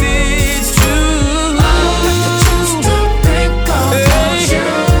 Yes, it's true. I don't have to choose to think about you.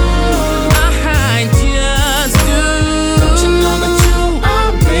 I just do. Don't you know that you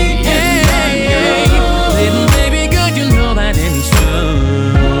are me and I'm you? Little baby girl, you know that it's true.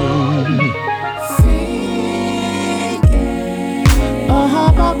 Oh, how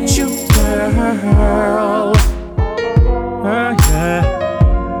about you, girl? Yeah.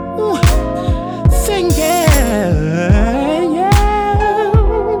 Ooh, thinking, yeah.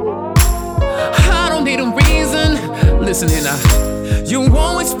 I don't need a reason. Listen here now. You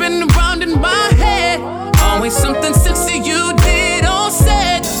always spin around in my head. Always something sexy you did or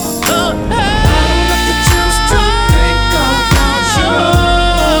said. Oh, hey. I don't have to choose to think about you.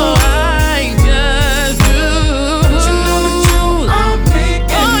 I just do. Don't you know that you are me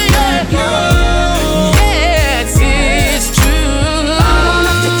and I'm you? Yes, it's true. I don't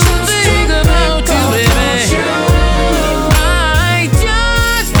have to choose to think about you, baby. I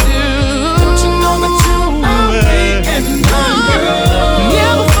just do. Don't you know that you are me and I'm you?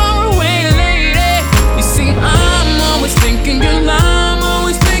 Never far away, lady. You see, I'm always thinking, girl. I'm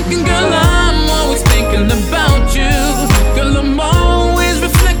always thinking, girl. I'm always thinking about you. Girl, I'm always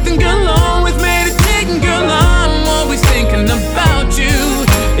reflecting, girl. Always meditating, girl. I'm always thinking about you.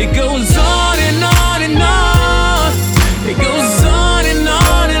 It goes on and on and on. It goes on and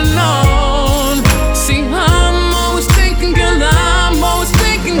on and on. See, I'm always thinking, girl. I'm always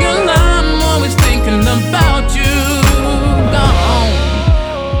thinking, girl. I'm always thinking about you. Gone.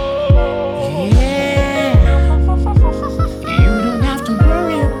 Yeah. You don't have to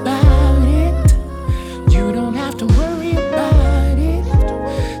worry about it. You don't have to worry about it.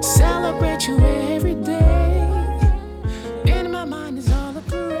 Celebrate you every day. In my mind is all a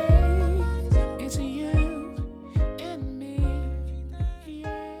parade. It's you and me.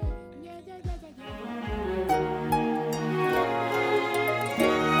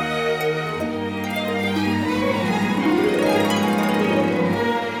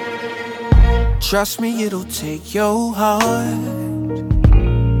 Trust me, it'll take your heart.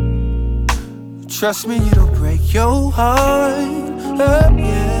 Trust me, it'll break your heart. Oh,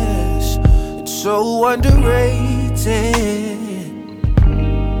 yes, it's so underrated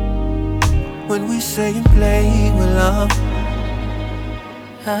when we say and play with love.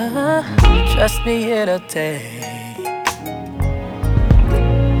 Trust me, it'll take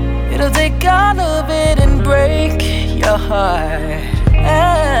all of it and break your heart.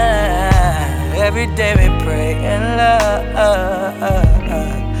 Every day we pray in love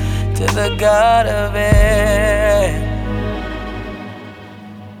to the God of it.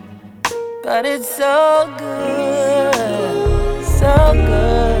 But it's so good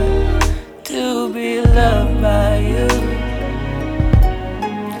to be loved by you.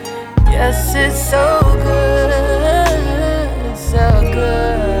 Yes, it's so good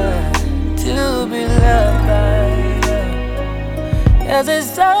to be loved by you. 'cause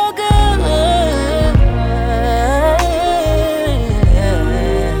it's so good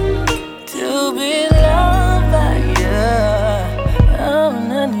to be loved by you. Oh,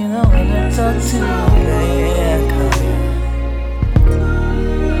 none you know when I talk to you, yeah, come here.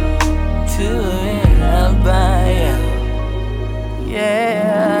 To be loved by you,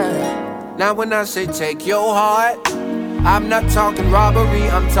 yeah. Now when I say take your heart, I'm not talking robbery,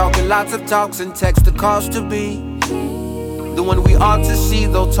 I'm talking lots of talks and texts the cost to be the one we ought to see.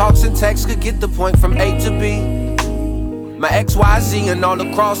 Though talks and texts could get the point from A to B. My XYZ and all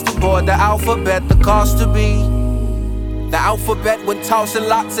across the board, the alphabet, the cost to be the alphabet when tossing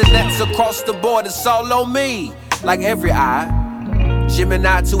lots of nets across the board. It's all on me, like every eye,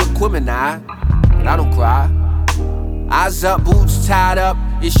 Gemini to Equimini, but I don't cry. Eyes up, boots tied up,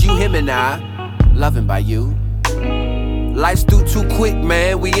 it's you, him and I, loving by you. Life's through too quick,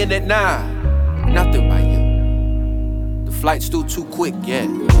 man, we in it now. Nothing by you. The flight's through too quick, yeah.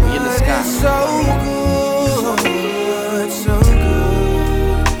 We in the sky. It's so good, so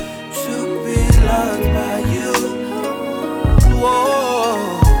good to be loved by you. Whoa,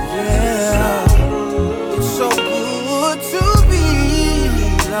 yeah. It's so good to be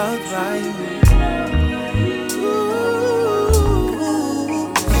loved by you.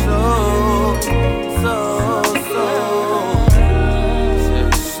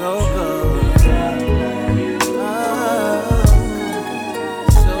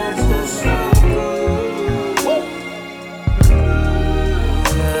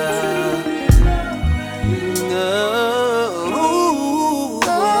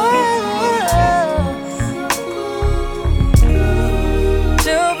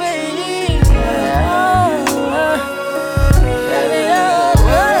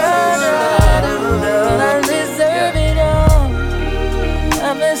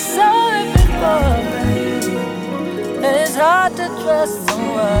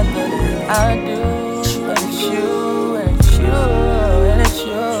 I do, and it's you, and it's you, and it's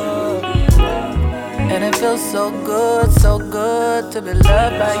you. And it feels so good to be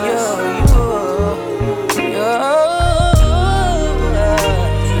loved by you,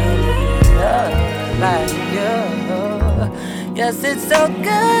 like you. Yes, it's so good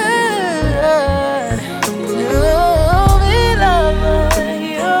to be loved by you.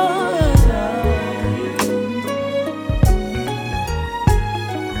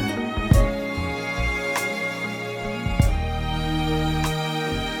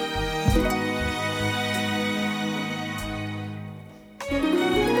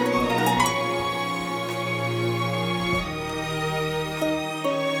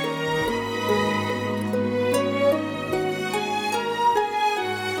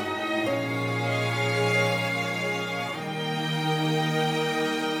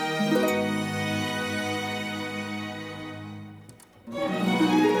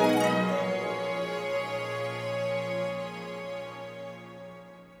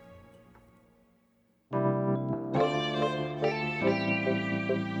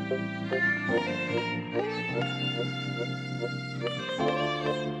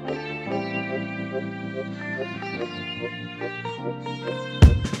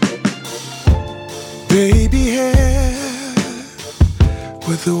 Baby hair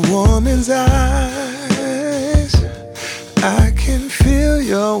with a woman's eyes, I can feel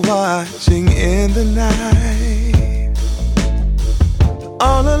you're watching in the night,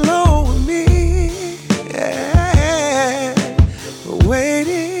 all alone with me, yeah,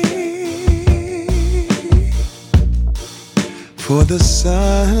 waiting for the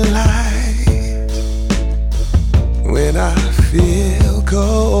sunlight. When I feel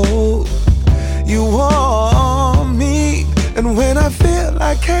cold, you warm me, and when I feel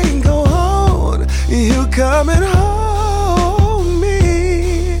I can't go on, you come and hold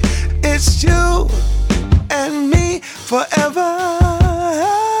me. It's you and me forever,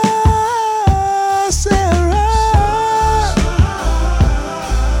 Sarah.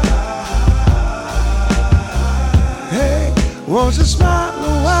 Hey, won't you smile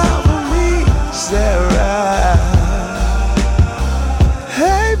a while for me, Sarah?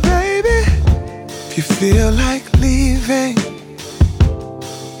 Hey, baby, if you feel like leaving,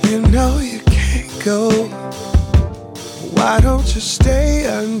 you know you can't go. Why don't you stay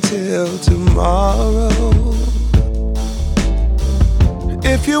until tomorrow?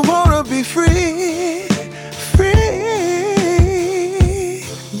 If you wanna be free, free,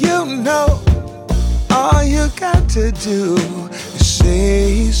 you know all you got to do is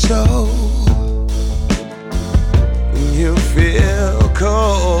say so. You feel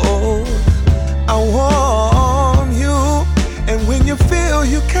cold, I warm you, and when you feel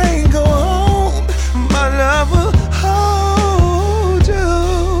you can't go home, my love will hold you.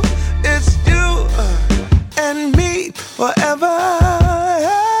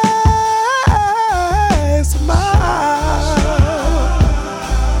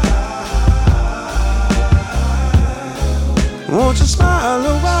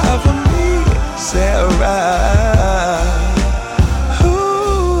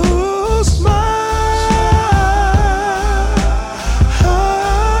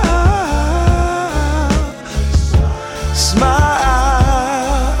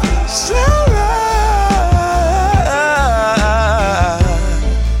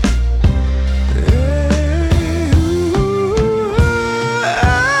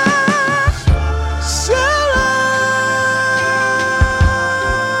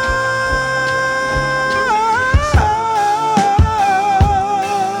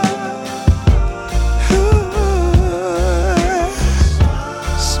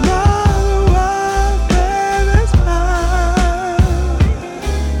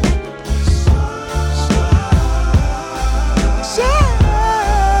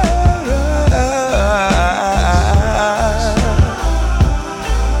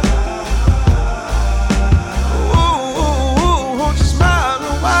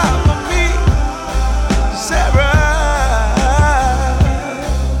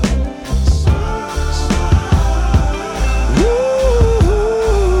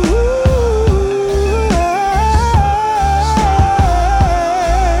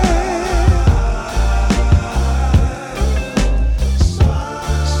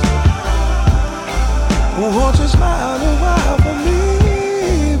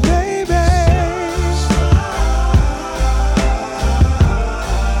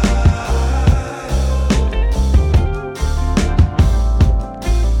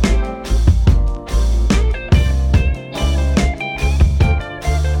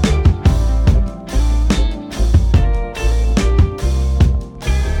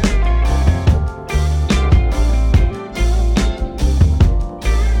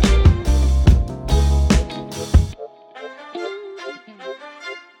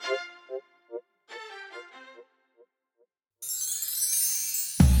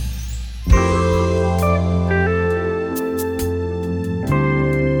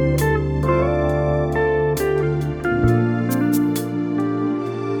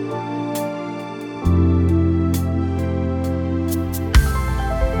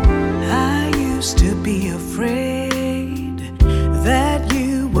 used to be afraid that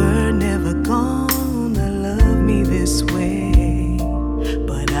you were never gonna love me this way,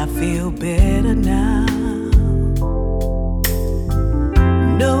 but I feel better now.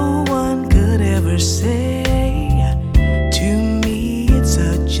 No one could ever say to me it's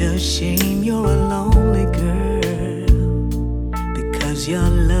such a shame you're a lonely girl, because your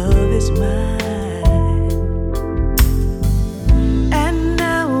love is mine. And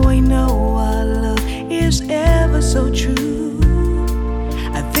now I know our love is ever so true.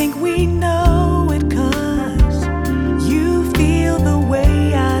 I think we know it 'cause you feel the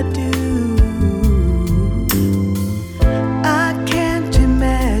way I do. I can't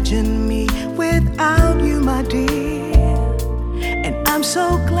imagine me without you, my dear. And I'm so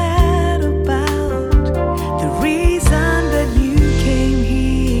glad about the reason that you came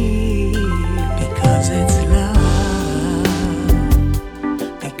here. Because it's love.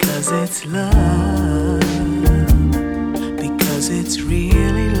 Because it's love. Because it's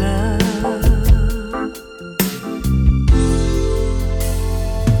really love.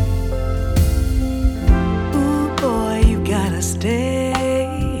 Ooh, boy, you gotta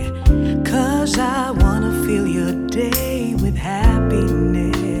stay, 'cause I wanna fill your day with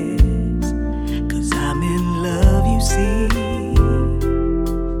happiness. 'Cause I'm in love, you see.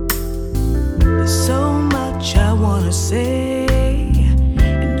 There's so much I wanna say,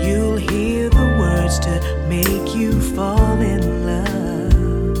 and you'll hear the words to make you fall in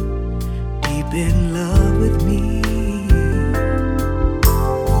love, deep in love with me.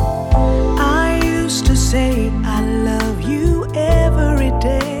 I used to say I love you every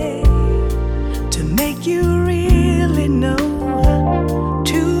day, to make you really know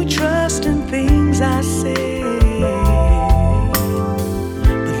to trust in things I say.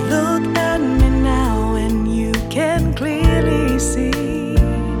 But look at me now and you can clearly see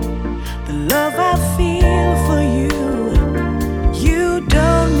the love I feel for you. You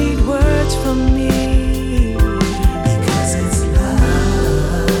don't need words from me. Because it's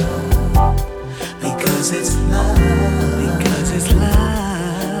love. Because it's love. Because it's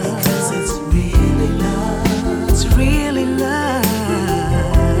love. Because it's really love. It's really love.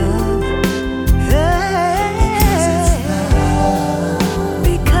 Hey. Because it's love.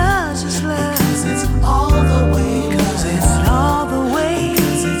 Because it's love. Because it's all the way. Because it's all the way.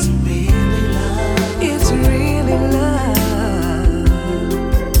 Because it's really love. It's really love.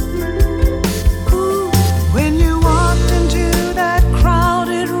 Ooh, when you walked into that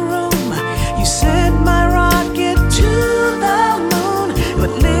crowded room, you sent my rocket to the moon.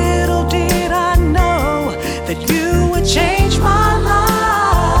 But little did I know that you would change my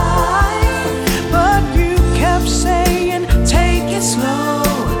life. But you kept saying, take it slow.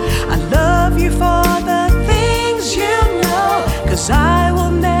 I love you for the things you know, 'cause I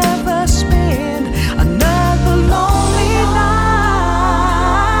will never spend another lonely night.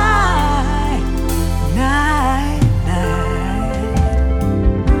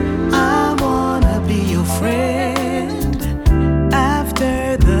 I wanna be your friend. After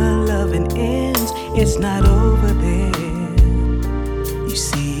the loving ends, it's not over there. You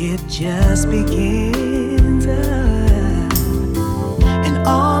see, it just begins. And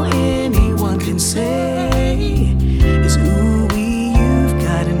all anyone can say is, ooh, you've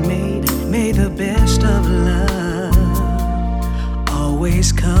got it made. May the best of love always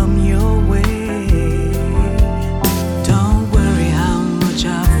come your way. Don't worry how much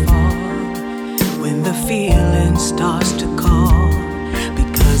I fall when the feeling starts to call,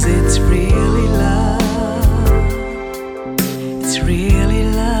 because it's really love. It's really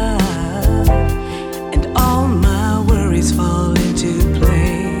love.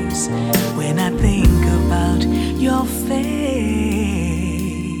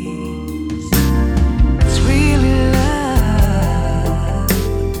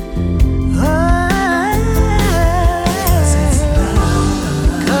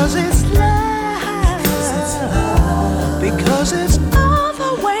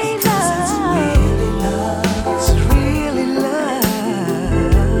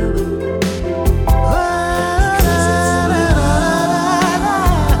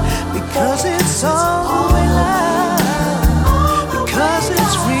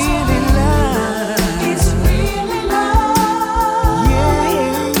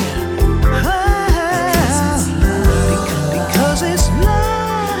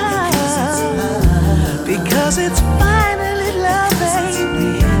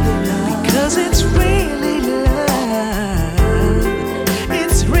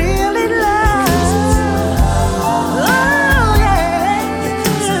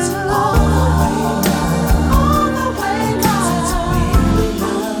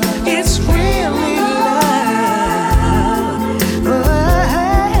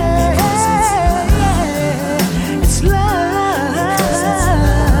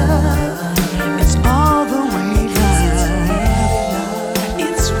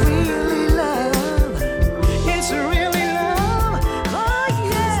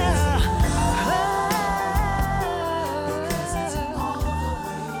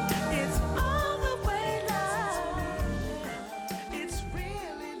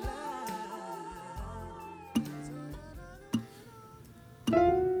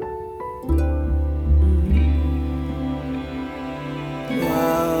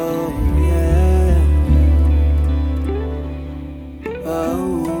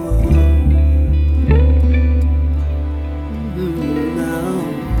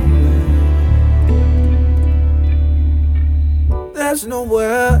 There's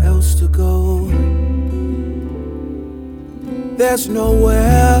nowhere else to go. There's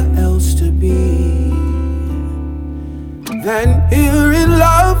nowhere else to be than here in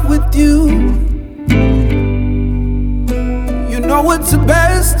love with you. You know what's the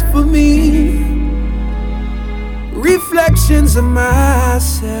best for me. Reflections of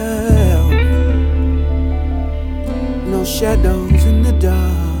myself. No shadows in the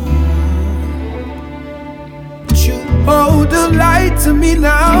dark. But you hold the light to me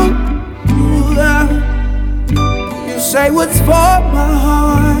now. Ooh, you say what's for my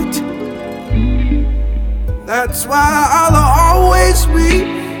heart. That's why I'll always be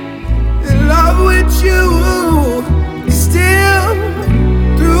in love with you. Still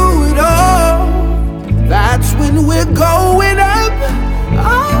through it all. That's when we're going up.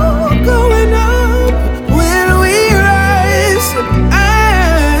 Oh, going up. When we rise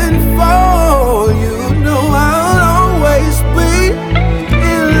and fall. You know I'll always be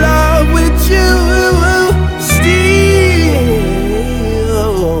in love with you.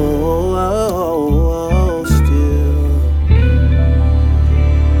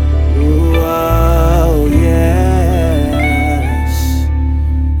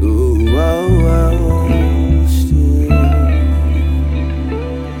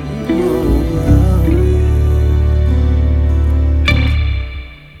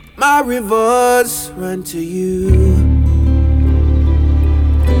 My rivers run to you.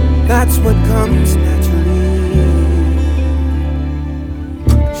 That's what comes naturally.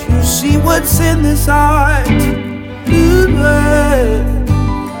 You see what's in this heart. You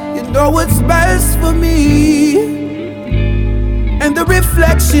know what's best for me. And the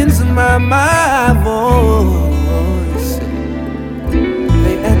reflections of my voice,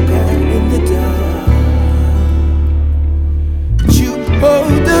 they echo in the dark. You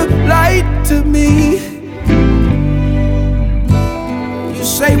hold the light to me. You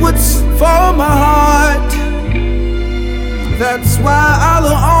say what's for my heart. That's why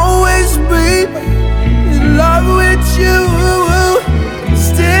I'll always be in love with you.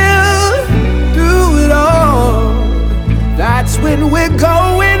 Still through it all. That's when we're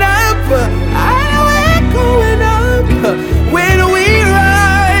going up. We're going up. When we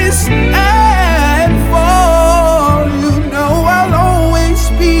rise and fall. You know I'll always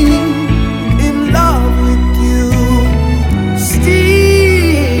be in love with you. Still,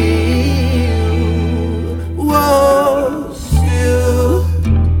 whoa, still,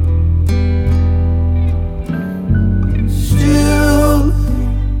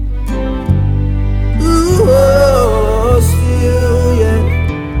 ooh, oh, still, yeah,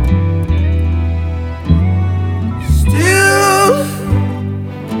 still,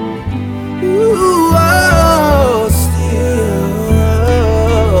 ooh, oh, still,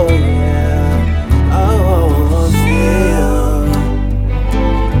 yeah, oh, still,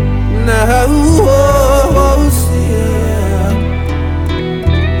 now, oh, still,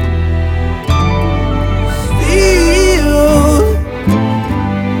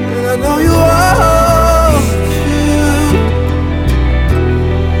 and I know you are.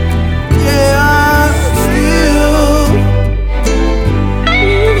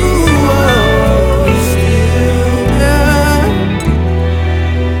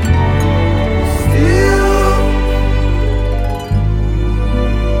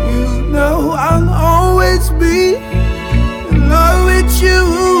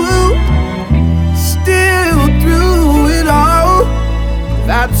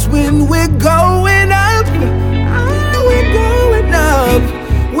 That's when we're going up. We're going up.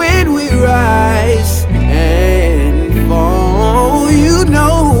 When we rise and fall. You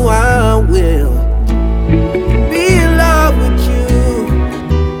know I will be in love with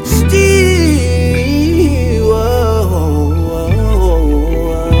you. Still,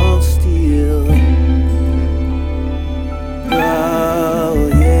 still. Oh,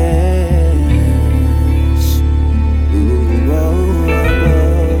 yes. Ooh,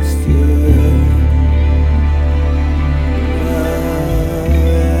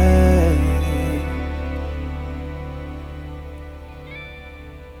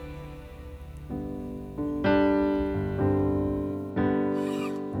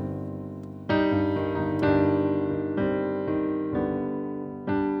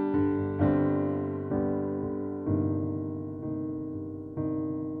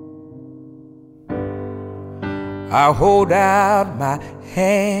 I'll hold out my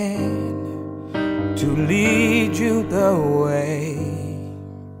hand to lead you the way.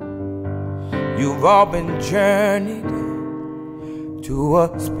 You've all been journeyed to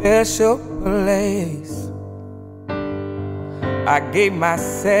a special place. I gave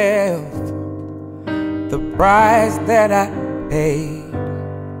myself the price that I paid.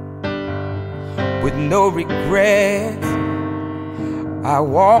 With no regrets, I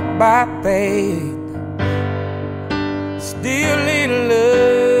walk by faith. Still in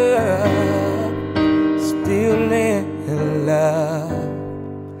love, still in love.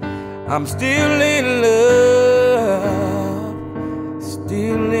 I'm still in love,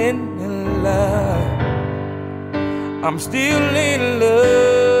 still in love. I'm still in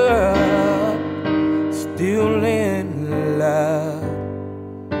love, still in love,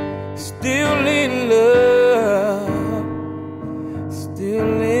 still in love,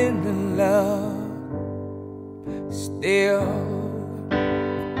 still in love, still.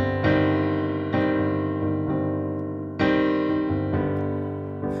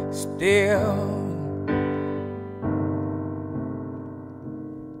 Still.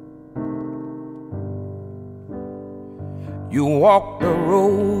 You walk the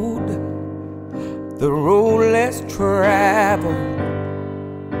road less traveled.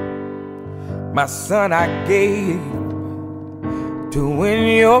 My son, I gave to win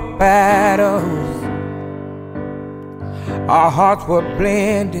your battles. Our hearts were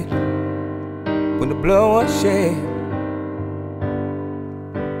blended when the blood was shed.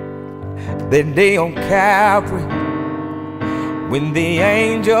 That day on Calvary, when the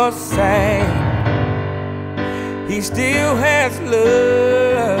angels sang, he still has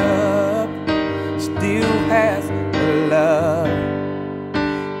love, still has love.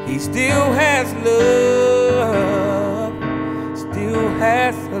 He still has love, still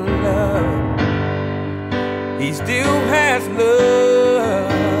has love. He still has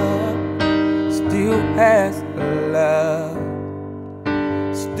love, still has love.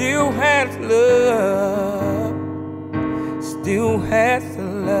 Still has love, still has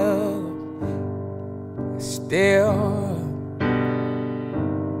love, still.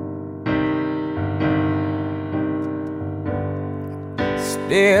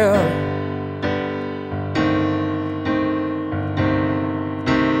 Still.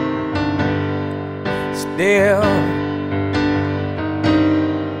 Still.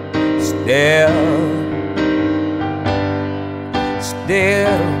 Still.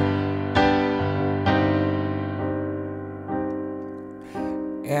 Still.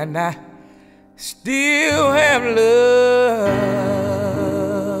 And I still have love.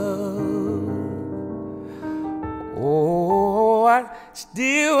 Oh, I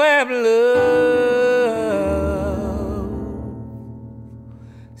still have love.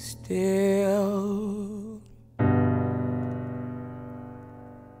 Still.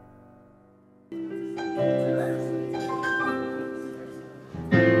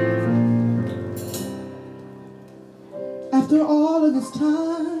 After all of this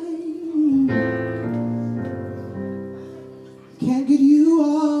time, can't get you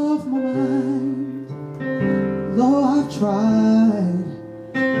off my mind, though I've tried.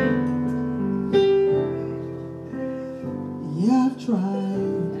 Yeah, I've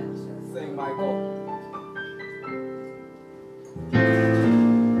tried. Sing, Michael.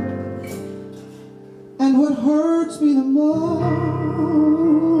 And what hurts me the most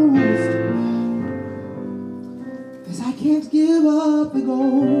is I can't give up the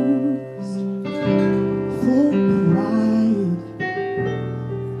ghost for pride.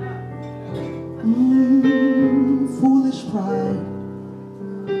 Foolish pride.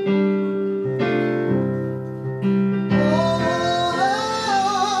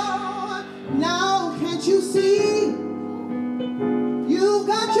 Oh, now can't you see? You've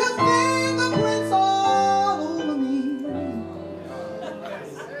got your fingerprints all over me.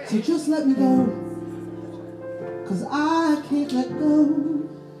 So just let me go. 'Cause I can't let go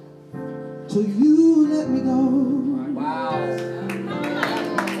till you let me go. Wow.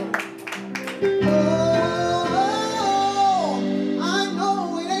 Oh, I know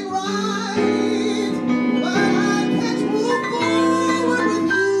it ain't right, but I can't move forward with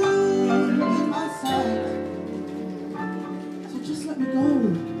you in my sight. So just let me go.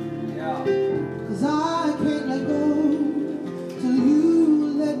 Yeah. 'Cause I can't let go till you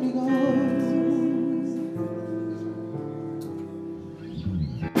let me go.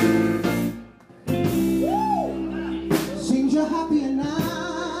 Seems you have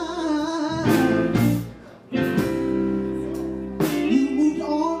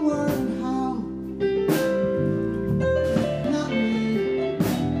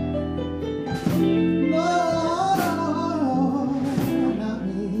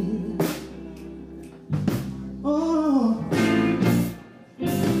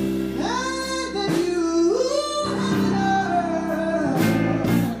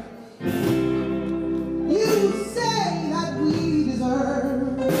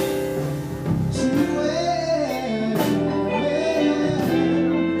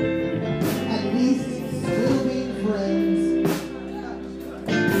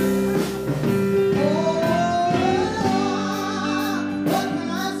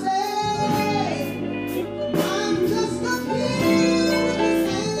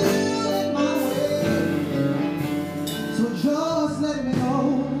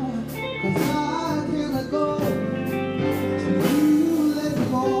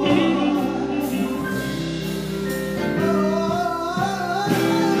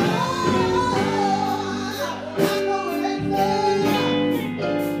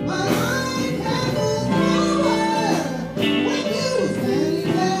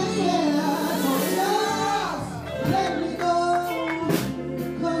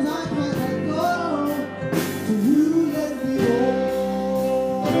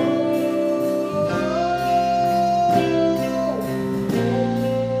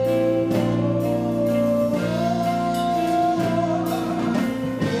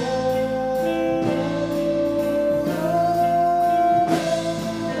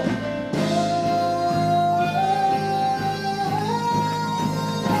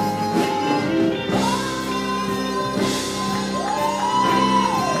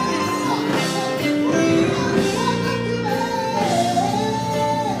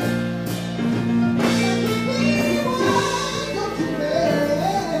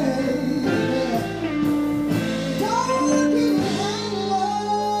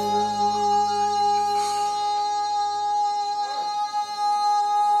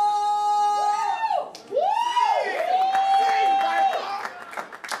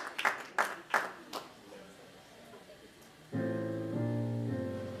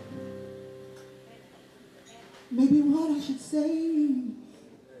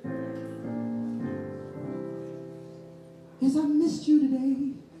is I missed you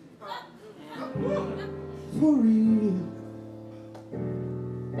today. For real.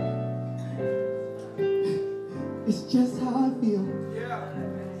 It's just how I feel.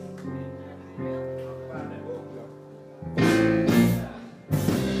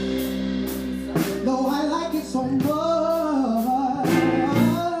 Though I like it so much,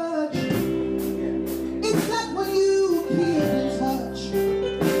 it's that when you keep in touch,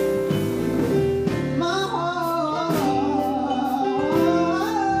 my heart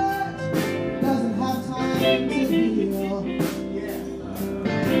doesn't have time to heal.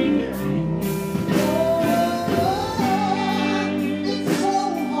 It's so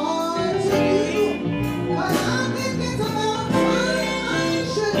hard to do, but I think it's about time I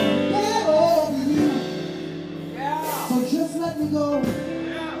should get over you. So just let me go,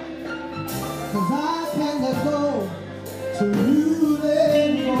 'cause I can't let go to you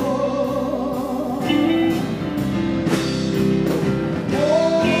anymore. Oh,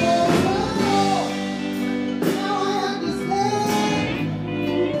 now I understand.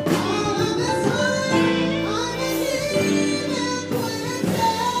 All of this time I've been living for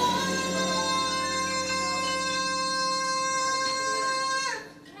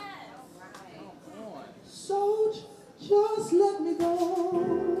so just let me go.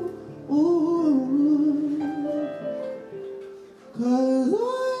 Ooh, 'cause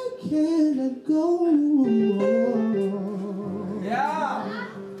I can't let go.